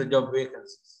organization fill the job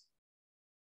vacancies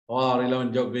or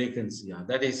 11 job vacancy? Yeah,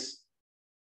 that is,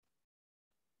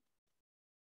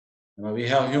 we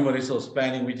have human resource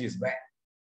planning which is bad.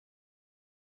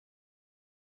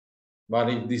 But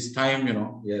if this time,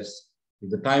 if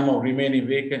the time of remaining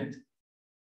vacant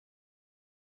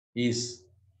is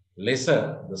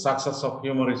lesser, the success of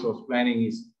human resource planning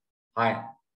is high.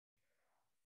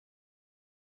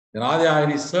 Then are there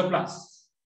any surplus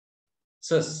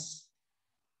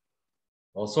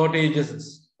or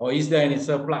shortages, or is there any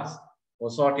surplus or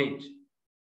shortage?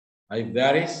 If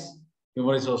there is,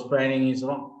 human resource planning is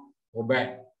wrong or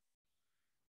bad.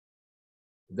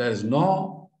 If there is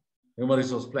no, human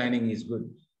resource planning is good.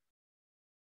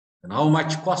 And how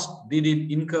much cost did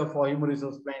it incur for human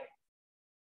resource planning?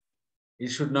 It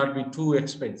should not be too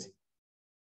expensive.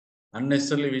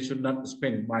 Unnecessarily, we should not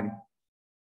spend money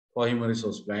for human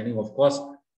resource planning. Of course,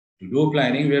 to do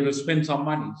planning, we have to spend some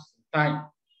money, time,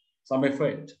 some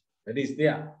effort. That is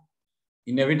there,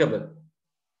 inevitable.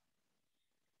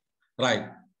 Right.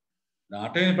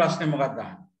 Now,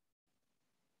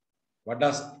 what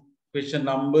does question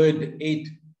number 8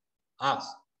 ask?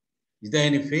 Is there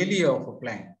any failure of a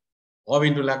plan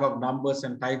owing to lack of numbers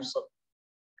and types of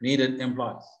needed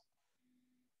employees?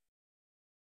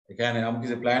 ඒ කියන්නේ නම්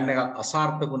කිසි plan එකක්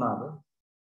අසාර්ථක වුණාද?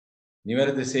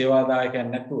 නිවැරදි සේවාදායකයන්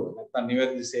නැතුව නැත්නම්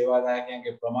නිවැරදි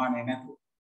සේවාදායකයන්ගේ ප්‍රමාණය නැතුව?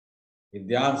 If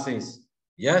the answer is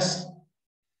yes,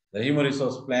 the human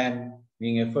resource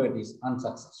planning effort is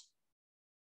unsuccessful.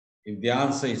 If the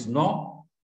answer is no,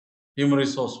 human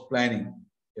resource planning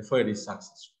effort is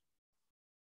successful.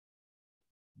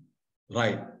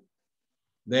 Right.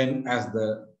 Then as the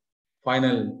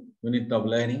final unit of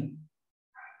learning,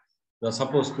 you are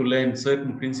supposed to learn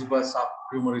certain principles of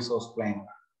human resource planning.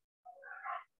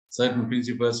 Certain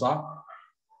principles of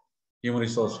human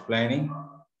resource planning.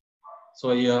 So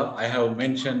here I have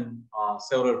mentioned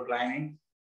several planning.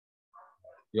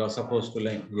 You are supposed to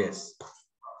learn. Yes.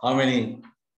 How many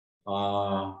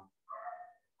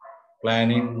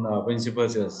planning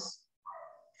principles? Yes.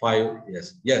 5.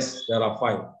 Yes. Yes, there are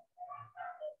 5.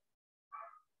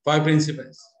 5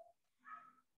 principles.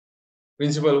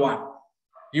 Principle 1.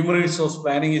 Human resource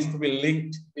planning is to be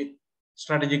linked with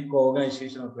strategic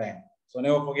organizational planning. So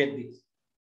never forget this.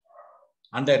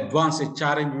 Under advanced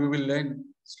HRM, we will learn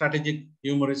strategic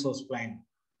human resource planning.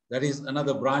 That is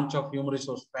another branch of human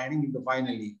resource planning. In the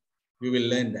final year, we will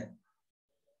learn that.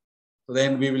 So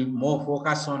then we will more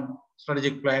focus on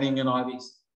strategic planning and all this.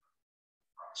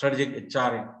 Strategic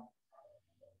HRM.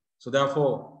 So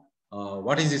therefore,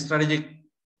 what is the strategic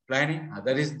planning?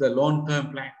 That is the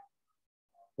long-term plan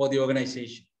for the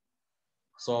organization.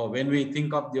 So when we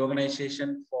think of the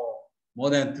organization for more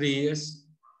than 3 years,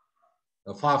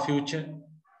 the far future,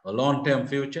 a long-term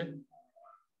future,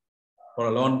 for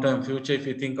a long-term future, if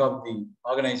you think of the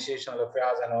organizational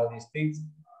affairs and all these things,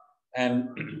 and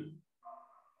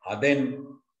then,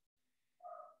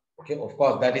 okay, of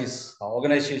course, that is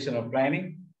organizational planning.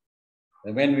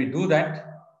 And when we do that,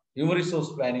 human resource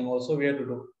planning also we have to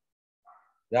do.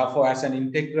 Therefore, as an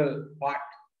integral part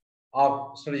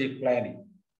of strategic planning,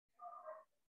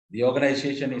 the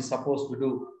organization is supposed to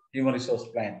do human resource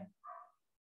planning.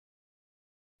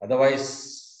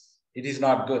 Otherwise, it is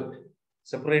not good.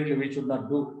 Separately, we should not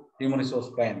do human resource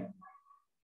planning.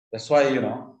 That's why,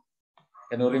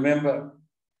 can you remember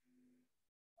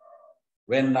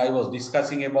when I was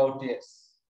discussing about,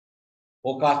 yes,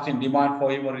 forecasting demand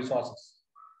for human resources?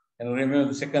 Can you remember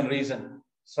the second reason,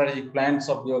 strategic plans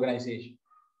of the organization?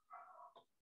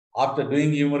 After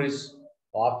doing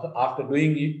after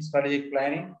doing strategic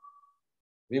planning,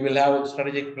 we will have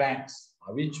strategic plans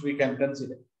which we can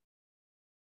consider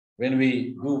when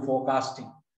we do forecasting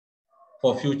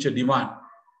for future demand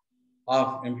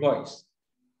of employees.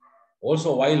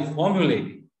 Also, while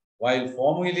formulating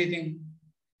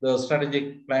the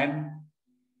strategic plan,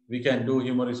 we can do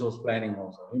human resource planning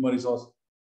also. Human resource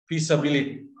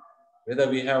feasibility, whether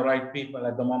we have right people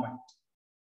at the moment.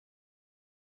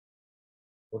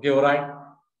 Okay, all right?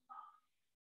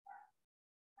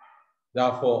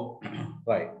 Therefore,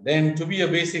 right. Then to be a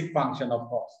basic function, of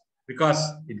course, because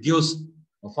it gives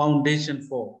a foundation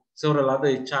for several other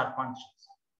HR functions.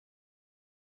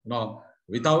 Now,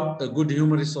 without a good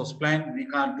human resource plan, we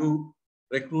can't do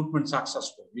recruitment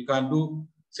successful. We can't do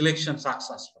selection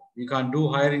successful. We can't do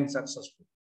hiring successful.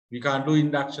 We can't do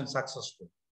induction successful.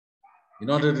 In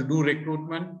order to do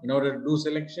recruitment, in order to do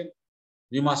selection,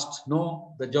 we must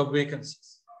know the job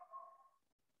vacancies,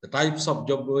 the types of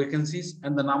job vacancies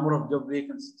and the number of job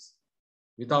vacancies.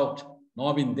 Without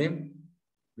knowing them,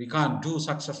 we can't do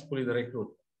successfully the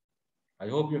recruitment. I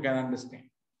hope you can understand.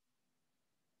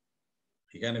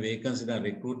 You can vacancy the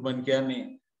recruitment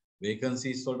can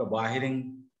vacancies sort of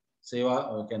bahiring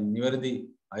seva can nivardi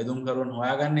aidum karun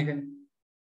hoya ganne kan.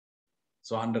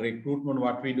 So under recruitment,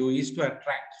 what we do is to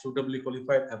attract suitably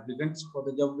qualified applicants for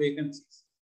the job vacancies.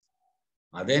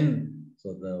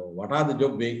 What are the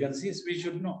job vacancies? We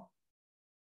should know.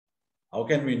 How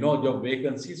can we know job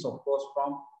vacancies? Of course,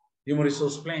 from human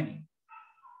resource planning.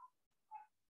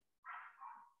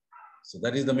 So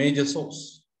that is the major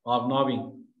source of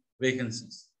knowing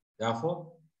vacancies.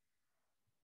 Therefore,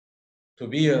 to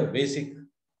be a basic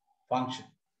function,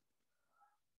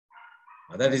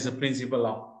 that is the principle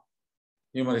of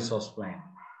human resource planning.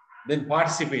 Then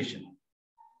participation,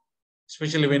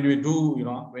 especially when we do,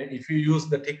 if you use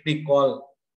the technique called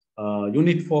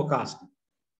unit forecasting,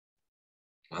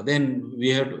 then we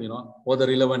have to, for the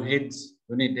relevant heads,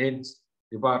 unit heads,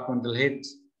 departmental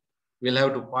heads, will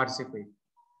have to participate.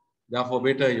 Therefore,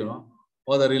 better,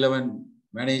 for the relevant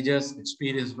managers,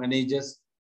 experienced managers,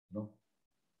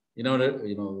 in order,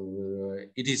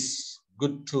 it is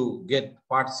good to get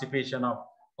participation of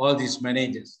all these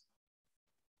managers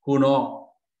who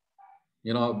know,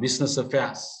 business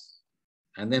affairs,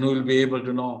 and then we will be able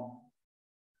to know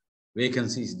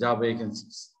vacancies, job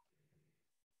vacancies,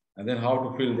 and then how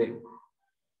to fill them.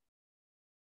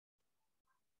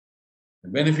 The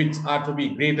benefits are to be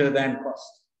greater than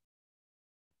cost.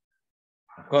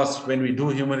 Of course, when we do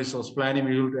human resource planning,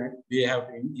 we have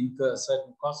to incur a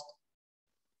certain cost,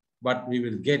 but we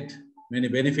will get many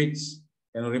benefits.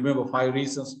 Can you remember 5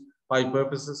 reasons, 5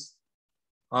 purposes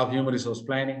of human resource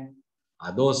planning?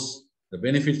 Are those the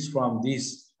benefits from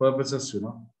these purposes,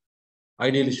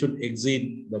 ideally should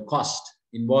exceed the cost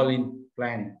involved in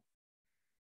planning.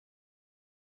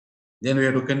 Then we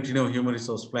have to continue human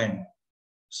resource planning.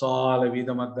 So all of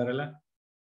the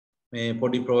මේ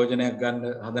පොඩි ප්‍රයෝජනයක් ගන්න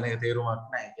හදන එක තේරුමක්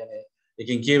නැහැ. කියන්නේ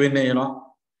එකකින් කියවෙන්නේ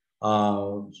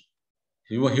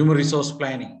human resource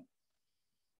planning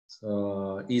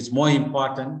is more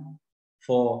important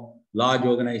for large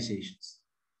organizations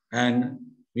and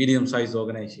medium-sized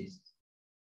organizations.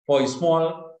 For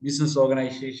small business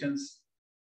organizations,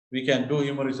 we can do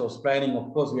human resource planning.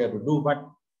 Of course, we have to do, but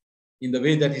in the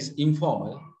way that is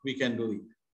informal, we can do it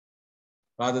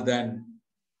rather than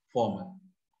formal.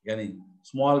 Yani,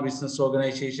 small business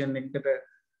organization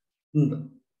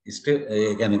still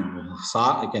can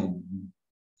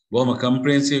go a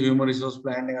comprehensive human resource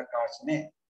plan එකක් අවශ්‍ය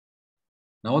නැහැ.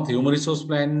 නමුත් human resource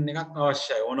plan එකක්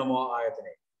අවශ්‍යයි ඕනම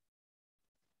ආයතනයක.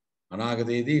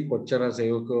 අනාගතයේදී කොච්චර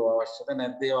සේවකයෝ අවශ්‍යද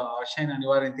නැද්ද ඒවා අවශ්‍යයි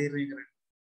අනිවාර්යෙන් තීරණය කරන්න.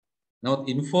 නමුත්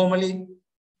informally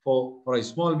for a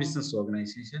small business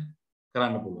organization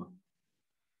කරන්න පුළුවන්.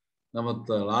 නමුත්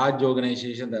large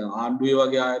organization ආණ්ඩුවේ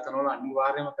වගේ ආයතනවල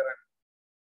අනිවාර්යයෙන්ම කරන්න.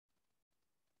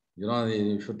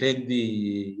 If you take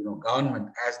the government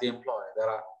as the employer, there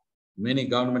are many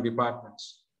government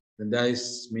departments. Then there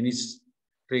is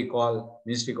ministry called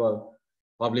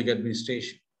public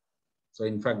administration. So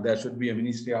in fact, there should be a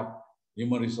ministry of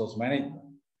human resource management,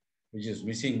 which is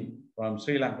missing from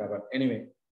Sri Lanka. But anyway,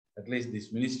 at least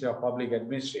this ministry of public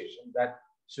administration that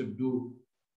should do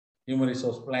human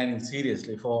resource planning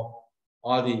seriously for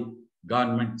all the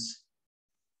governments.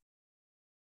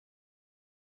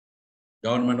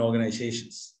 government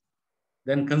organizations.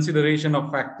 Then consideration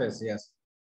of factors, yes.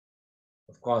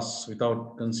 Of course,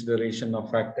 without consideration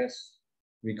of factors,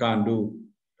 we can't do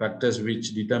factors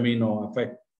which determine or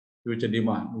affect future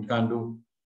demand. We can't do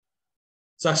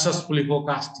successfully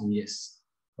forecasting, yes.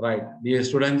 Right, dear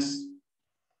students.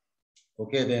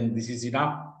 Okay, then this is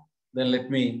enough. Then let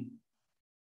me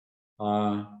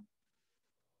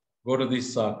go to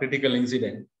this critical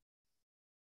incident.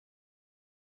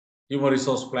 Human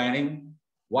resource planning,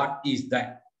 what is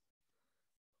that?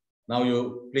 Now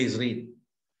you please read.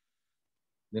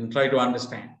 Then try to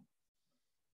understand.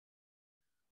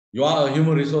 You are a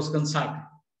human resource consultant.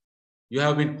 You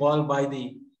have been called by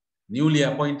the newly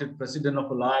appointed president of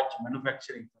a large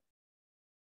manufacturing firm.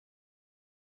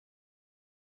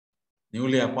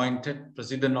 Newly appointed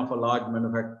president of a large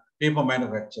paper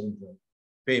manufacturing firm.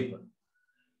 Paper.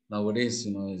 Nowadays,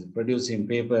 is producing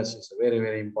papers is a very,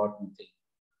 very important thing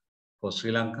for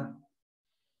Sri Lanka.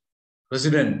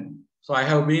 President. So I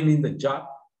have been in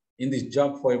this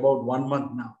job for about 1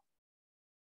 month now.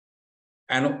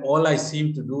 And all I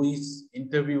seem to do is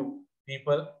interview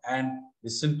people and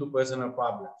listen to personal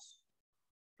problems.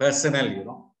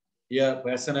 Personnel, Here,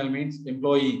 personnel means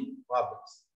employee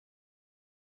problems.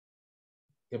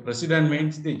 The president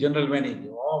means the general manager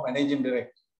or managing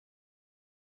director.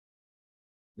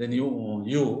 Then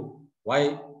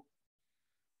why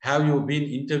have you been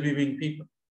interviewing people?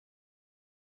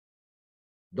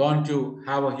 Don't you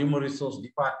have a human resource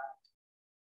department,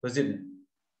 president?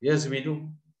 Yes, we do.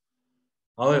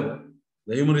 However,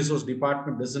 the human resource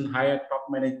department doesn't hire top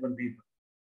management people.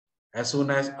 As soon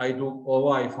as I took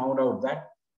over, I found out that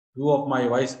 2 of my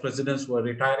vice presidents were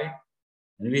retiring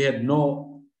and we had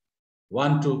no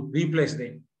one to replace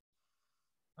them.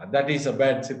 That is a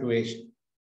bad situation.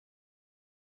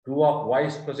 2 of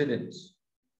vice presidents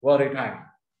were retiring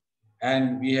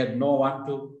and we had no one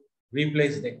to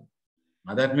replace them.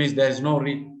 Now that means there is no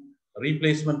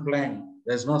replacement plan.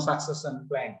 There is no succession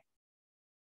plan.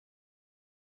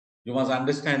 You must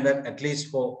understand that at least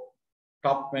for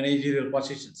top managerial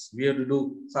positions, we have to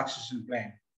do succession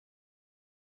plan.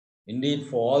 Indeed,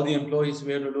 for all the employees,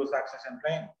 we have to do succession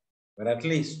plan, but at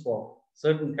least for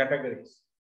certain categories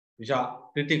which are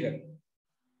critical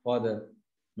for the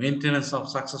maintenance of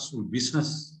successful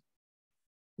business,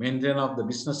 maintenance of the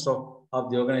business of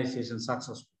the organization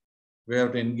successful, we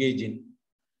have to engage in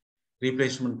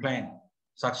replacement plan,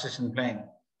 succession plan.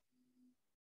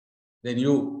 Then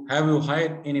have you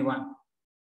hired anyone?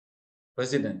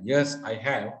 President, yes, I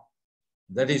have.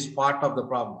 That is part of the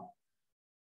problem.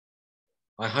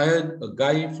 I hired a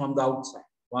guy from the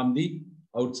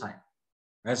outside.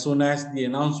 As soon as the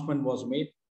announcement was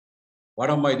made, one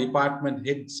of my department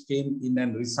heads came in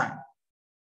and resigned.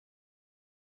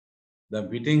 The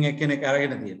meeting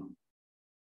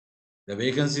the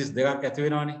vacancies there are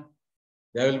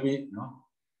there will be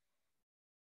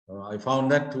I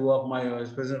found that 2 of my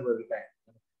vice presidents were retired.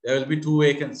 There will be 2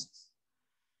 vacancies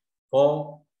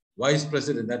for vice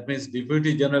president. That means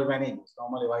deputy general managers.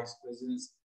 Normally vice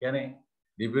presidents can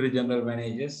deputy general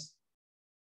managers,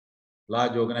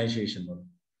 large organization.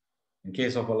 In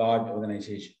case of a large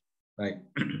organization, right?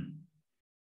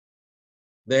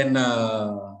 Then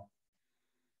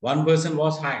one person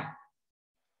was hired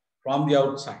from the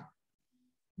outside,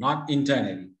 not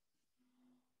internally.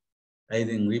 I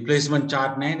think replacement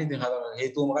chart,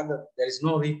 there is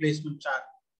no replacement chart.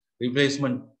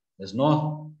 There's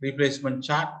no replacement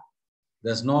chart.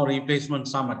 There's no replacement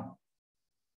summary.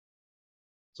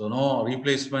 So no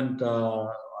replacement,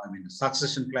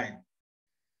 succession plan.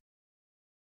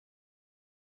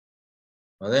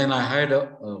 But then I heard,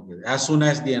 as soon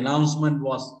as the announcement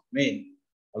was made,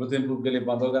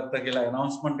 announcement,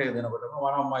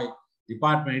 one of my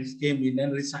departments came in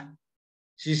and resigned.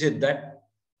 She said that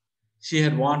she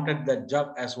had wanted that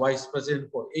job as vice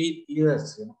president for 8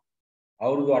 years.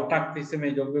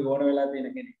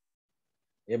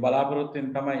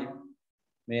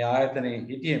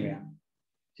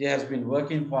 She has been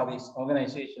working for this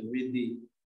organization with the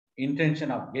intention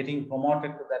of getting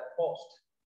promoted to that post.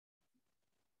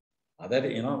 That,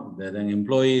 the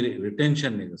employee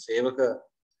retention is sevaka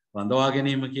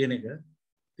bandhawaganima කියන එක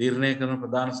තීරණය කරන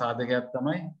ප්‍රධාන සාධකයක්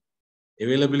තමයි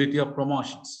availability of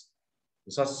promotions.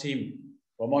 උසස් වීම,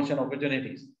 promotion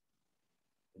opportunities.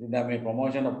 ඉතින් දැන් මේ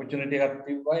promotion opportunity එකක්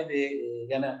තිබ්බයි ඒ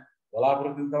ගැන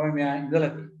බලාපොරොත්තු තමයි මෙයා ඉඳලා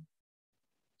තියෙන්නේ.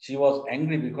 She was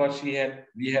angry because we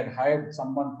had hired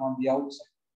someone from the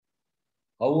outside.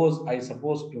 How was I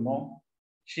supposed to know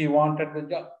she wanted the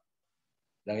job?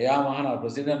 Daya Mahana,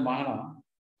 President Mahana,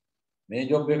 මේ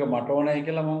job එක මට ඕනයි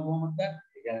කියලා මම කොහොමද දන්නේ?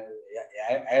 ඒ කියන්නේ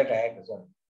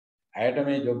අයට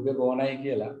මේ job එක ඕනයි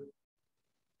කියලා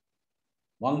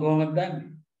Mangoma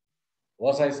Dani.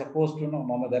 Was I supposed to know?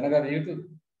 Mama Danagar YouTube.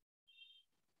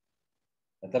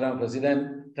 The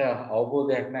President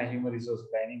Avbodhakna Human Resource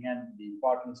Planning and the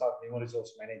importance of human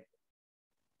resource management.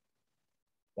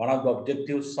 One of the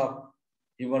objectives of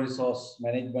human resource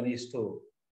management is to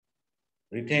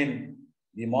retain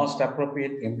the most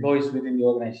appropriate employees within the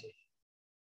organization.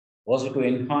 Also to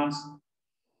enhance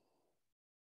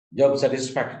job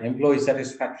satisfaction, employee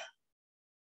satisfaction.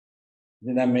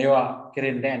 Maybe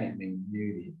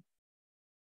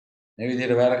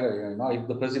if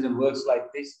the president works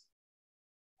like this,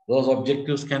 those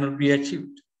objectives cannot be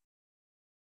achieved.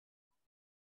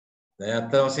 They are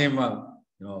the same,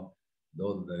 the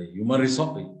human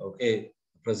resource. Okay,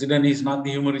 the president is not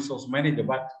the human resource manager,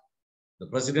 but the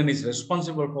president is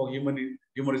responsible for human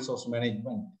resource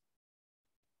management.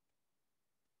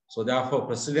 So therefore,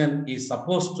 president is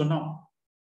supposed to know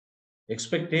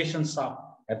expectations of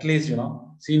at least,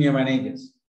 senior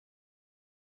managers.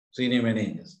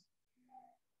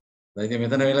 The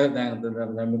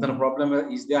problem,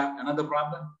 is there another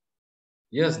problem?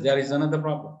 Yes, there is another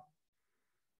problem.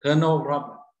 Turnover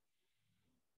problem.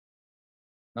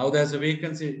 Now there's a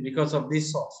vacancy because of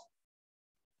this source.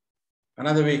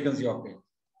 Another vacancy, okay.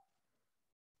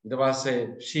 There was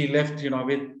she left,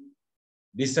 with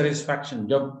dissatisfaction,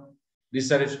 job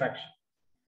dissatisfaction.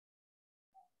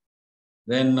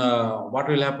 Then what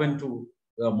will happen to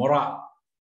the morale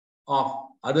of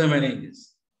other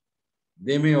managers?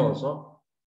 They may also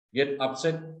get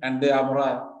upset and their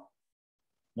morale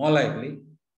more likely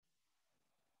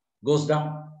goes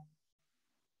down,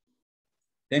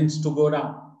 tends to go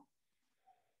down.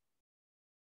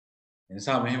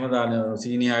 Some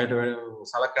senior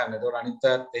Salakan,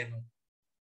 Anita,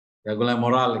 Yagula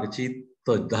morale, like a cheat,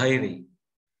 diary,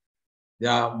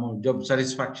 their job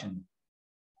satisfaction.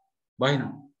 Why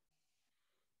not?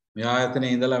 We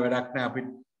don't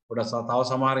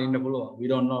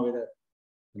know whether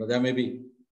there may be,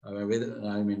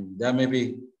 there may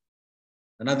be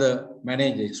another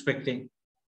manager expecting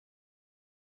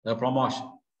a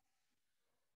promotion.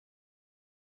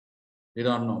 We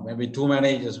don't know. Maybe two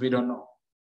managers, we don't know.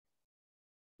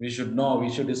 We should know, we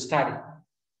should study.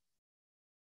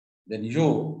 Then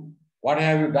you, what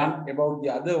have you done about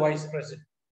the other vice president?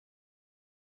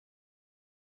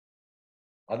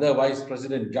 Other vice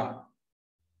president job.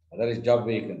 That is job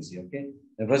vacancy, okay?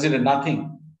 The president,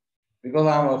 nothing. Because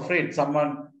I'm afraid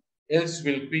someone else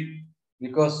will quit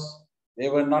because they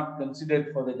were not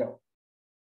considered for the job.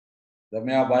 The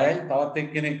mayor by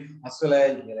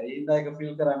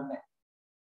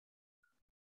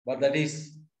but that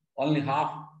is only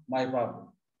half my problem.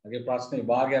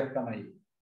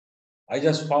 I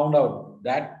just found out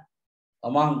that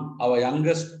among our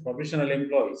youngest professional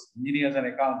employees, engineers and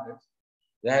accountants,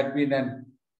 there had been an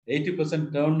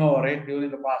 80% turnover rate during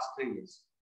the past 3 years.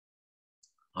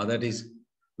 That is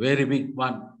very big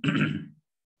one.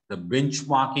 The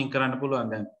benchmarking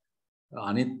and then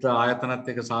Anit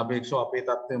Ayatanathika Sabexo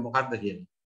Apetate Mukadahi.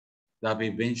 That be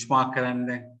benchmark and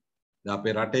then the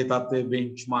Perate Tate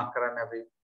benchmark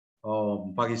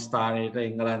and Pakistan,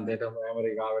 England,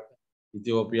 America,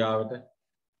 Ethiopia,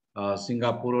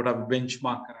 Singapore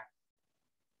benchmark.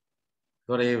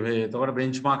 So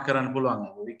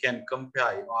benchmark we can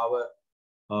compare our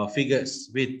figures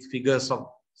with figures of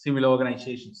similar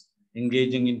organizations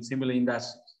engaging in similar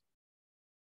industries.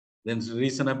 Then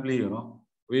reasonably,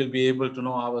 we'll be able to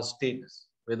know our status,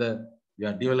 whether we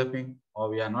are developing or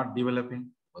we are not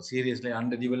developing or seriously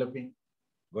underdeveloping,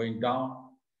 going down.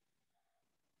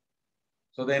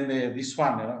 So then this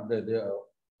one,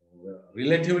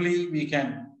 relatively we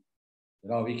can,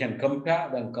 we can compare.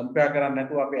 Then compare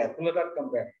compare.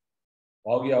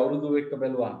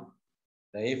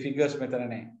 The A figures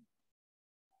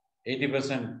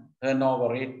 80% turnover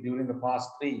rate during the past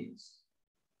 3 years.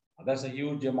 That's a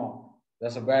huge amount.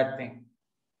 That's a bad thing.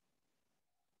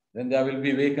 Then there will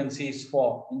be vacancies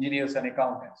for engineers and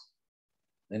accountants.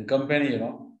 Then company,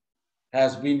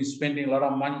 has been spending a lot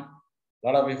of money, a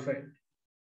lot of effort,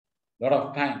 a lot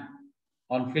of time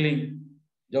on filling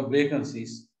job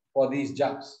vacancies for these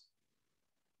jobs.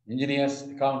 Engineers,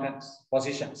 accountants,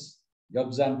 positions,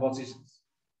 jobs and positions.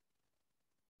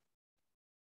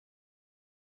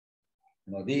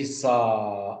 These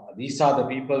are the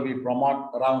people we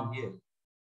promote around here.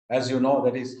 As you know,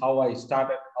 that is how I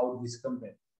started out this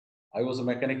company. I was a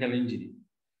mechanical engineer.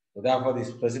 So therefore,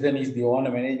 this president is the owner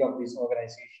manager of this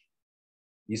organization.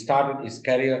 He started his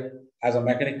career as a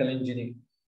mechanical engineer.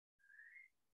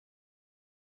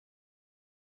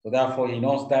 So therefore, he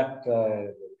knows that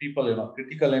people,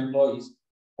 critical employees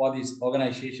for this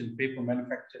organization, paper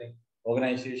manufacturing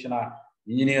organization, are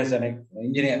engineers and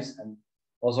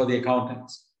also the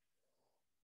accountants.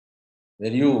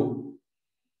 Then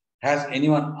has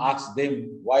anyone asked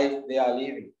them why they are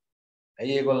leaving?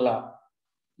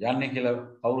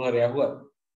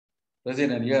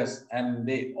 President, yes, and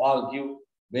they all give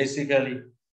basically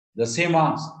the same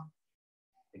answer.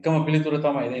 They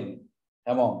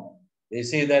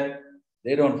say that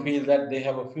they don't feel that they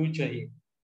have a future here.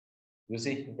 You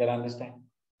see, you can understand.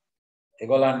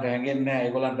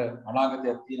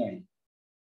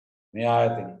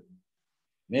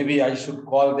 Maybe I should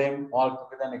call them all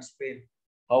together and explain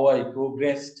how I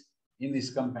progressed in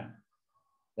this campaign.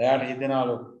 I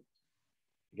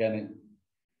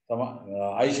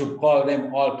should call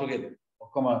them all together.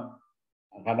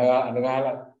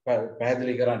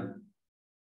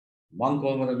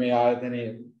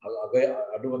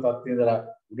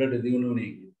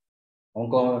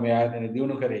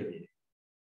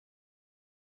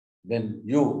 Then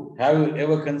have you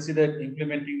ever considered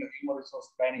implementing a human resource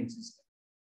planning system?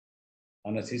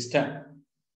 On a system,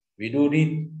 we do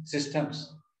need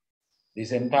systems.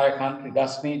 This entire country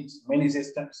does need many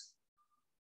systems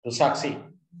to succeed.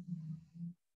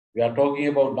 We are talking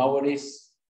about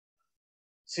nowadays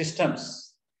systems.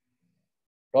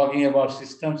 Talking about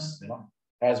systems,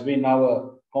 has been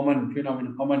our common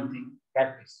phenomenon, common thing,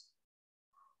 practice.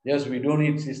 Yes, we do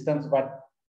need systems, but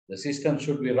the system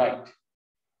should be right.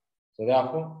 So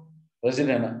therefore,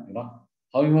 President,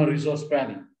 human resource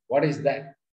planning, what is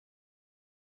that?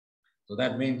 So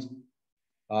that means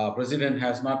President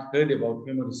has not heard about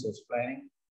human resource planning,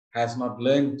 has not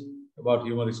learned about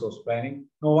human resource planning.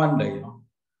 No wonder,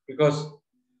 because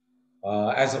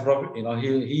as a prophet,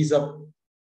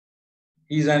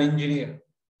 he's an engineer,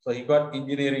 so he got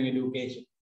engineering education.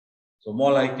 So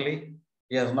more likely,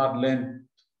 he has not learned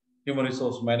human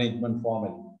resource management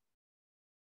formally,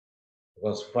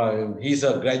 because he's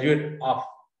a graduate of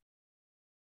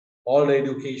all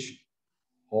education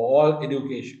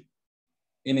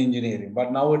in engineering.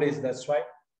 But nowadays, that's why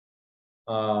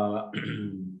for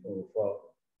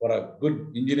a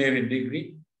good engineering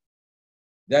degree,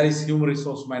 there is human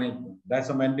resource management. That's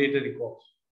a mandatory course.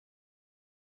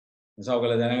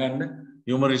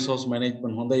 Human resource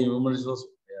management, human resource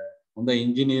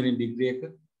engineering degree,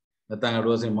 that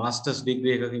was a master's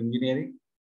degree in engineering.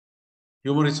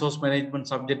 Human resource management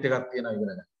subject.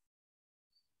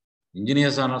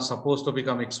 Engineers are not supposed to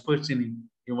become experts in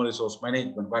human resource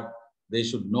management, but they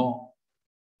should know,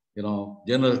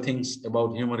 general things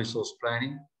about human resource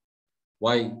planning.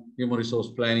 Why human resource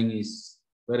planning is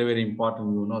very, very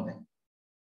important, that.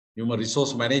 Human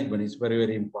resource management is very,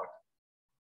 very important.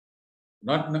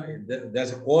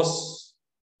 There's a course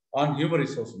on human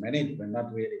resource management,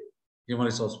 not really human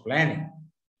resource planning.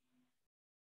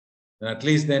 At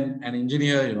least then an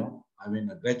engineer,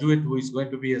 a graduate who is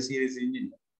going to be a serious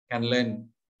engineer can learn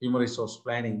human resource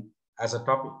planning as a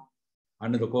topic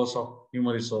under the course of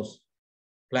human resource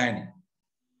planning.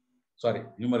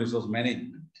 Human resource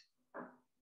management.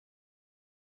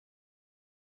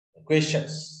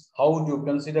 Questions. How would you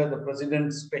consider the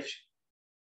president's question?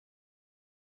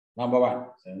 Number one.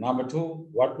 So number two,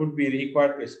 what would be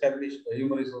required to establish a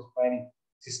human resource planning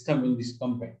system in this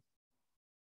company?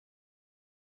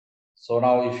 So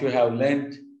now if you have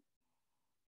learned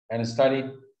and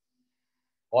studied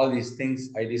all these things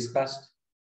I discussed,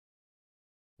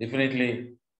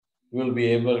 definitely you will be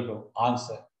able to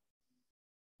answer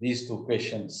these two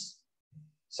questions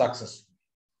successfully.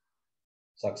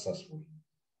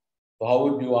 So how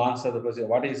would you answer the question?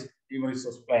 What is human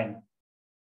resource planning?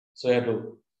 So you have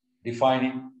to define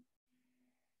it.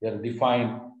 You have to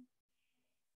define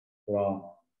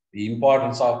the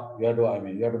importance of, you have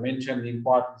to mention the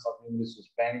importance of human resource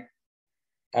planning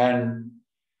and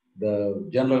the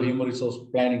general human resource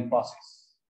planning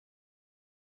process.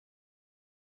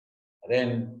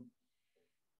 Then,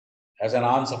 as an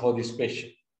answer for this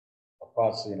question, of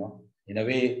course, in a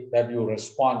way that you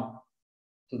respond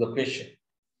to the question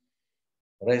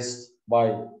raised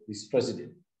by this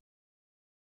president.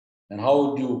 And how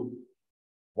would you,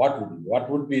 what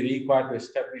would be required to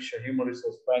establish a human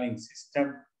resource planning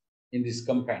system in this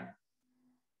campaign?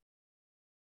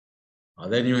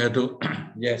 Then you have to,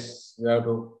 yes, you have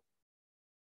to.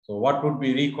 So what would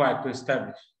be required to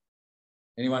establish?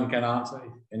 Anyone can answer,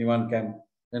 anyone can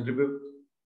contribute.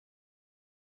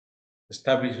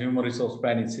 Establish human resource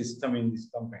planning system in this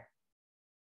campaign.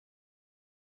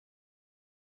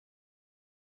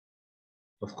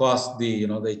 Of course, the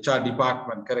HR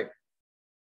department, correct.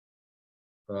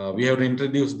 We have to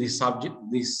introduce this subject,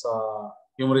 this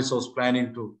human resource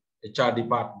planning to HR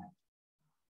department.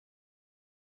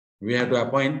 We have to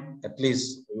appoint at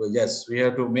least, yes, we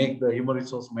have to make the human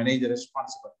resource manager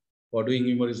responsible for doing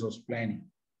human resource planning.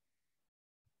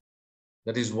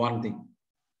 That is one thing.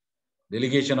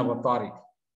 Delegation of authority.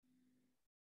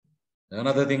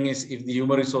 Another thing is, if the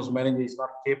human resource manager is not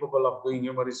capable of doing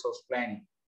human resource planning,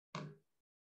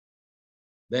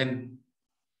 then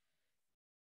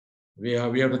we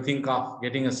have to think of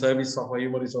getting a service of a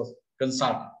human resource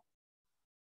consultant.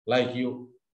 Like you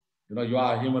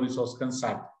are a human resource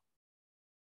consultant.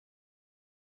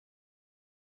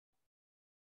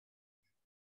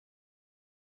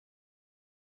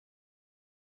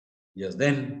 Yes,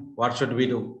 then what should we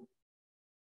do?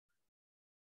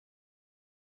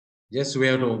 Yes, we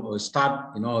have to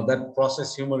start, that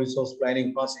process, human resource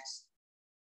planning process.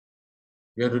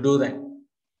 We have to do that.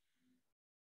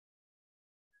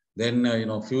 Then,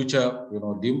 future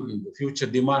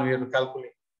demand we have to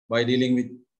calculate by dealing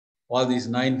with all these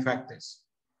 9 factors.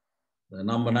 The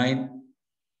number 9,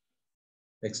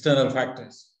 external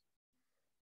factors,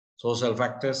 social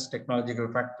factors,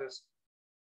 technological factors,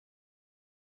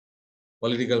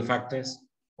 political factors,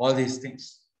 all these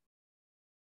things.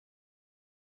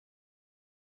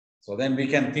 So then we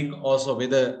can think also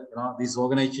whether this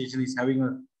organization is having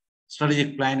a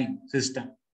strategic planning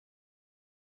system.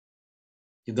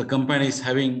 If the company is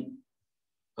having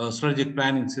a strategic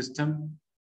planning system,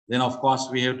 then of course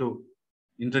we have to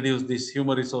introduce this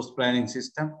human resource planning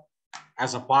system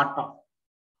as a part of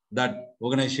that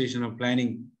organizational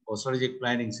planning or strategic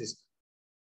planning system.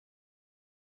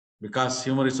 Because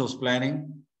human resource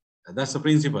planning, that's the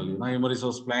principle. Human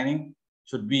resource planning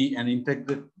should be an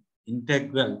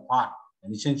integral part,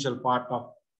 an essential part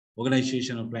of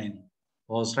organizational planning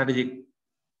or strategic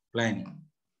planning,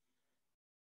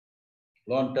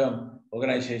 long-term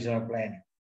organizational planning.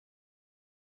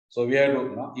 So we have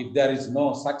to, if there is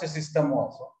no such a system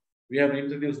also, we have to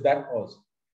introduce that also.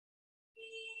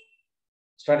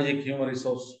 Strategic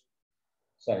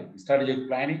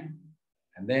planning,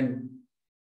 and then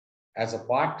as a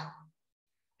part,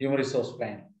 human resource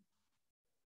planning.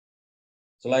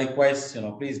 So likewise,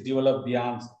 please develop the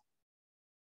answer.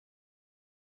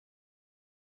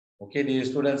 Okay, dear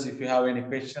students, if you have any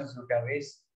questions, you can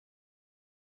raise.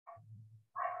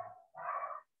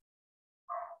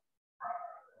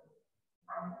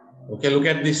 Okay, look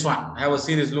at this one. I have a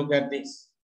series, look at this.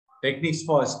 Techniques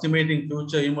for estimating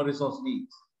future human resource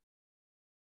needs.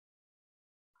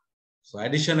 So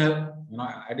additionally,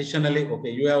 okay,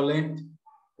 you have learned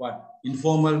what?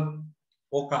 Informal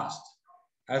forecast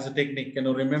as a technique. Can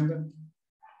you remember?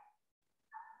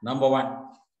 Number 1.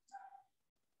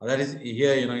 That is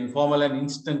here, informal and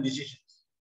instant decisions.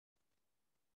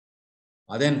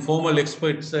 Then formal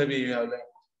expert survey you have learned.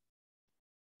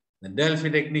 The Delphi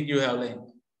technique you have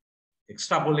learned.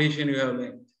 Extrapolation you have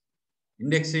learned.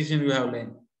 Indexation you have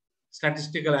learned.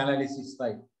 Statistical analysis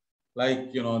like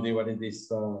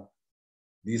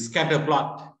the scatter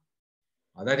plot.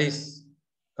 That is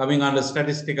coming under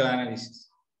statistical analysis.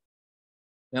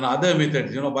 Then other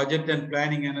methods, budget and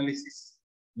planning analysis,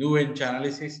 new venture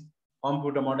analysis,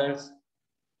 computer models,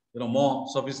 more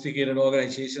sophisticated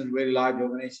organizations, very large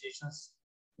organizations,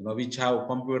 which have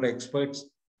computer experts,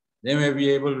 they may be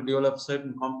able to develop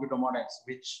certain computer models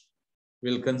which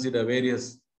will consider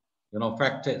various,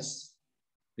 factors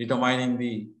determining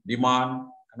the demand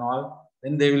and all.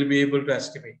 Then they will be able to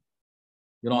estimate,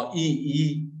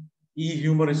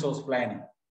 human resource planning,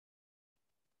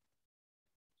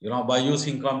 by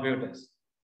using computers,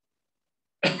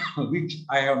 which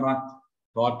I have not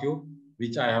taught you,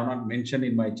 which I have not mentioned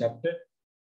in my chapter.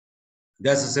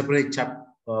 There's a separate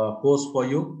course for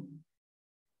you,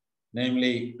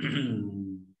 namely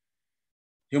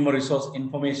human resource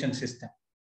information system.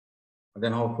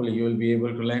 Then hopefully you will be able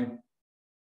to learn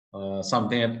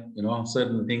something,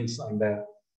 certain things on the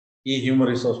human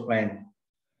resource planning.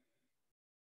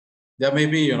 There may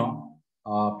be,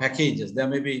 packages, there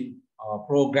may be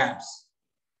programs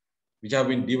which have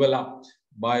been developed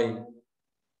by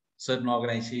certain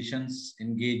organizations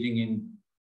engaging in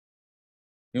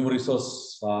human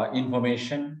resource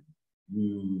information,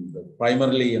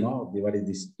 primarily, what is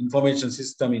this? Information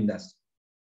system industry,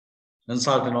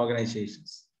 consultant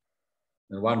organizations.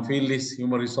 And one field is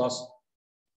human resource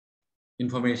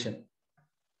information.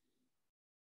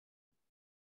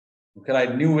 Okay,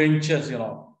 right, new ventures,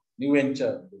 new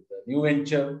venture. The new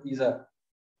venture is a,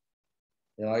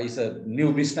 is a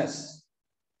new business,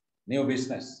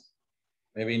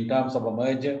 maybe in terms of a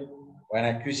merger or an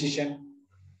acquisition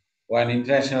or an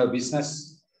international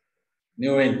business,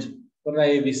 new venture. So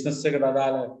like business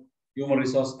human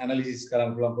resource analysis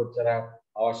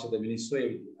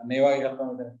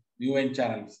new venture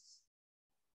analysis.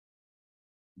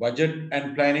 Budget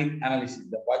and planning analysis.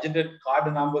 The budgeted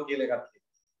card number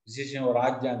Decision of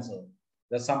Rajyan.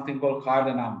 There's something called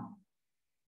Cardinam.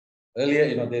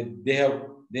 Earlier, they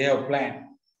have planned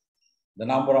the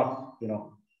number of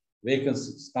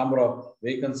vacancies, number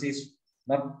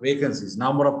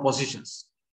of positions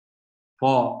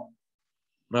for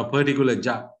a particular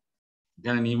job.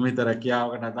 Can you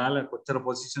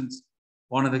positions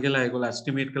one of the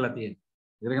estimate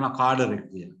carder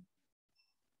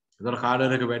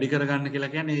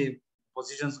positions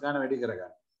positions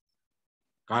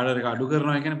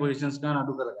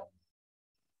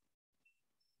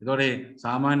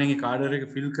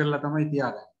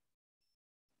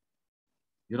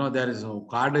there is a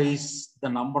cadre is the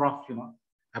number of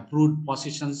approved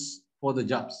positions for the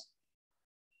jobs.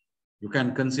 You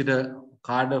can consider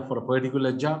cadre for a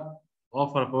particular job or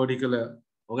for a particular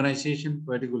organization,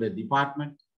 particular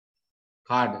department.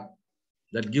 Cadre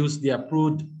that gives the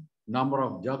approved number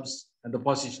of jobs and the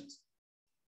positions.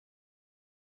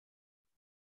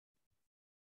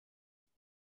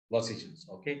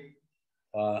 Okay.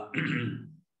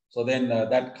 So then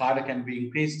that cadre can be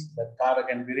increased, that cadre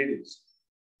can be reduced.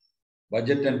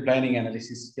 Budget and planning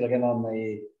analysis.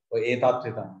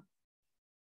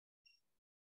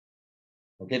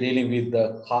 Okay, dealing with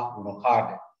the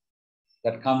cadre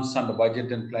that comes under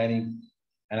budget and planning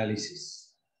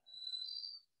analysis.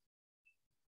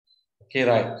 Okay,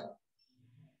 right.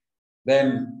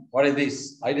 Then what is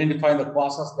this? Identify the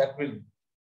causes that will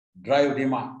drive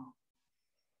demand.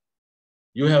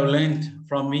 You have learned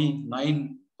from me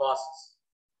 9 causes,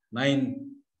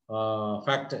 9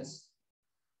 factors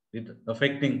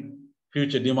affecting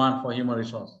future demand for human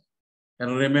resources. Can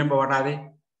you remember what are they?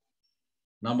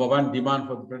 Number 1, demand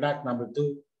for the product. Number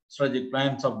 2, strategic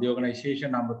plans of the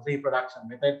organization. Number 3, production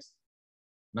methods.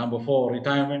 Number 4,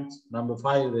 retirements. Number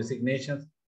 5, resignations.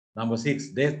 Number 6,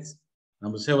 deaths.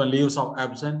 Number 7, leaves of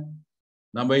absence.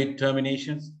 Number 8,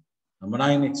 terminations. Number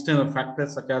 9, external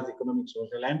factors such as economic,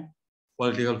 social, and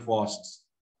political forces.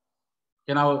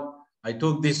 Okay, now I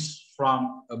took this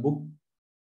from a book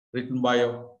written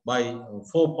by 4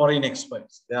 foreign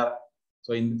experts.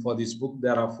 For this book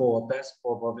there are 4 authors,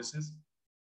 4 professors.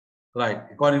 Right,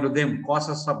 according to them,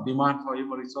 causes of demand for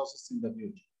human resources in the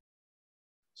future.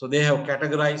 So they have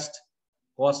categorized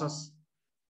causes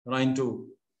into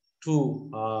 2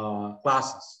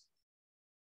 classes.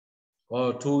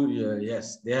 Or 2,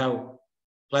 yes, they have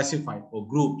classified or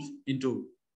grouped into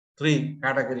 3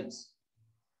 categories: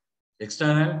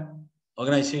 external,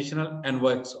 organizational, and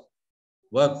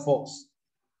workforce.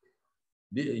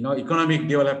 Economic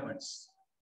developments.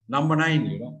 Number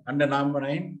 9, under number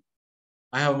 9,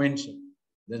 I have mentioned.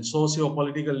 Then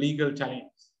socio-political legal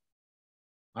challenges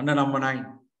under number 9.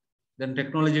 Then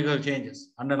technological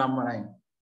changes under number 9.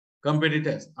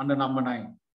 Competitors under number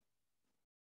 9.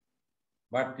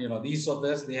 But these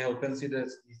authors, they have considered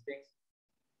these things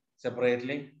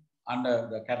separately under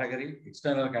the category,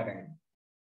 external category.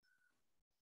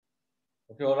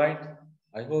 Okay, all right.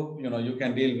 I hope you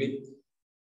can deal with.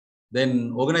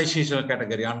 Then organizational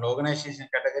category. Under organizational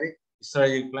category,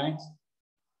 strategic plans,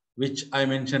 which I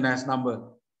mentioned as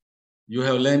you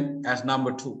have learned as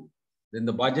number 2. Then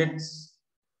the budgets,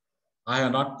 I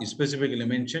have not specifically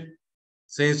mentioned.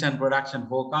 Sales and production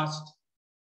forecast.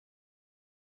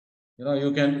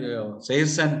 You can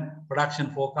sales and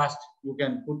production forecast, you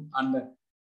can put under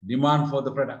demand for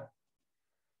the product.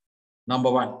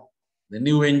 Number 1, the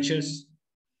new ventures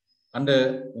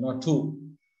under 2,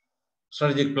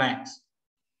 strategic plans.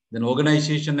 Then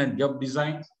organization and job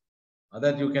design,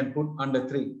 that you can put under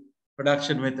 3,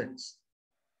 production methods.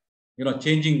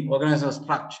 Changing organizational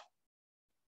structure.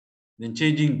 Then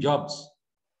changing jobs.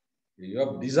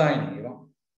 Job design,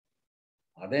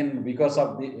 Then because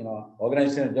of the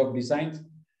organization and job designs,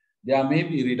 there may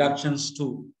be reductions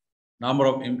to number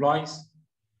of employees,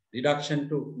 reduction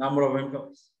to number of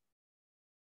employees.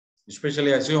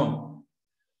 Especially assume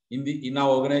in our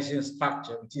organization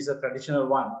structure, which is a traditional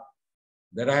one,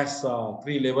 that has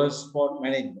 3 levels for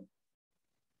management.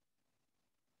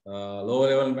 Lower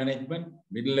level management,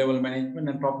 middle level management,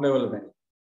 and top level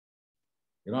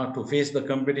management. To face the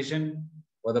competition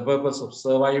for the purpose of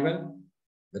survival,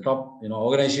 the top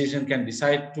organization can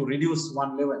decide to reduce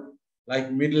 1 level,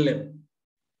 like middle level,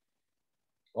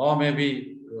 or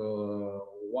maybe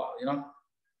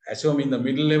assume in the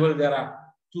middle level there are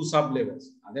 2 sub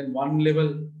levels, and then 1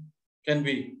 level can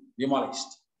be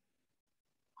demolished.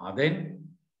 Then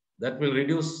that will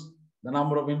reduce the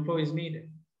number of employees needed.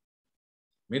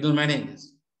 Middle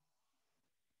managers.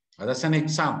 That's an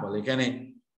example.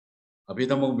 Middle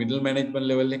management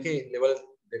level level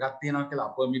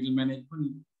upper middle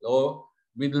management, lower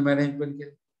middle management.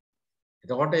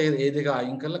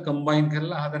 Combine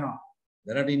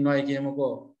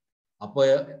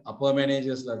upper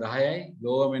managers la 10යි,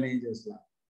 lower managers la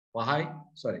 5යි,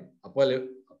 sorry, upper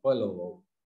lower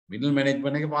middle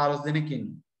management එකේ 15 දෙනෙක්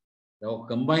ඉන්නවා. දැන් ඔක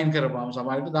combine කරපුවාම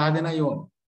සමහරවිට 10 දෙනයි ඕන.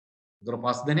 ඒතර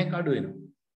 5 දෙනෙක් අඩු වෙනවා.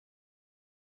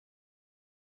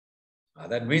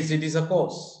 That means it is a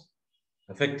cause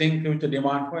affecting future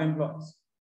demand for employees.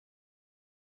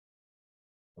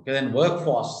 Okay, then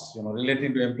workforce,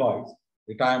 relating to employees,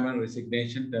 retirement,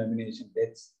 resignation, termination,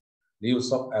 deaths, leaves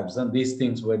of absence, these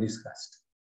things were discussed.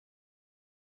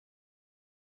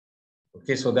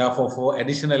 Okay, so therefore for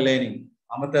additional learning,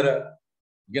 අමතර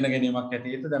ඉගෙන ගැනීමක්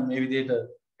ඇටියට දැන් මේ විදිහට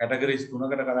categories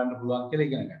 3කට කරන්න පුළුවන් කියලා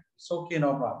ඉගෙන ගන්න. It's okay,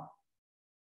 no problem.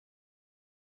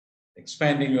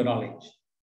 Expanding your knowledge.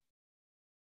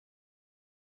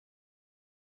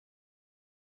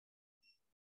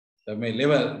 The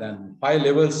level, then 5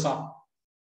 levels of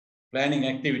planning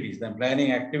activities. Then planning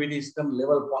activities come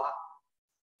level 5.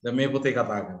 The මේ පොතේ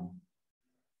කතා කරනවා.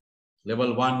 Level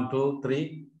 1, 2,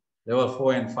 3, level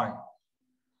 4 and 5.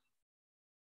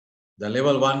 The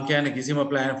level 1 කියන්නේ කිසිම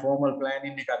plan formal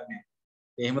planning එකක් නෑ.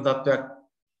 එහෙම තත්ත්වයක්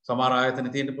සමහර ආයතන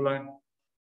තියෙන්න පුළුවන්.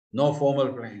 No formal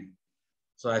planning.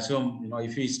 So assume,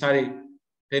 if we study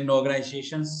 10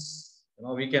 organizations,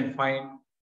 we can find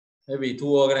maybe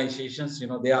 2 organizations,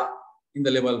 they are in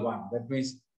the level 1. That means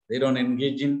they don't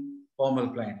engage in formal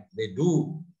planning. They do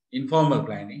informal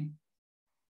planning.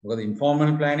 Because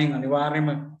informal planning අනිවාර්යයෙන්ම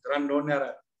කරන්න ඕනේ අර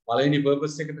පළවෙනි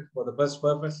purpose එකට, for the first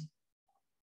purpose.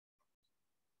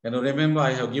 And remember,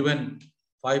 I have given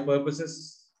 5 purposes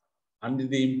under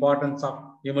the importance of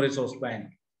human resource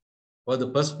planning. For the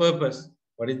first purpose,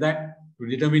 what is that? To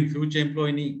determine future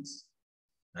employee needs.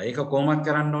 ඒක කොහොමද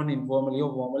කරන්න ඕනේ? Informally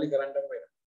or formally කරන්න බෑ.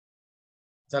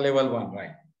 It's a level 1,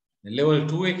 right? Level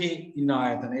 2 එකේ ඉන්න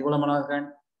ආයතන ඒගොල්ලෝ මොනවද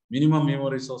කරන්නේ? Minimum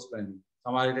human resource planning.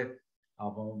 සමහර විට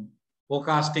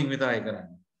forecasting විතරයි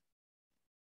කරන්නේ.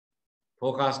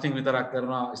 Forecasting විතරක්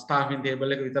කරනවා, staffing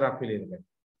table එක විතරක් පිළිවෙල කරනවා.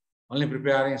 Only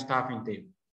preparing staffing table.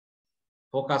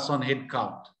 Focus on head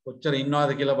count. කොච්චර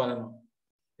ඉන්නවද කියලා බලනවා.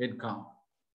 Head count.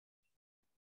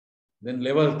 Then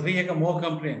level 3 එක more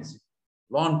comprehensive.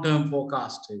 Long term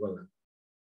forecast ඒගොල්ලෝ.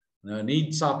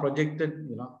 Needs are projected,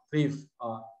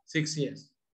 6 years.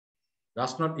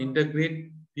 Does not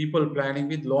integrate people planning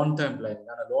with long term planning.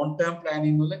 Long term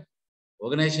planning වල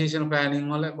organization planning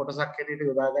වල කොටසක් හැටියට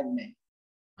යොදා ගන්නේ නැහැ.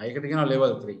 ඒකට කියනවා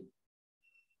level 3.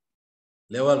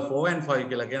 Level 4 and 5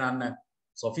 කියලා කියන්නේ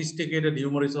sophisticated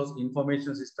human resource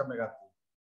information system එකක් තියෙනවා.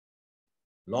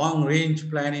 Long range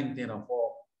planning for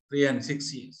 3 and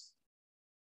 6 years.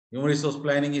 Human resource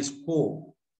planning is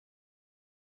core.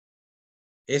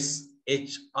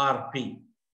 SHRP.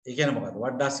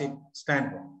 What does it stand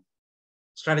for?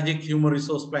 Strategic human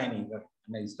resource planning.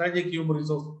 Strategic human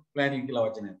resource planning කියලා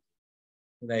වචනයක්.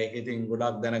 ඒක ඉතින්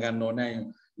ගොඩක් දැනගන්න ඕනේ.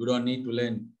 You don't need to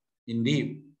learn in deep.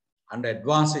 Under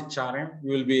advanced HRM,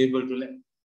 you will be able to learn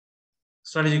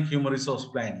strategic human resource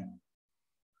planning.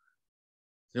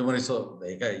 Human resource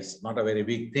is not a very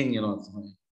big thing,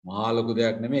 මහා ලොකු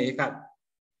දෙයක් නෙමෙයි ඒකත්.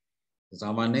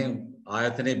 සාමාන්‍යයෙන්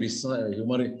ආයතනයේ business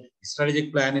human strategic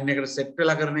planning එකට set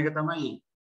වෙලා කරන එක තමයි.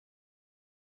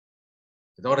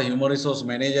 ඒතකොට human resource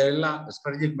manager වෙලා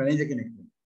strategic manager කෙනෙක්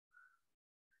වෙනවා.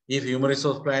 If human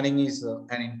resource planning is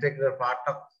an integral part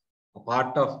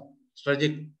of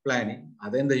strategic planning,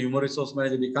 then the human resource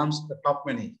manager becomes the top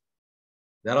manager.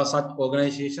 There are such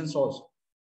organizations also.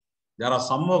 There are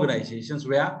some organizations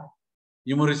where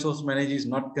human resource manager is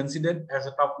not considered as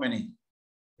a top manager.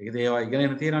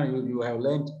 You have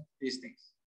learned these things.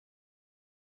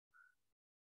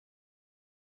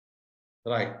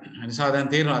 Right. And so then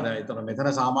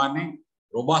මෙතන සාමාන්‍යයෙන්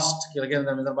robust කියලා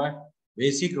කියන්නේ මෙතන බලන්න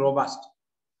basic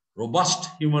robust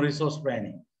human resource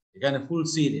planning. ඒ කියන්නේ full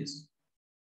serious.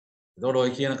 ඒතකොට ඔය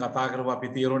කියන කතා කරපු අපි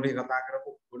theory එක කතා කරපු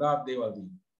ගොඩාක් දේවල්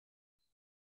තියෙනවා.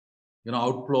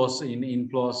 Outflows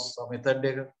inflows method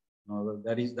එක.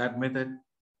 That is that method.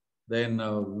 Then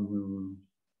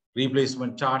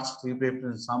replacement charts,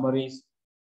 replacement summaries,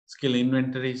 skill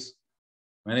inventories,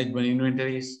 management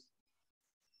inventories,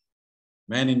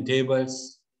 man in tables,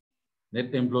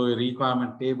 net employee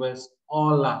requirement tables,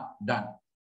 all are done.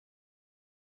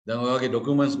 Then ඔයගේ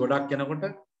documents ගොඩක් යනකොට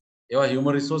ඒවා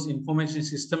human resource information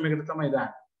system එකට තමයි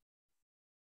දාන්නේ.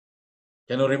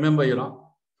 Can you remember,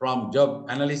 from job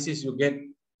analysis you get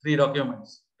 3 documents,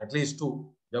 at least 2,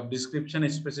 job description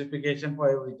and specification for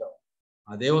every job.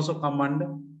 They also come under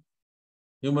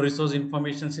human resource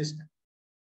information system.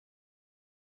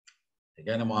 ඒ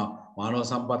කියන්නේ මානව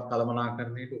සම්පත්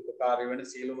කළමනාකරණයට උපකාරී වෙන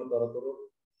සියලුම තොරතුරු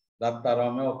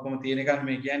දත්තරම ඔක්කොම තියෙන එකක්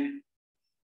මේ කියන්නේ.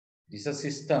 This is a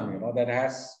system, that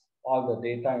has all the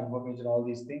data, information, all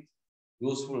these things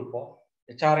useful for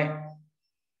HRM.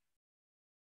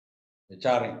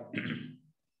 HRM.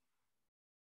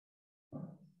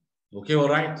 Okay, all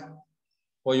right.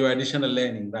 For your additional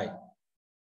learning, right?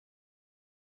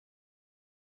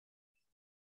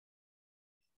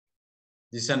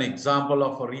 This is an example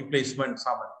of a replacement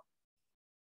summary.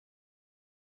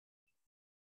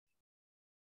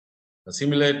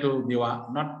 Similar to the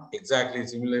one, not exactly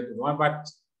similar to the one, but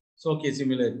it's okay,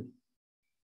 similar.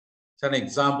 It's an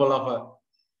example of a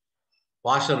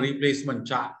partial replacement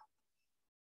chart.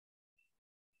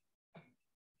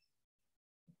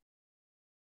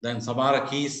 Then samara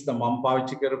keys the mum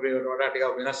pavichi karape wada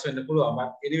tika wenas wenna puluwan,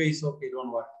 but anyway it's okay,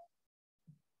 don't worry.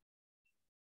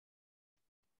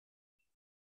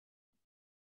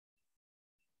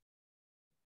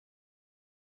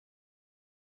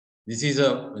 This is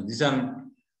a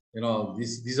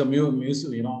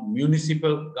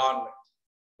municipal government,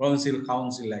 provincial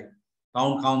council, like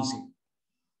town council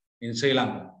in Sri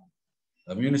Lanka,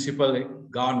 the municipal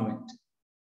government,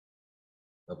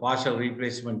 the partial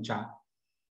replacement chart.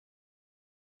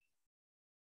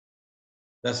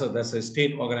 That's a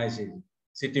state organization,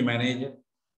 city manager,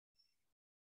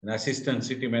 an assistant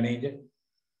city manager,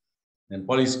 then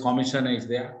police commissioner is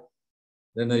there,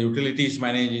 then the utilities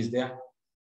manager is there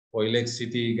for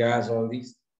electricity, gas, all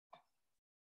these.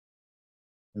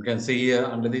 You can see here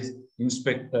under this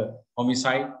inspector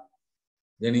homicide,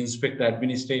 then inspector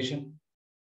administration.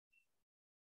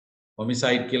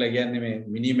 Homicide kill again,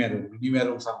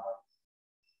 minimeru somewhere,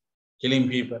 killing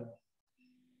people.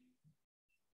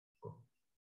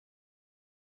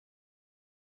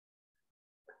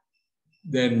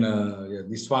 Then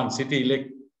this one, city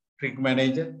electric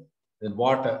manager, then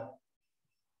water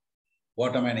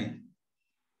manager.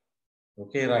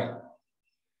 Okay, right.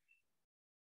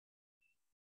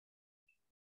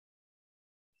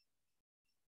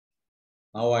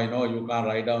 Now I know you can't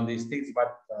write down these things,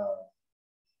 but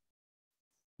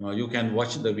you can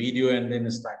watch the video and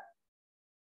then start.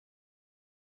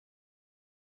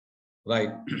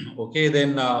 Right. Okay,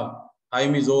 then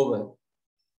time is over.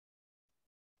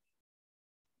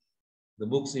 The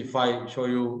books, if I show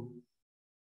you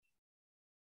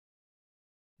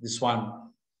this one,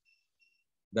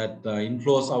 that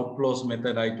inflows, outflows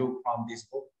method I took from this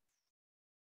book.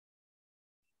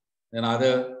 Then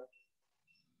other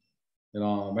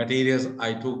materials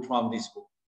I took from this book.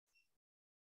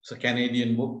 It's a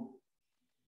Canadian book,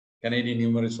 Canadian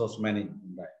Human Resource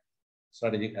Management, right?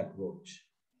 Strategic approach.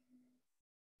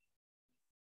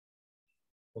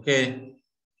 Okay,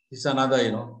 this is another,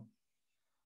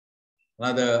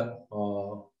 another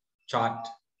chart,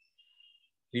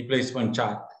 replacement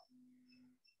chart.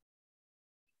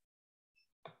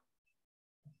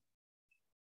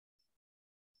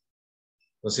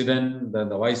 President, then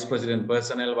the vice president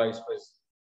personnel, vice president,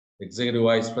 executive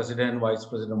vice president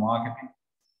marketing,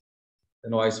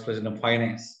 then vice president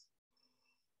finance.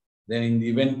 Then in the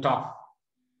event of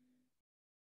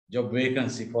job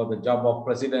vacancy for the job of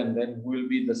president, then who will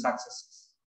be the successors?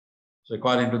 So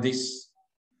according to this,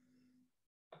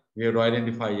 we have to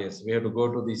identify, yes, we have to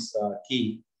go to this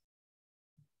key,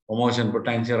 promotion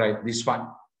potential, right? This one,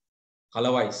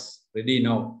 color wise, ready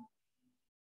now,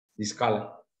 this color.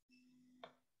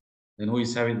 Then who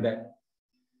is having that?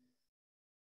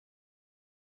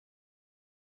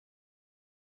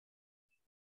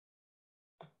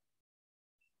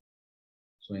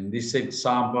 So in this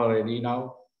example, ready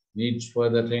now, needs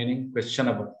further training,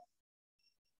 questionable.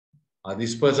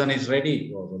 This person is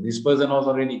ready, also. This person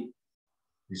also ready.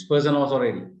 This person also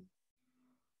ready.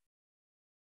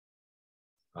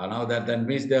 Now that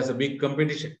means there's a big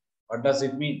competition. What does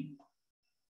it mean?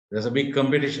 There's a big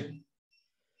competition.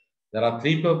 There are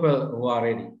 3 people who are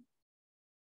ready.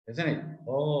 Isn't it?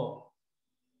 Oh,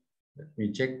 let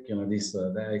me check, this.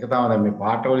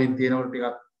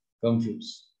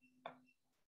 Confused.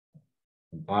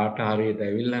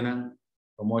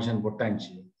 Promotion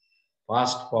potential.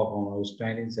 Fast performer,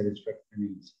 outstanding,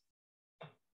 satisfactory.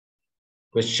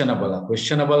 Questionable.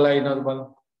 Questionable, I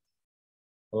know.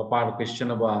 Part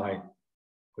questionable, right?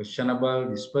 Questionable.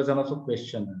 This person also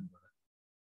questionable.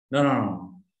 No.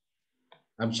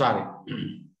 I'm sorry.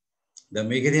 The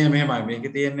make it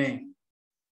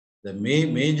the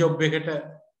may job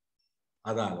better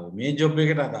adalo, may job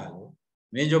better adalo,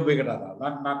 may job better adalo,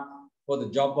 not for the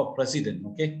job of president,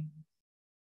 okay?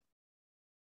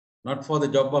 Not for the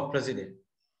job of president.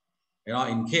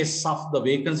 In case of the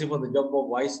vacancy for the job of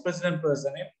vice president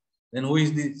personnel, then who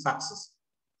is the success?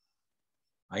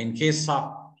 In case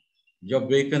of job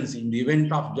vacancy, in the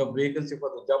event of job vacancy for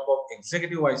the job of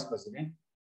executive vice president,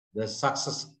 the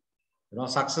success,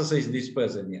 success is this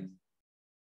person, yes.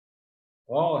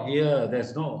 Oh, here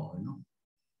there's no,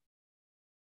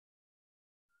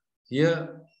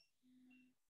 Here,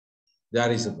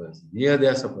 there is a person. Here,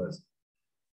 there's a person.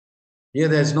 Here,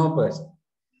 there's no person.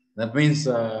 That means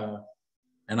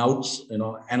an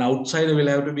outsider will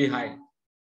have to be high.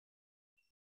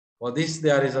 For this,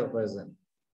 there is a person.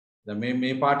 The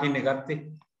may party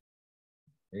negati.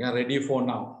 They are ready for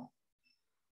now.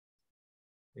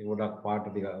 They would have part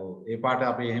of the a part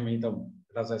of him.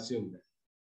 Let us assume that.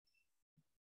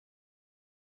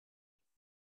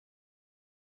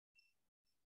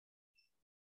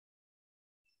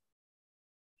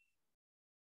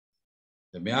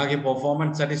 The Miyagi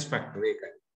performance satisfactory.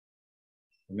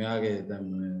 Miyagi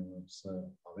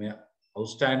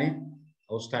outstanding.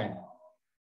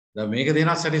 The Miyagi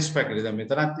not satisfactory. The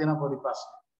Mitanatina for the past.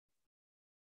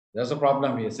 There's a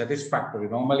problem here. Satisfactory.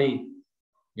 Normally,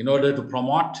 in order to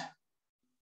promote,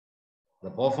 the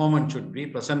performance should be,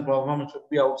 present performance should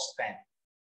be outstanding.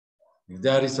 If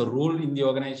there is a rule in the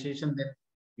organization, then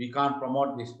we can't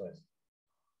promote this person.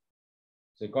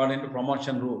 So according to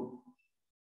promotion rule,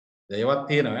 this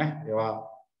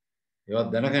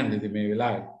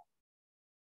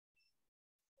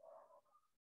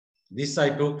I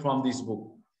took from this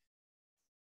book.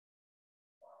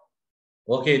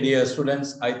 Okay, dear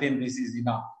students, I think this is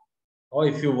enough. Or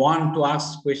if you want to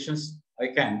ask questions, I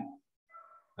can.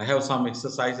 I have some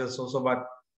exercises also, but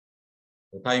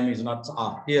the time is not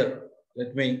here.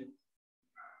 Let me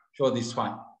show this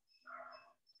one.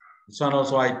 This one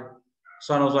also I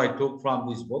took from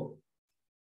this book.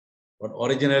 But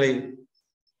originally,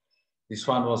 this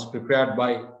one was prepared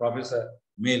by Professor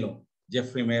Melo,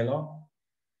 Jeffrey Melo,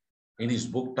 in his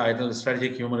book titled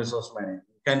Strategic Human Resource Management.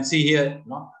 You can see here,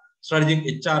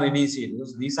 strategic HR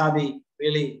initiatives. These are the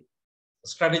really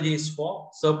strategies for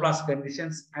surplus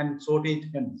conditions and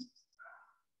shortage conditions.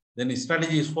 Then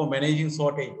strategies for managing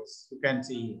shortages. You can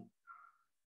see here.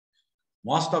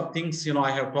 Most of things,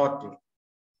 I have taught you.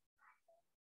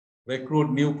 Recruit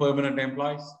new permanent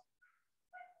employees.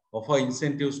 Offer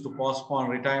incentives to postpone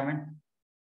retirement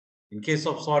in case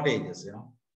of shortages,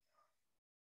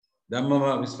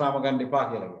 Melo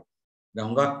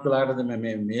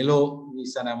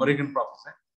is an American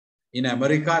professor. In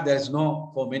America, there's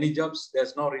no, for many jobs,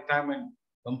 there's no retirement,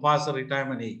 compulsory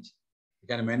retirement age. You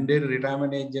can mandate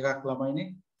retirement age. The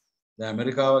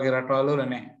America,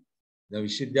 the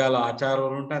Vishidyala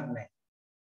Achar,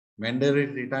 mandatory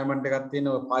retirement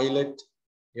pilot,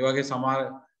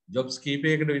 jobs keep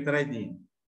it with the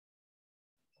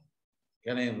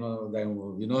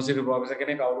university professor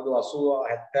can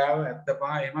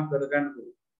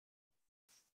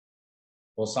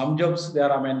for some jobs,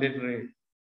 there are mandatory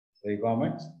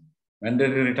requirements,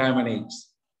 mandatory retirement age.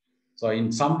 So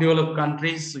in some developed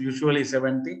countries, usually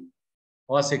 70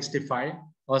 or 65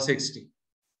 or 60.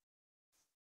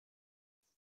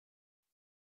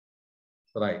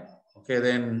 Right. Okay,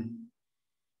 then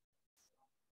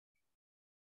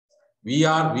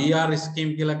VR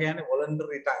scheme kila kya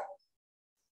voluntary retirement.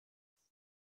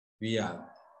 VR.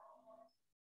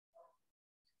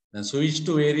 Then switch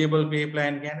to variable pay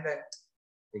plan kya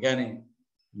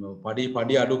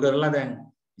padi adu karla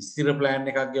then istira plan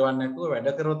ekak gewanne නැතුව වැඩ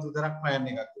කරොත් විතරක් plan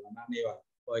එකක් ගෙවන්න. අනේ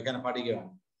ඔය කියන පඩි ගෙවන්න.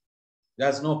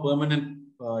 There's no permanent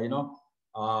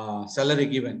salary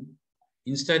given.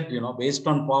 Instead, based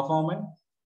on performance,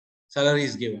 salary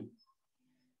is given.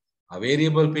 A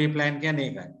variable pay plan කියන්නේ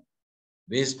ඒකයි.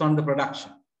 Based on the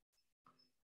production.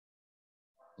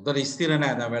 If there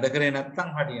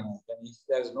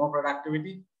is no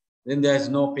productivity, then there is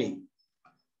no pay.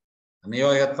 And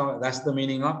that's the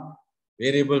meaning of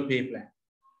variable pay plan.